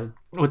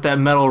that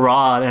metal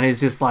rod and he's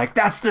just like,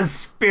 that's the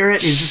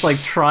spirit. He's just like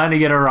trying to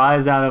get a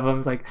rise out of him.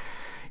 It's like,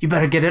 you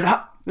better get it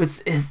up.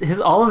 It's his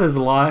all of his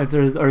lines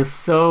are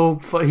so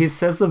fun. He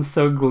says them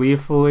so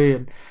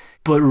gleefully,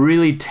 but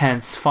really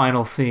tense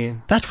final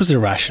scene. That was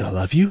irrational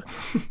of you,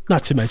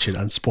 not to mention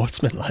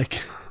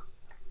unsportsmanlike.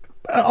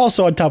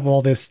 Also, on top of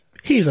all this,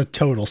 he's a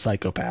total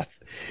psychopath.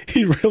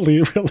 He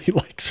really, really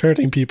likes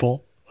hurting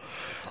people.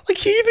 Like,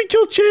 he even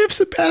killed J.F.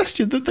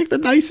 Sebastian, the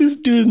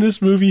nicest dude in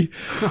this movie,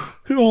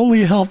 who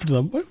only helped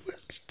them.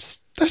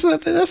 That's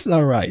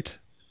not right.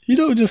 You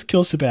don't just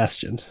kill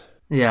Sebastian.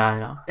 Yeah, I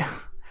know.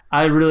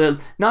 I really,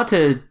 not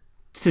to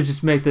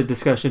just make the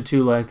discussion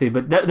too lengthy,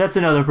 but that's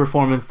another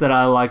performance that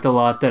I liked a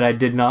lot that I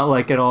did not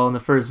like at all in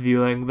the first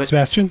viewing. But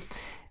Sebastian?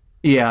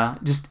 Yeah,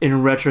 just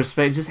in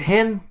retrospect, just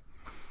him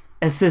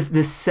as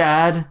this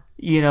sad,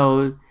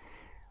 little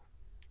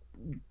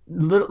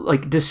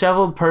like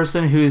disheveled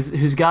person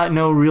who's got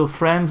no real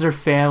friends or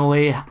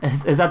family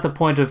is at the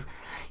point of,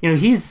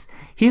 he's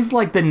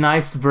like the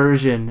nice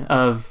version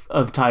of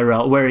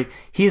Tyrell, where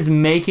he's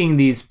making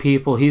these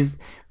people,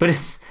 but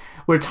it's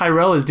where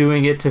Tyrell is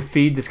doing it to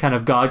feed this kind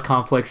of god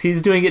complex.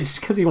 He's doing it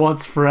just because he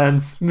wants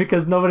friends,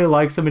 because nobody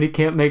likes him and he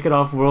can't make it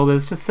off world.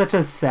 It's just such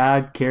a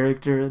sad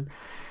character.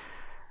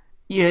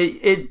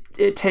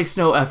 It takes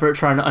no effort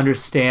trying to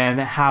understand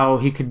how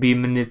he could be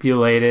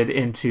manipulated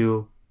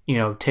into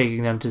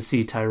taking them to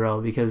see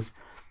Tyrell, because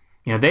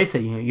they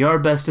say you're our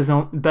best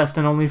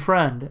and only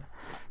friend.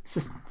 It's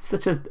just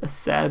such a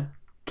sad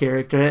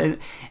character, and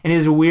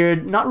his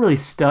weird, not really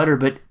stutter,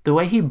 but the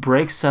way he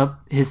breaks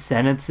up his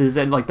sentences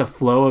and like the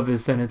flow of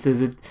his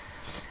sentences,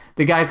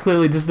 the guy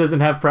clearly just doesn't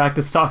have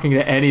practice talking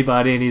to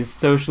anybody, and he's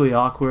socially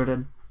awkward.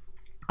 And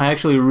I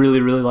actually really,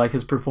 really like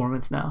his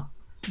performance now.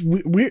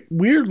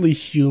 Weirdly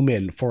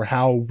human for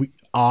how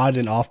odd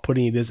and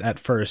off-putting it is at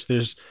first.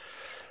 It's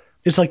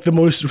like the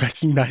most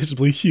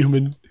recognizably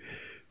human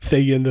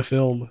thing in the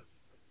film.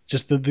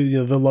 Just the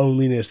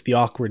loneliness, the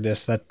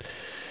awkwardness, that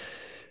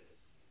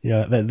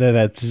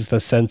that's the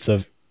sense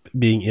of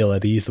being ill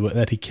at ease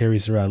that he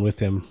carries around with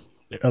him,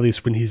 at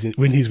least when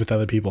he's with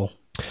other people.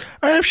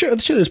 I'm sure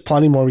there's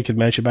plenty more we could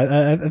mention, but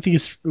I think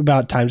it's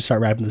about time to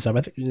start wrapping this up.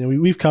 I think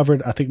we've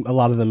covered, I think, a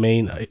lot of the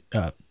main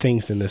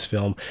things in this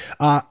film.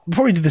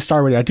 Before we do the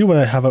star rating, I do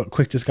want to have a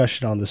quick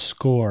discussion on the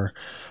score.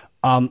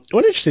 One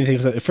interesting thing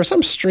is that for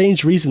some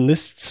strange reason,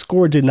 this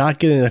score did not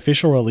get an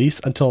official release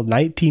until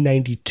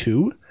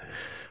 1992,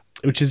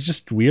 which is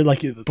just weird.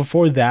 Like,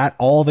 before that,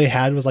 all they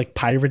had was like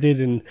pirated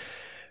and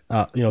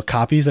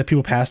copies that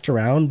people passed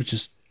around, which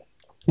is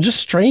just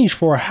strange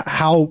for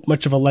how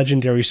much of a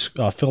legendary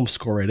film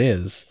score it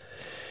is.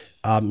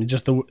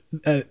 Vangelis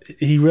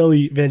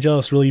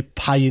really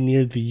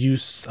pioneered the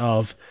use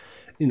of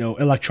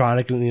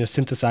electronic and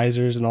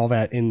synthesizers and all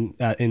that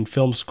in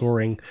film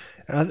scoring.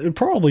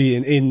 Probably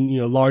in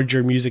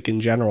larger music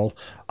in general.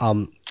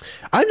 I'm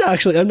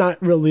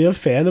not really a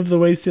fan of the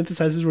way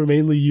synthesizers were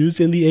mainly used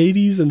in the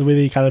 80s and the way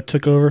they kind of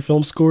took over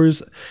film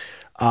scores.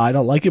 I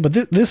don't like it, but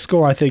this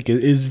score I think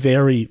is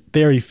very,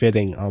 very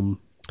fitting.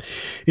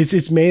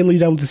 It's mainly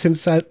done with the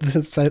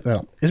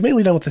synthesizer. It's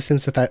mainly done with the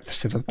synthesizer.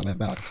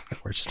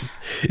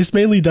 It's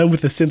mainly done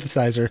with the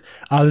synthesizer.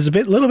 There's a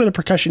little bit of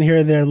percussion here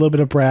and there, a little bit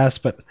of brass,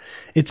 but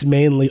it's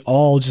mainly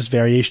all just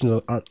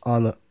variations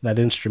on that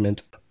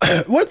instrument.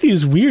 One thing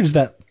is weird is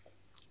that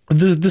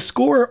the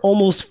score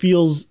almost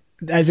feels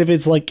as if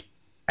it's like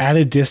at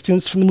a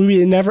distance from the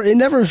movie. It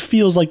never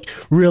feels like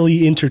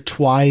really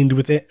intertwined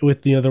with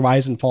the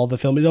rise and fall of the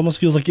film. It almost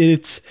feels like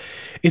it's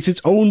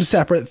its own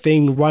separate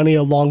thing running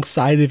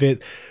alongside of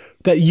it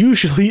that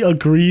usually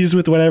agrees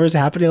with whatever's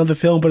happening on the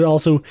film, but it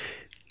also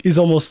is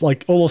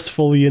almost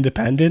fully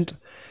independent.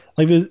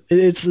 Like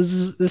there's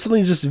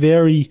something just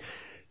very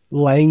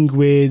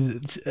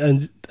languid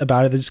and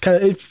about it that just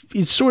kind of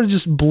it sort of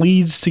just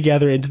bleeds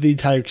together into the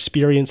entire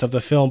experience of the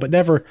film, but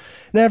never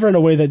in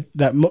a way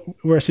that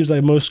where it seems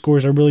like most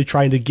scores are really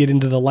trying to get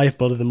into the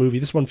lifeboat of the movie.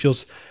 This one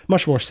feels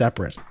much more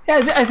separate.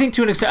 Yeah, I think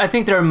to an extent, I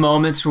think there are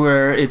moments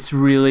where it's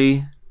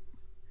really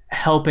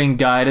helping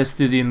guide us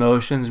through the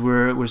emotions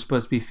we're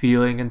supposed to be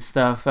feeling and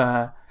stuff,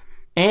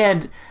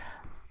 and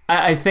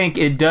I think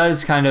it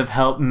does kind of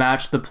help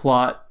match the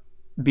plot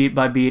beat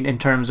by beat in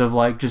terms of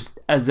like just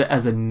as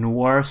a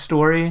noir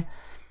story.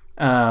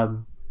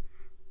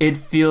 it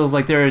feels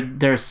like there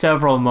are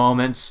several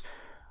moments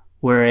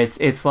where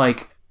it's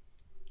like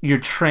you're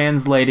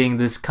translating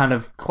this kind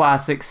of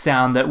classic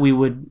sound that we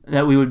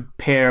would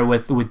pair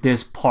with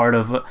this part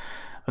of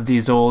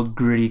these old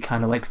gritty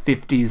kind of like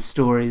 50s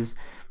stories,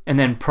 and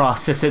then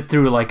process it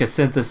through like a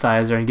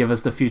synthesizer and give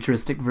us the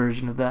futuristic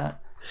version of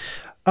that.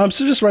 So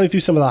just running through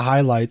some of the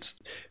highlights.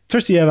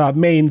 First, you have a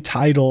main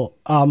title.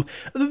 I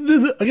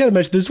gotta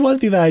mention, there's one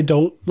thing that I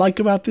don't like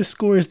about this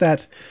score is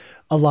that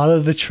a lot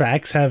of the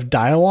tracks have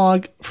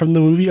dialogue from the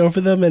movie over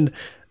them, and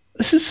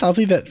this is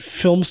something that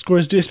film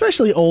scores do,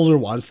 especially older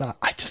ones, that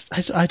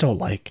I don't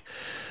like.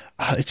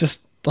 I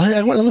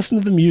want to listen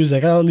to the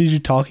music. I don't need you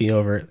talking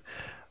over it.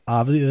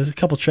 But there's a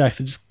couple tracks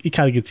that it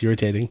kind of gets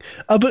irritating.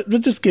 But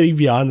just getting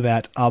beyond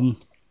that, I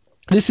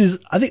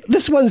think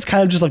this one is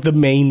kind of just like the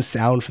main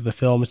sound for the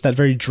film. It's that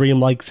very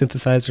dreamlike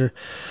synthesizer.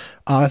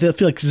 I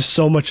feel like just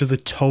so much of the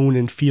tone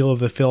and feel of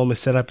the film is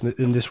set up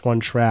in this one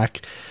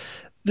track.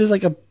 There's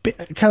like a bit,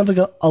 kind of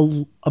like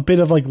a bit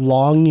of like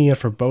longing and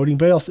foreboding,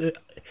 but also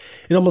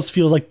it almost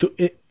feels like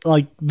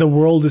the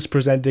world is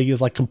presenting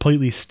is like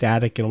completely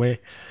static in a way.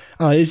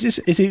 It's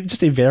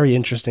just a very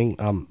interesting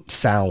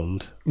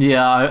sound.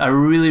 Yeah, I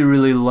really,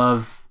 really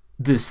love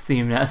this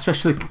theme now,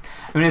 especially,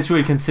 I mean, it's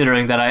weird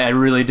considering that I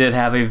really did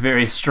have a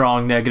very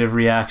strong negative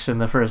reaction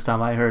the first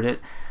time I heard it.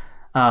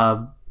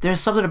 There's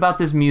something about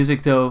this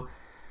music, though,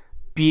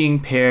 being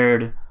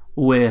paired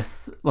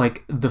with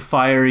like the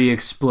fiery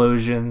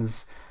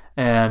explosions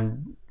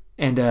and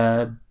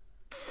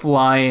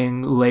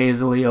flying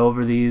lazily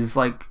over these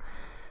like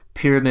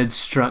pyramid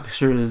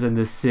structures in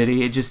the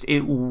city.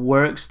 It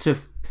works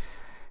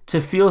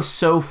to feel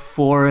so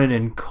foreign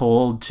and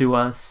cold to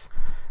us.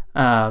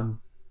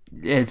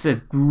 It's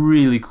a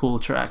really cool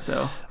track,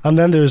 though. And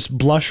then there's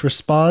Blush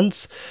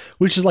Response,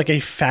 which is like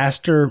a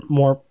faster,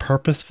 more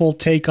purposeful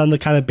take on the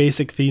kind of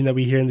basic theme that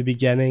we hear in the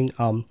beginning.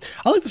 I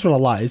like this one a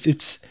lot.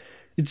 It's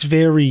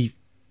very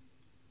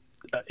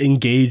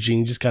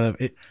engaging, just kind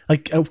of I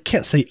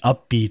can't say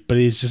upbeat, but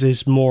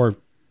it's more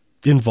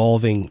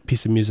involving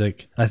piece of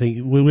music, I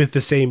think, with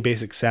the same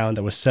basic sound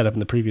that was set up in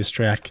the previous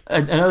track.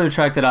 Another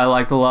track that I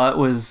liked a lot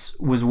was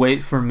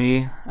Wait For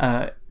Me.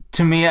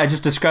 To me, I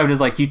just described it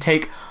as like you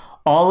take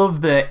all of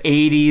the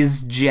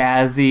 80s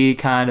jazzy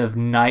kind of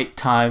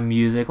nighttime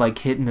music, like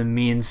hitting the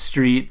mean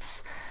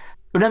streets,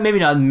 or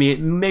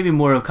maybe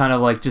more of kind of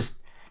like just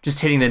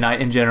hitting the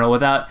night in general,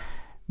 without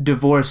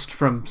divorced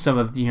from some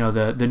of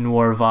the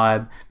noir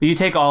vibe. But you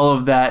take all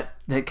of that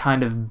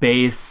kind of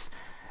bass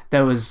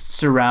that was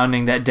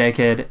surrounding that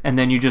decade, and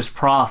then you just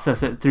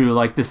process it through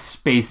like this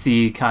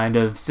spacey kind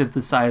of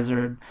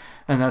synthesizer,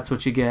 and that's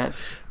what you get.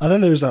 And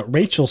then there's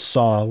Rachel's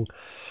song.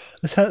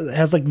 This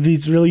has like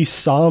these really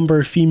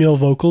somber female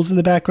vocals in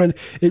the background.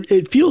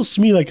 It feels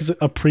to me like it's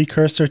a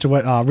precursor to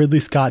what Ridley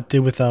Scott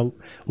did with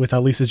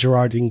Lisa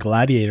Gerrard in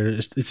Gladiator.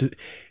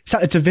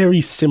 It's a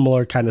very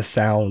similar kind of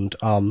sound.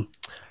 I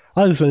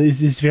like this one.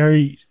 It's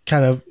very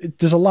kind of,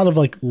 there's a lot of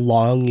like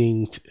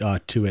longing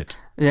to it.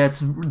 Yeah,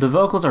 the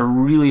vocals are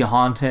really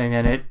haunting,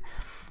 and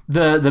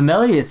the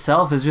melody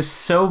itself is just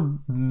so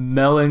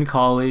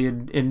melancholy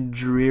and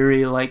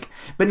dreary, like,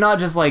 but not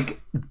just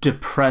like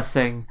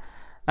depressing.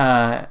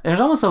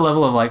 There's almost a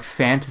level of like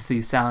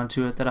fantasy sound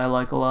to it that I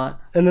like a lot.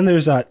 And then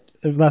there's the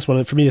last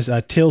one for me is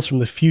Tales from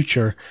the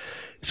Future.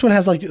 This one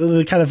has like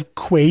the kind of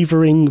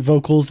quavering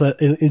vocals that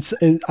it's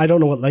in, I don't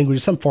know what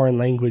language, some foreign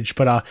language,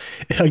 but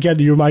again,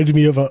 you reminded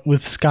me of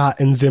with Scott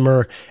and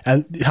Zimmer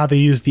and how they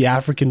used the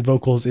African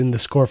vocals in the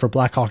score for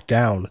Black Hawk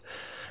Down.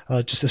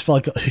 Just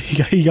felt like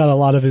he got a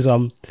lot of his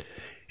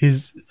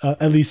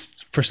at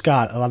least for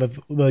Scott, a lot of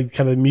the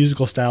kind of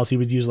musical styles he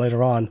would use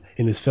later on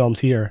in his films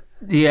here.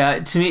 Yeah,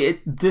 to me,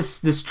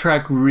 this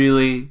track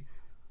really,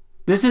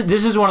 this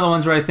is one of the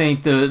ones where I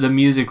think the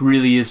music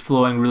really is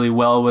flowing really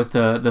well with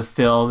the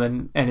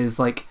film and is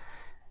like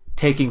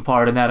taking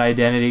part in that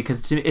identity,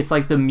 because it's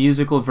like the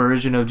musical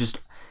version of just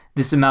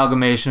this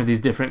amalgamation of these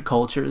different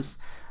cultures.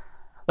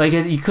 Like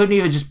you couldn't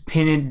even just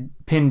pin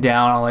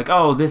down on like,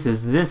 oh, this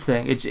is this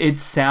thing. It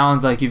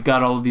sounds like you've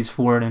got all of these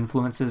foreign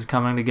influences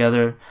coming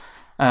together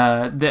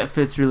that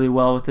fits really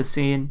well with the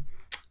scene.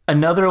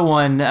 Another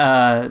one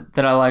that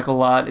I like a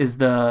lot is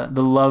the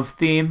love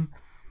theme.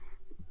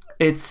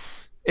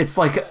 It's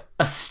like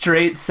a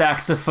straight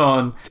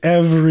saxophone.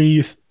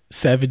 Every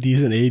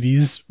 70s and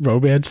 80s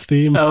romance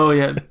theme. Oh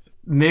yeah,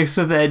 mixed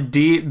with that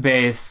deep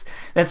bass.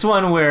 That's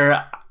one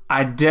where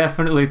I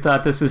definitely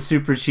thought this was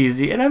super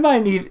cheesy, and I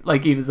might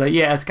even say,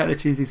 yeah, it's kind of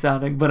cheesy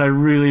sounding, but I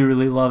really,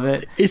 really love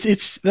it.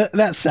 It's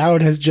that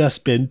sound has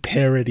just been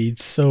parodied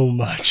so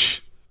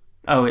much.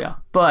 Oh yeah,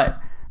 but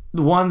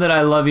the one that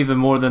I love even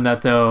more than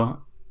that, though,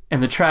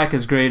 and the track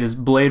is great, is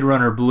Blade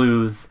Runner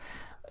Blues.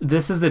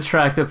 This is the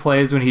track that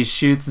plays when he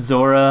shoots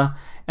Zora,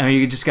 and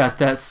you just got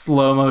that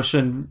slow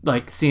motion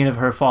like scene of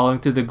her falling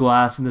through the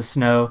glass in the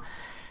snow.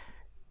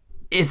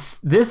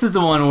 This is the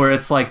one where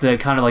it's like the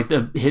kind of like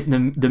the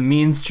hitting the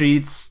mean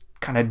streets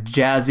kind of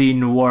jazzy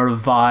noir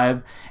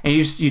vibe, and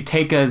you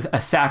take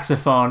a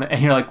saxophone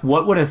and you're like,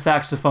 what would a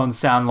saxophone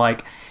sound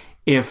like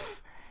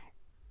if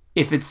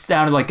if it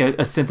sounded like a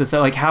synthesizer,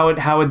 like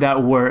how would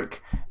that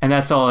work? And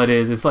that's all it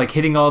is. It's like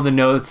hitting all the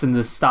notes in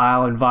the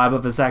style and vibe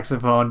of a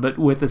saxophone, but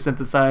with a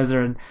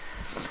synthesizer.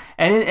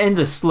 And in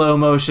the slow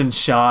motion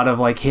shot of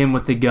like him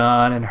with the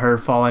gun and her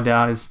falling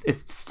down,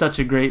 it's such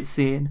a great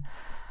scene.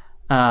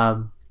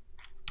 And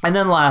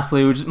then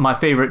lastly, which is my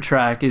favorite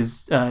track,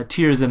 is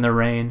Tears in the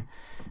Rain.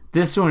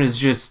 This one is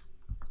just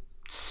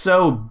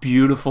so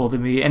beautiful to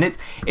me, and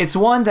it's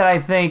one that I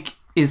think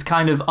is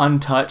kind of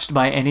untouched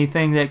by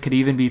anything that could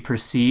even be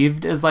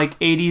perceived as like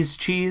 80s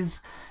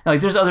cheese. Like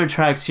there's other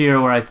tracks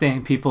here where I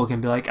think people can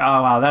be like,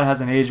 oh wow, that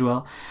hasn't aged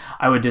well.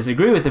 I would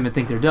disagree with them and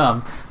think they're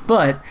dumb,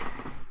 but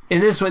in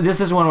this one, this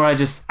is one where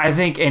I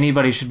think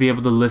anybody should be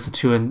able to listen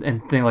to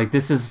and think like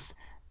this is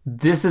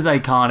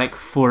iconic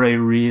for a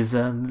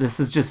reason. This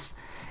is just,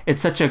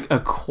 it's such a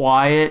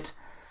quiet,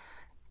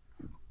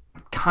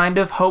 kind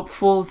of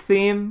hopeful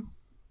theme,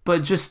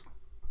 but just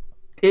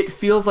it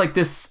feels like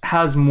this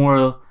has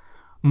more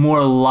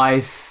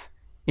life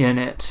in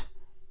it,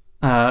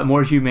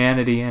 more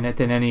humanity in it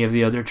than any of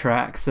the other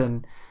tracks,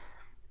 and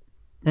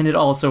it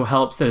also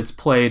helps that it's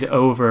played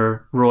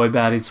over Roy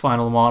Batty's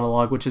final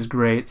monologue, which is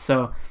great.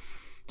 So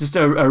just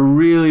a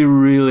really,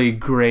 really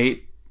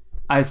great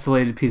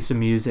isolated piece of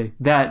music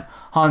that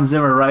Hans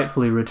Zimmer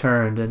rightfully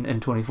returned in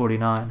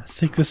 2049. I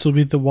think this will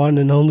be the one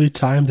and only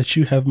time that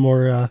you have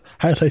more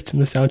highlights in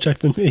the soundtrack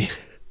than me.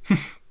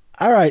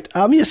 All right.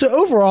 So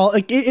overall,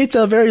 like it's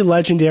a very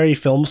legendary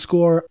film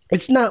score.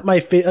 It's not my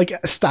favorite.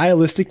 Like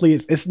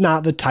stylistically, it's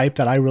not the type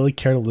that I really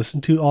care to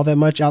listen to all that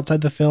much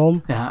outside the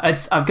film. Yeah,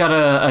 I've got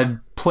a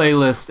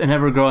playlist, an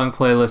ever-growing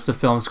playlist of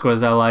film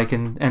scores I like,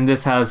 and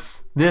this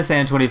and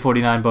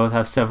 2049 both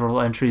have several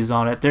entries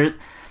on it.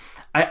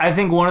 I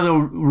think one of the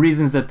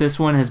reasons that this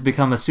one has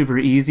become a super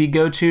easy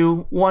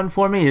go-to one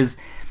for me is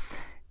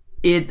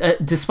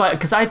despite,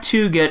 because I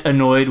too get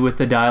annoyed with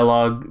the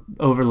dialogue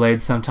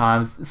overlaid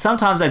sometimes.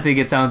 Sometimes I think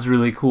it sounds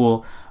really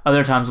cool.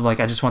 Other times I'm like,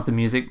 I just want the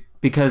music,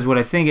 because what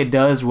I think it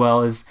does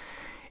well is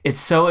it's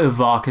so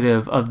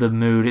evocative of the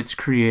mood it's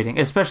creating,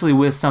 especially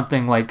with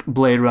something like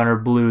Blade Runner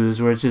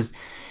Blues, where it's just,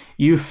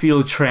 you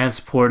feel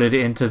transported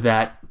into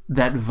that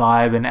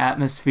vibe and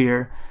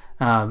atmosphere.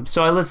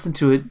 So I listen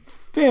to it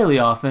fairly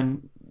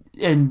often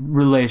in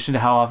relation to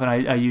how often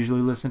I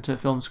usually listen to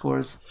film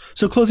scores.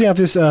 So closing out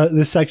this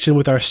section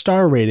with our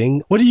star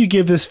rating, what do you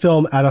give this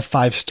film out of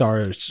 5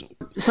 stars?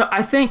 So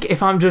I think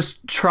if I'm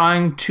just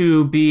trying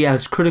to be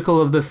as critical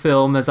of the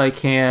film as I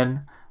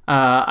can,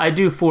 I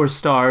do 4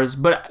 stars,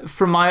 but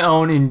for my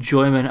own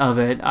enjoyment of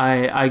it,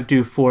 I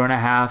do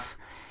 4.5.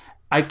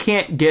 I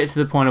can't get to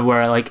the point of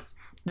where I like,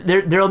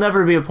 there'll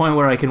never be a point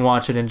where I can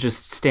watch it and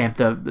just stamp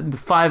the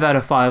 5 out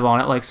of 5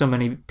 on it like so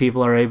many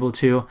people are able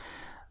to.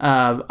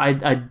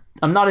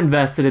 I'm not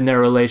invested in their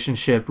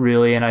relationship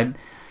really, and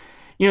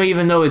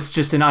even though it's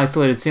just an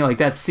isolated scene, like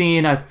that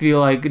scene I feel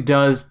like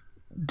does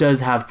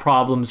have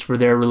problems for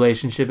their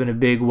relationship in a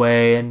big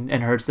way and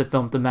hurts the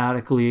film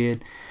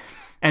thematically,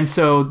 and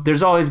so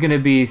there's always going to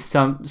be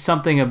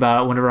something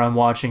about whenever I'm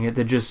watching it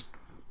that just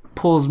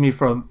pulls me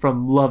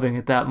from loving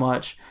it that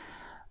much.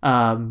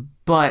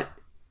 But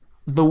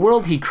the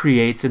world he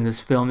creates in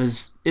this film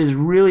is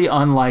really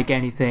unlike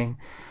anything.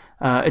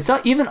 It's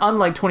not even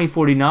unlike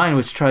 2049,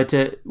 which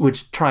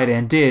tried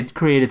and did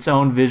create its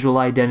own visual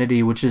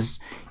identity, which is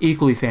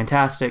equally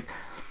fantastic.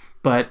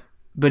 But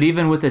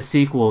even with a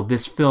sequel,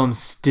 this film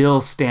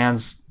still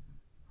stands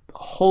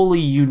wholly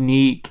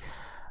unique,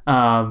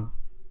 and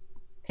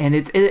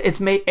it's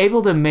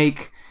able to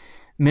make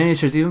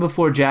miniatures even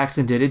before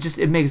Jackson did.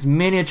 It makes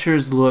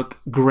miniatures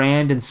look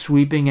grand and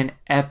sweeping and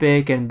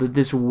epic, and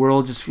this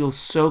world just feels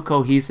so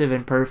cohesive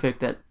and perfect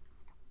that.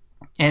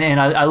 And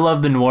I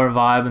love the noir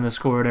vibe and the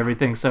score and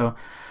everything. So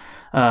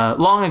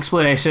long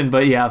explanation,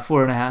 but yeah,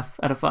 4.5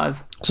 out of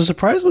 5. So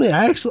surprisingly,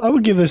 I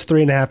would give this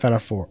 3.5 out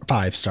of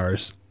 5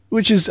 stars,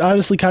 which is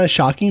honestly kind of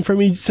shocking for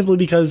me, simply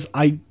because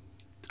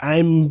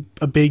I'm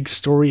a big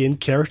story and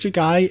character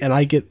guy, and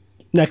I get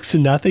next to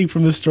nothing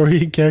from the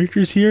story and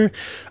characters here.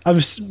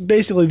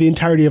 Basically the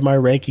entirety of my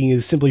ranking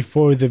is simply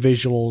for the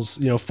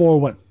visuals, for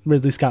what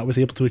Ridley Scott was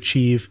able to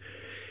achieve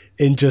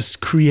in just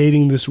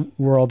creating this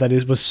world that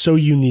was so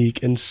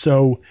unique and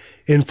so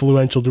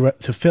influential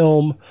to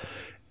film,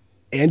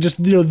 and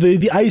just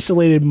the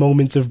isolated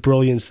moments of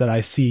brilliance that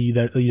I see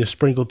that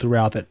sprinkled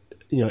throughout. That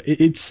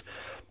it's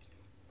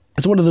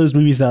one of those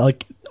movies that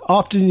like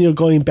often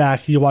going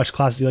back, you watch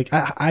classic, like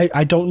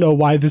I don't know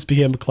why this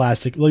became a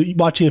classic. Like,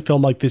 watching a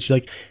film like this, you're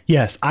like,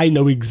 yes, I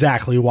know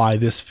exactly why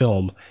this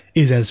film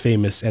is as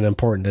famous and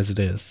important as it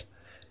is,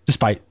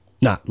 despite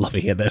not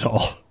loving it at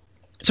all.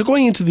 So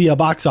going into the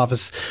box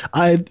office,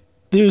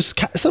 there's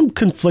some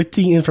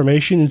conflicting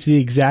information into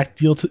the exact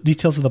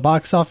details of the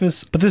box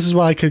office, but this is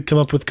what I could come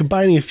up with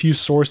combining a few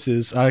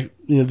sources.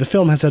 The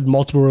film has had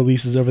multiple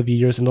releases over the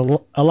years, and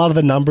a lot of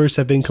the numbers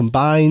have been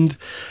combined.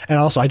 And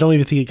also, I don't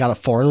even think it got a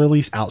foreign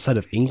release outside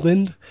of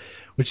England,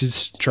 which is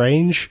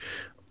strange.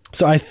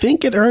 So I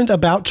think it earned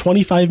about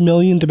 $25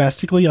 million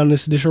domestically on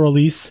this initial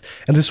release,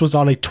 and this was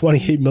on a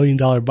 $28 million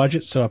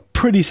budget, so a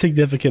pretty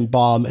significant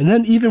bomb. And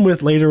then even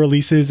with later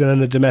releases and then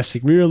the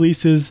domestic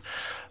re-releases,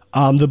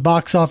 the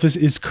box office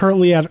is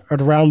currently at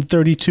around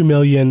 $32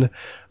 million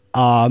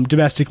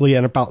domestically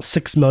and about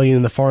 $6 million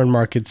in the foreign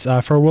markets,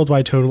 for a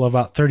worldwide total of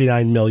about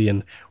 $39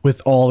 million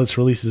with all its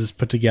releases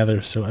put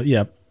together. So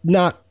yeah,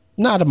 not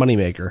a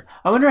moneymaker.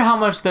 I wonder how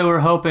much they were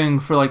hoping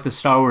for, like, the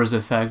Star Wars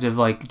effect of,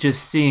 like,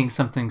 just seeing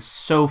something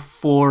so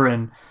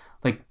foreign,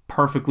 like,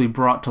 perfectly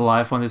brought to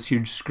life on this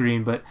huge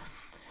screen. But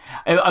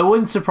I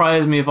wouldn't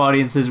surprise me if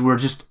audiences were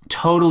just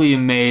totally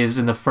amazed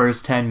in the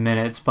first 10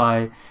 minutes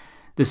by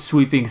the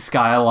sweeping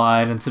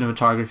skyline and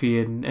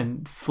cinematography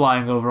and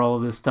flying over all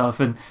of this stuff,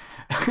 and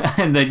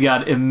then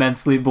got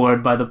immensely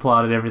bored by the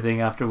plot and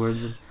everything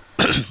afterwards.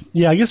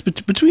 Yeah, I guess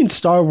between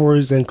Star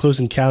Wars and Close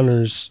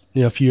Encounters,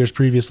 a few years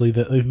previously,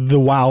 the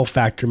wow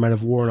factor might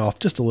have worn off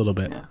just a little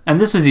bit. Yeah.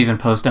 And this was even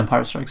post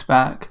Empire Strikes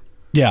Back.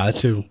 Yeah,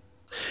 too.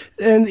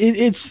 And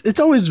it's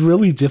always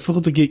really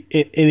difficult to get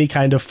any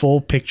kind of full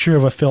picture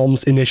of a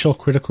film's initial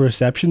critical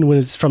reception when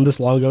it's from this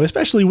long ago,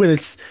 especially when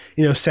it's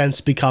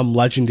since become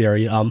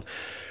legendary.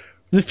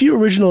 The few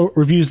original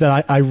reviews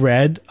that I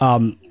read,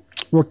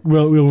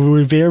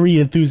 were very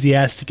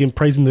enthusiastic in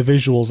praising the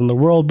visuals and the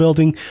world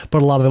building,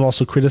 but a lot of them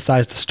also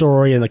criticized the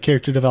story and the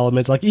character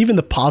development. Like even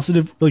the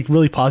positive, like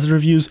really positive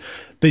reviews,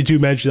 they do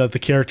mention that the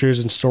characters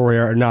and story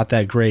are not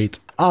that great.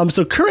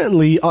 So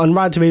currently on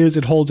Rotten Tomatoes,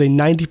 it holds a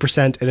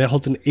 90% and it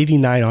holds an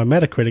 89 on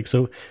Metacritic,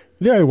 so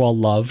very well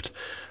loved.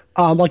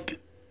 Like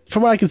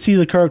from what I can see,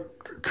 the current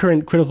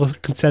critical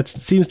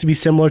consensus seems to be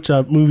similar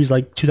to movies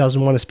like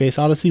 2001: A Space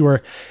Odyssey,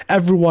 where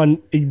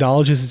everyone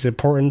acknowledges its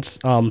importance,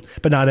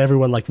 but not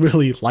everyone like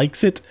really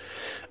likes it.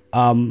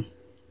 And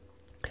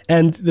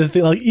the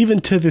thing, like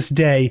even to this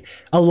day,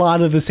 a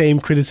lot of the same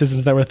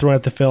criticisms that were thrown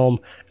at the film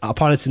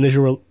upon its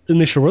initial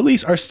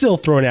release are still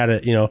thrown at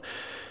it.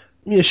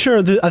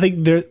 Sure, I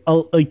think there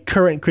like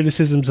current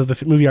criticisms of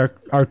the movie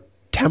are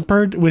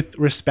tempered with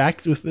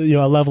respect, with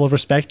a level of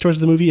respect towards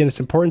the movie and its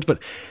importance, but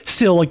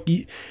still like.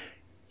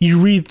 You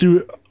read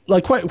through,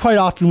 like quite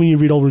often when you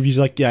read old reviews,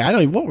 like, yeah, I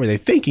don't know, what were they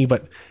thinking?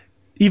 But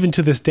even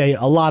to this day,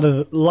 a lot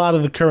of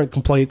the current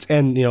complaints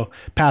and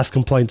past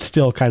complaints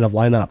still kind of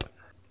line up.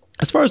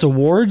 As far as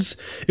awards,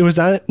 it was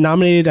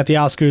nominated at the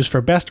Oscars for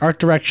Best Art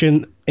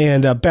Direction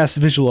and Best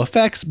Visual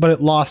Effects, but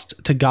it lost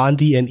to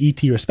Gandhi and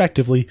E.T.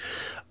 respectively.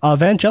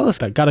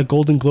 Vangelis got a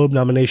Golden Globe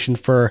nomination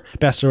for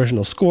Best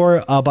Original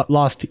Score, but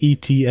lost to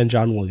E.T. and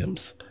John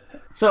Williams.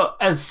 So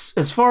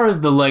as far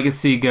as the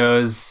legacy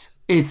goes,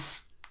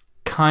 it's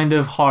kind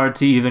of hard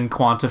to even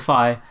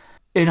quantify.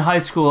 In high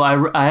school,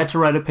 I had to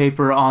write a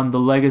paper on the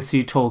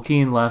legacy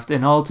Tolkien left,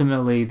 and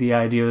ultimately the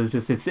idea was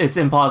just it's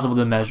impossible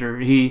to measure.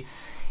 He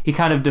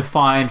kind of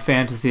defined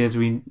fantasy as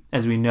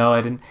we know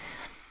it, and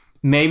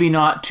maybe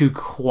not to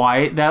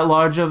quite that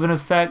large of an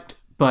effect,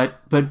 but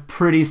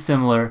pretty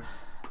similar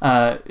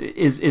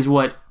is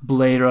what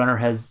Blade Runner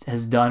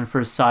has done for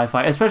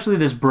sci-fi, especially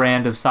this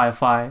brand of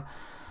sci-fi.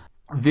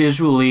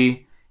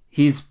 Visually,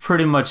 he's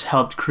pretty much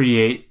helped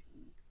create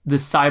the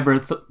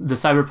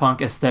cyberpunk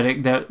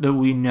aesthetic that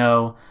we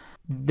know.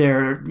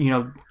 There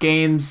are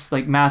games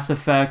like Mass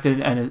Effect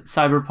and a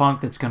Cyberpunk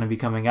that's going to be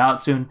coming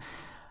out soon.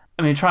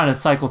 I mean, trying to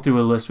cycle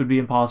through a list would be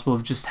impossible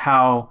of just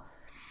how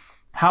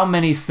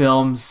many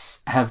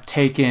films have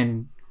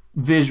taken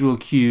visual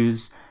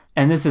cues,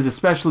 and this is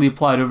especially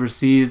applied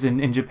overseas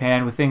in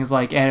Japan with things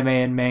like anime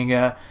and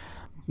manga.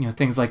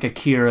 Things like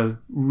Akira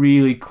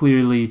really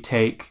clearly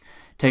take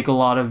a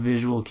lot of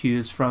visual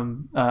cues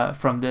from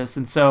this,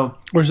 and so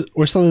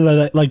or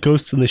something like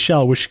Ghost in the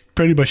Shell, which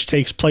pretty much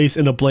takes place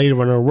in a Blade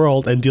Runner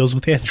world and deals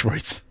with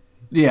androids.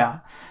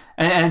 Yeah,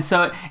 and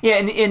so yeah,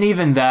 and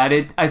even that,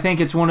 I think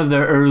it's one of the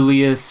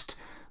earliest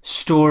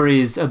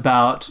stories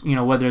about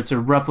whether it's a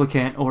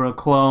replicant or a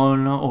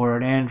clone or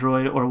an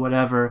android or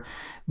whatever.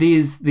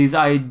 These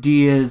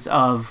ideas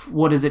of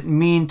what does it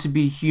mean to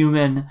be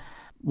human.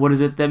 What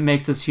is it that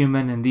makes us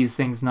human and these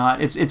things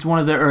not? It's one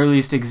of the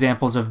earliest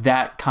examples of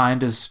that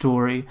kind of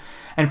story.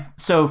 And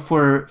so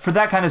for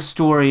that kind of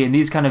story and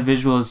these kind of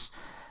visuals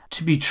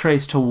to be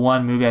traced to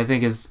one movie, I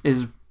think is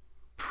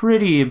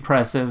pretty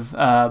impressive.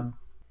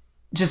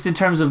 Just in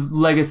terms of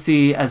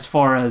legacy as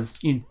far as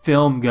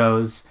film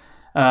goes,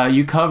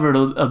 you covered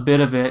a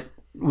bit of it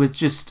with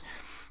just,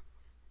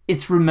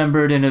 it's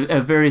remembered in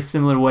a very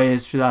similar way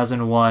as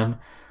 2001.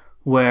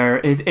 Where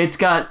it's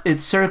got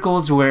its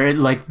circles where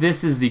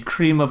this is the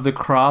cream of the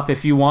crop.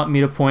 If you want me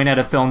to point at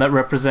a film that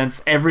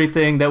represents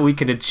everything that we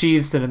could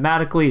achieve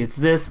cinematically, it's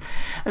this.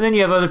 And then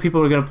you have other people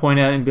who are going to point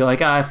at it and be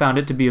like, I found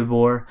it to be a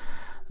bore.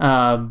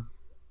 But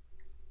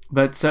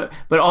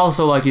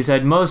also, like you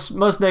said, most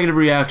negative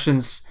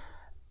reactions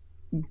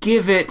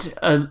give it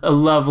a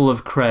level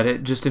of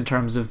credit just in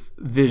terms of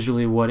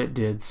visually what it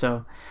did.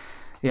 So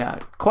yeah,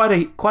 quite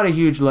a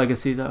huge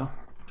legacy though.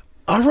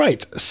 All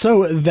right,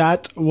 so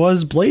that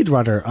was Blade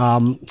Runner.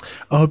 I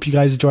hope you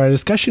guys enjoyed our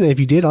discussion. And if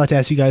you did, I'd like to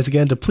ask you guys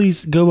again to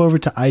please go over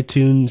to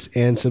iTunes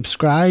and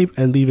subscribe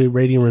and leave a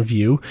rating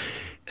review.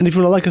 And if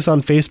you want to like us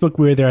on Facebook,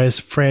 we're there as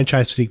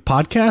Franchise Fatigue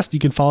Podcast. You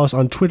can follow us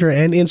on Twitter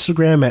and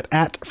Instagram at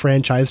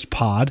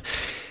 @FranchisedPod.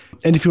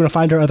 And if you want to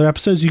find our other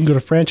episodes, you can go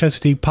to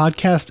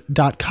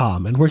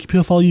franchisefatiguepodcast.com. And where can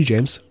people follow you,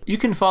 James? You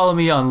can follow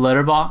me on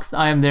Letterboxd.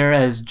 I am there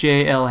as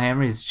JL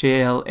Hamry. It's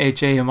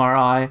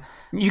JLHAMRI.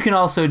 You can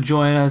also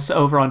join us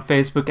over on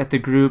Facebook at the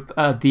group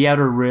The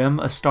Outer Rim,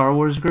 a Star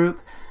Wars group.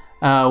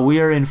 We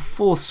are in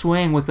full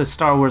swing with the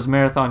Star Wars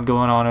marathon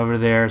going on over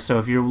there. So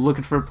if you're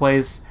looking for a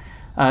place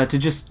to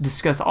just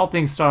discuss all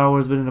things Star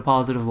Wars, but in a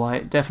positive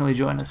light, definitely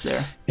join us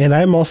there. And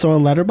I'm also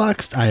on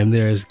Letterboxd. I am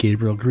there as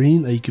Gabriel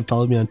Green. You can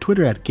follow me on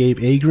Twitter at Gabe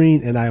A.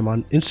 Green, and I am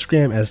on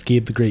Instagram as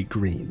Gabe the Great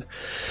Green.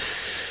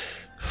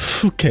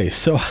 Okay,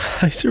 so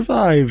I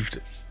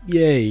survived.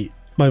 Yay.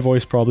 My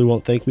voice probably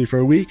won't thank me for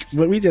a week,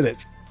 but we did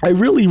it. I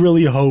really,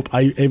 really hope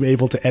I am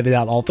able to edit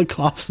out all the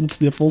coughs and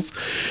sniffles.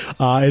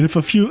 And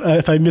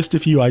if I missed a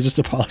few, I just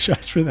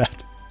apologize for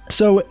that.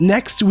 So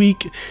next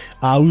week,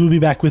 we will be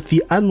back with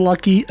the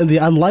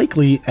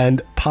unlikely,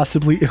 and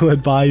possibly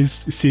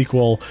ill-advised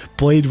sequel,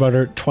 Blade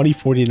Runner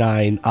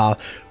 2049,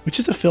 which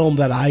is a film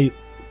that I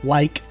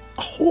like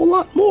a whole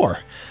lot more.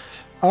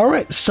 All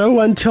right, so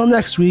until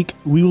next week,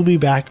 we will be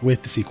back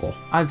with the sequel.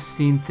 I've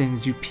seen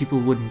things you people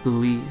wouldn't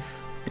believe.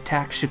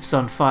 Attack ships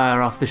on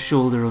fire off the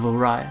shoulder of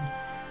Orion.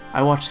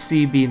 I watched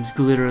sea beams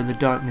glitter in the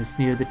darkness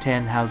near the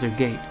Tannhauser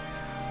Gate.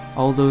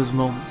 All those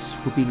moments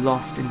will be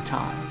lost in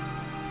time,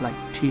 like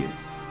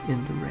tears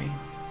in the rain.